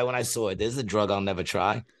thought right when I saw it. There's a drug I'll never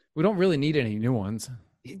try. We don't really need any new ones.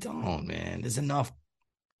 You don't, man. There's enough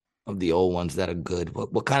of the old ones that are good.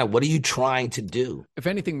 What are you trying to do? If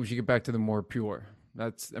anything, we should get back to the more pure.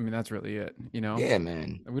 That's really it, you know? Yeah,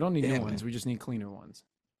 man. We don't need new ones. We just need cleaner ones.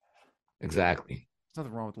 Exactly. There's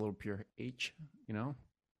nothing wrong with a little pure H, you know?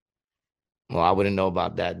 Well, I wouldn't know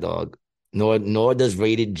about that, dog. Nor does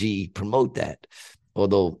Rated G promote that.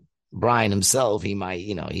 Although Brian himself, he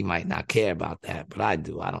might not care about that, but I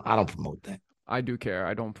do. I don't promote that. I do care.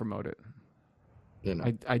 I don't promote it. You know,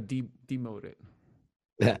 I demote it.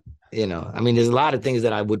 Yeah, you know, I mean, there's a lot of things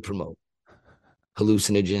that I would promote,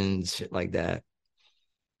 hallucinogens, shit like that.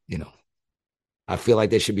 You know, I feel like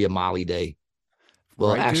there should be a Molly day.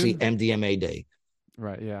 Well, right, actually, dude? MDMA day.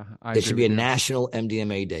 Right. Yeah. There should be a national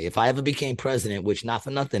MDMA day. If I ever became president, which not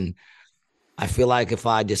for nothing, I feel like if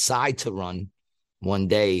I decide to run one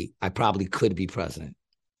day, I probably could be president.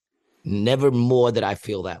 Never more that I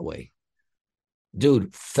feel that way.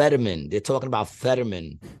 Dude, Fetterman, they're talking about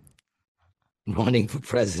Fetterman running for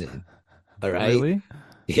president. All right. Really?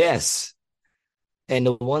 Yes. And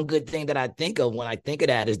the one good thing that I think of when I think of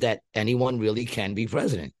that is that anyone really can be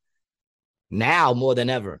president. Now more than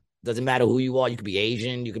ever. Doesn't matter who you are. You could be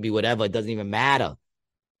Asian. You could be whatever. It doesn't even matter.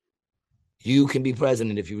 You can be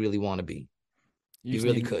president if you really want to be. You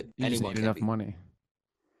really could. You just need enough money.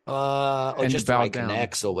 Or just the right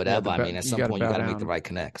connects or whatever. I mean, at some point, you got to make the right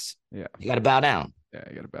connects. Yeah. You got to bow down. Yeah,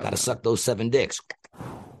 you got to bow down. Got to suck those 7 dicks.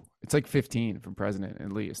 It's like 15 for president,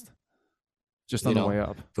 at least. Just on the way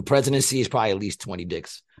up. For presidency, it's probably at least 20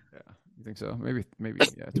 dicks. Yeah. You think so? Maybe.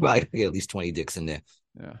 Yeah. You probably get at least 20 dicks in there.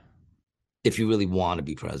 Yeah. If you really want to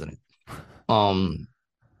be president. But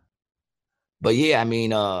yeah, I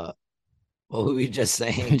mean, what were we just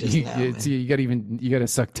saying just now? You got to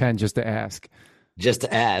suck 10 just to ask. Just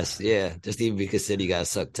to ask, yeah. Just to even be considered, you got to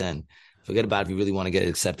suck 10. Forget about if you really want to get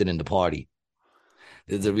accepted in the party.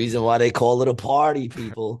 There's a reason why they call it a party,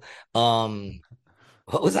 people.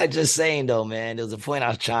 What was I just saying, though, man? There was a point I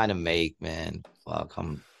was trying to make, man. Fuck,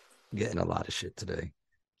 I'm getting a lot of shit today.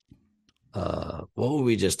 What were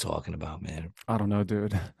we just talking about, man? I don't know,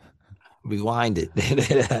 dude. Rewind it.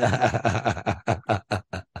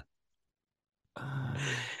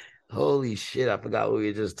 Holy shit, I forgot what we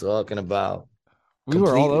were just talking about. We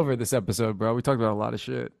were all over this episode, bro. We talked about a lot of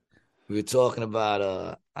shit. We were talking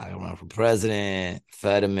about I run for president,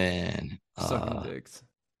 Fetterman, sucking dicks.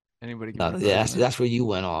 Anybody? Yeah, that's where you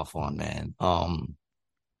went off on, man.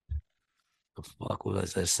 The fuck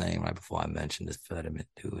was I saying right before I mentioned this Fetterman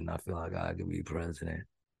dude? And I feel like I could be president.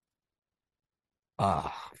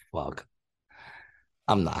 Ah, fuck.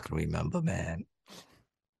 I'm not gonna remember, man.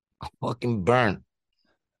 I'm fucking burnt.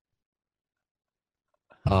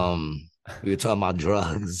 We were talking about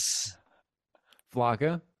drugs.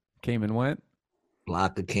 Flocka came and went.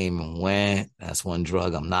 Flocka came and went. That's one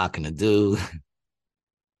drug I'm not gonna do.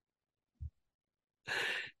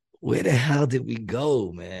 Where the hell did we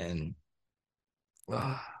go, man?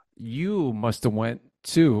 You must have went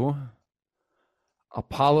to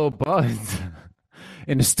Apollo Buds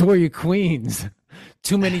in Astoria, Queens,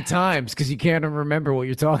 too many times because you can't remember what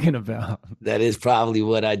you're talking about. That is probably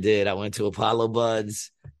what I did. I went to Apollo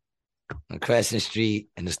Buds on Crescent Street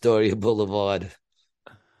and Astoria Boulevard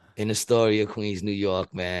in Astoria, Queens, New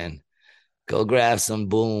York, man. Go grab some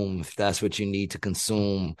boom if that's what you need to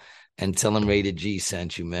consume, and tell them Rated G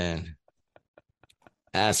sent you, man.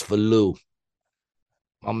 Ask for Lou.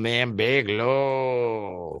 My man, Big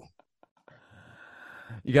Lou.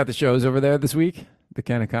 You got the shows over there this week? The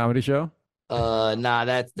Kind of Comedy show?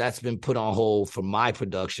 Nah, that's been put on hold for my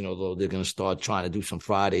production, although they're gonna start trying to do some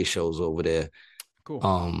Friday shows over there.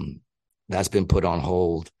 Cool. That's been put on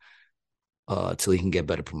hold till he can get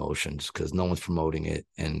better promotions, because no one's promoting it,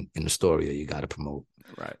 and in Astoria you got to promote.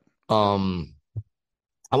 Right.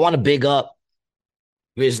 I want to big up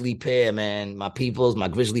Grizzly Pear, man. My peoples, my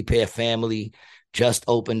Grizzly Pear family just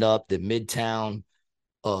opened up the Midtown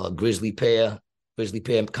Grizzly Pear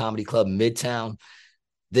Comedy Club Midtown.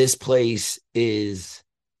 This place is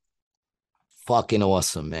fucking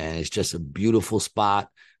awesome, man. It's just a beautiful spot,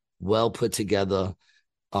 well put together.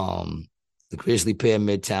 The Grizzly Pear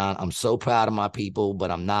Midtown. I'm so proud of my people,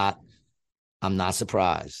 but I'm not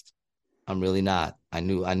surprised. I'm really not. I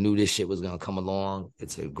knew this shit was gonna come along.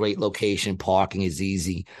 It's a great location. Parking is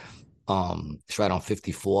easy. It's right on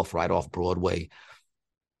 54th, right off Broadway.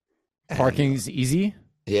 Parking's easy?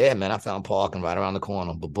 Yeah, man. I found parking right around the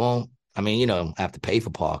corner. But boom. I mean, I have to pay for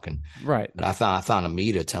parking. Right. But I found a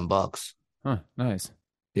meter, $10. Huh, nice.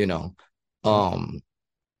 Yeah,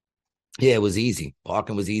 it was easy.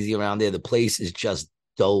 Parking was easy around there. The place is just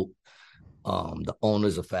dope. The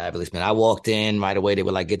owners are fabulous, man. I walked in right away. They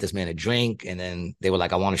were like, get this man a drink. And then they were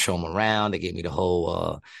like, I want to show him around. They gave me the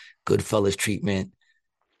whole Goodfellas treatment.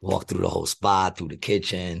 Walked through the whole spot, through the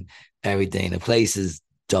kitchen, everything. The place is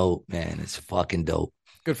dope, man. It's fucking dope.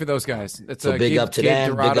 Good for those guys. That's so big up to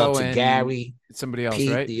them. Big up to Gary. Somebody else,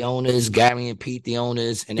 Pete, right? the owners. Gary and Pete, the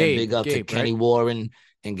owners. And then big up to Kenny Warren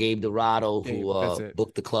and Gabe Dorado, who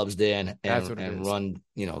booked the clubs there and run,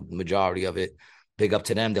 the majority of it. Big up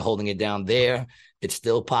to them. They're holding it down there. It's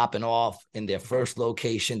still popping off in their first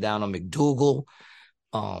location down on McDougal.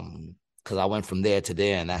 Because I went from there to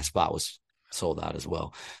there, and that spot was sold out as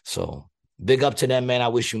well. So big up to them, man. I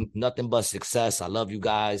wish you nothing but success. I love you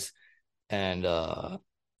guys. And I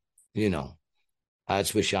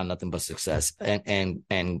just wish y'all nothing but success. And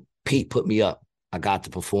Pete put me up. I got to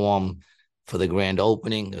perform for the grand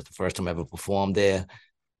opening. It was the first time I ever performed there.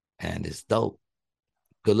 And it's dope.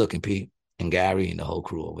 Good looking, Pete and Gary and the whole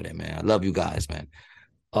crew over there, man. I love you guys, man.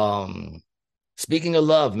 Speaking of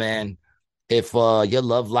love, man, if your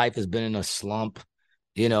love life has been in a slump,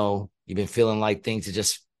 you've been feeling like things are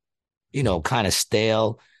just, kind of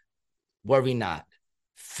stale, worry not,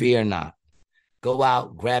 fear not. Go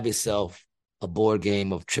out, grab yourself a board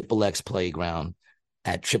game of XXX Playground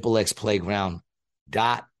at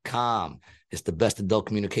XXXplayground.com. It's the best adult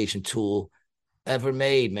communication tool ever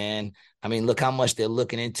made, man. I mean, look how much they're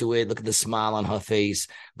looking into it. Look at the smile on her face.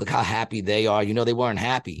 Look how happy they are. They weren't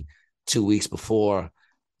happy 2 weeks before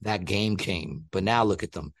that game came, but now look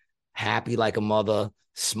at them. Happy like a mother,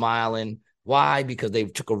 smiling. Why? Because they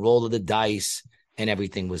took a roll of the dice and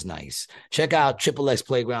everything was nice. Check out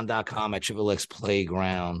XXXplayground.com at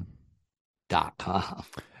XXXplayground.com.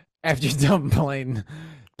 After you're done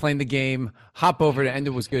playing the game, hop over to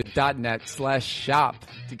enditwasgood.net/shop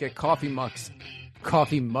to get coffee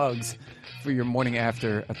mugs for your morning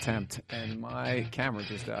after attempt. And my camera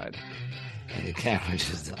just died. And your camera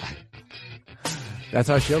just died. That's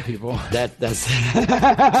our show, people. That's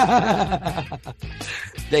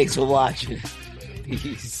Thanks for watching.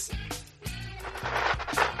 Peace.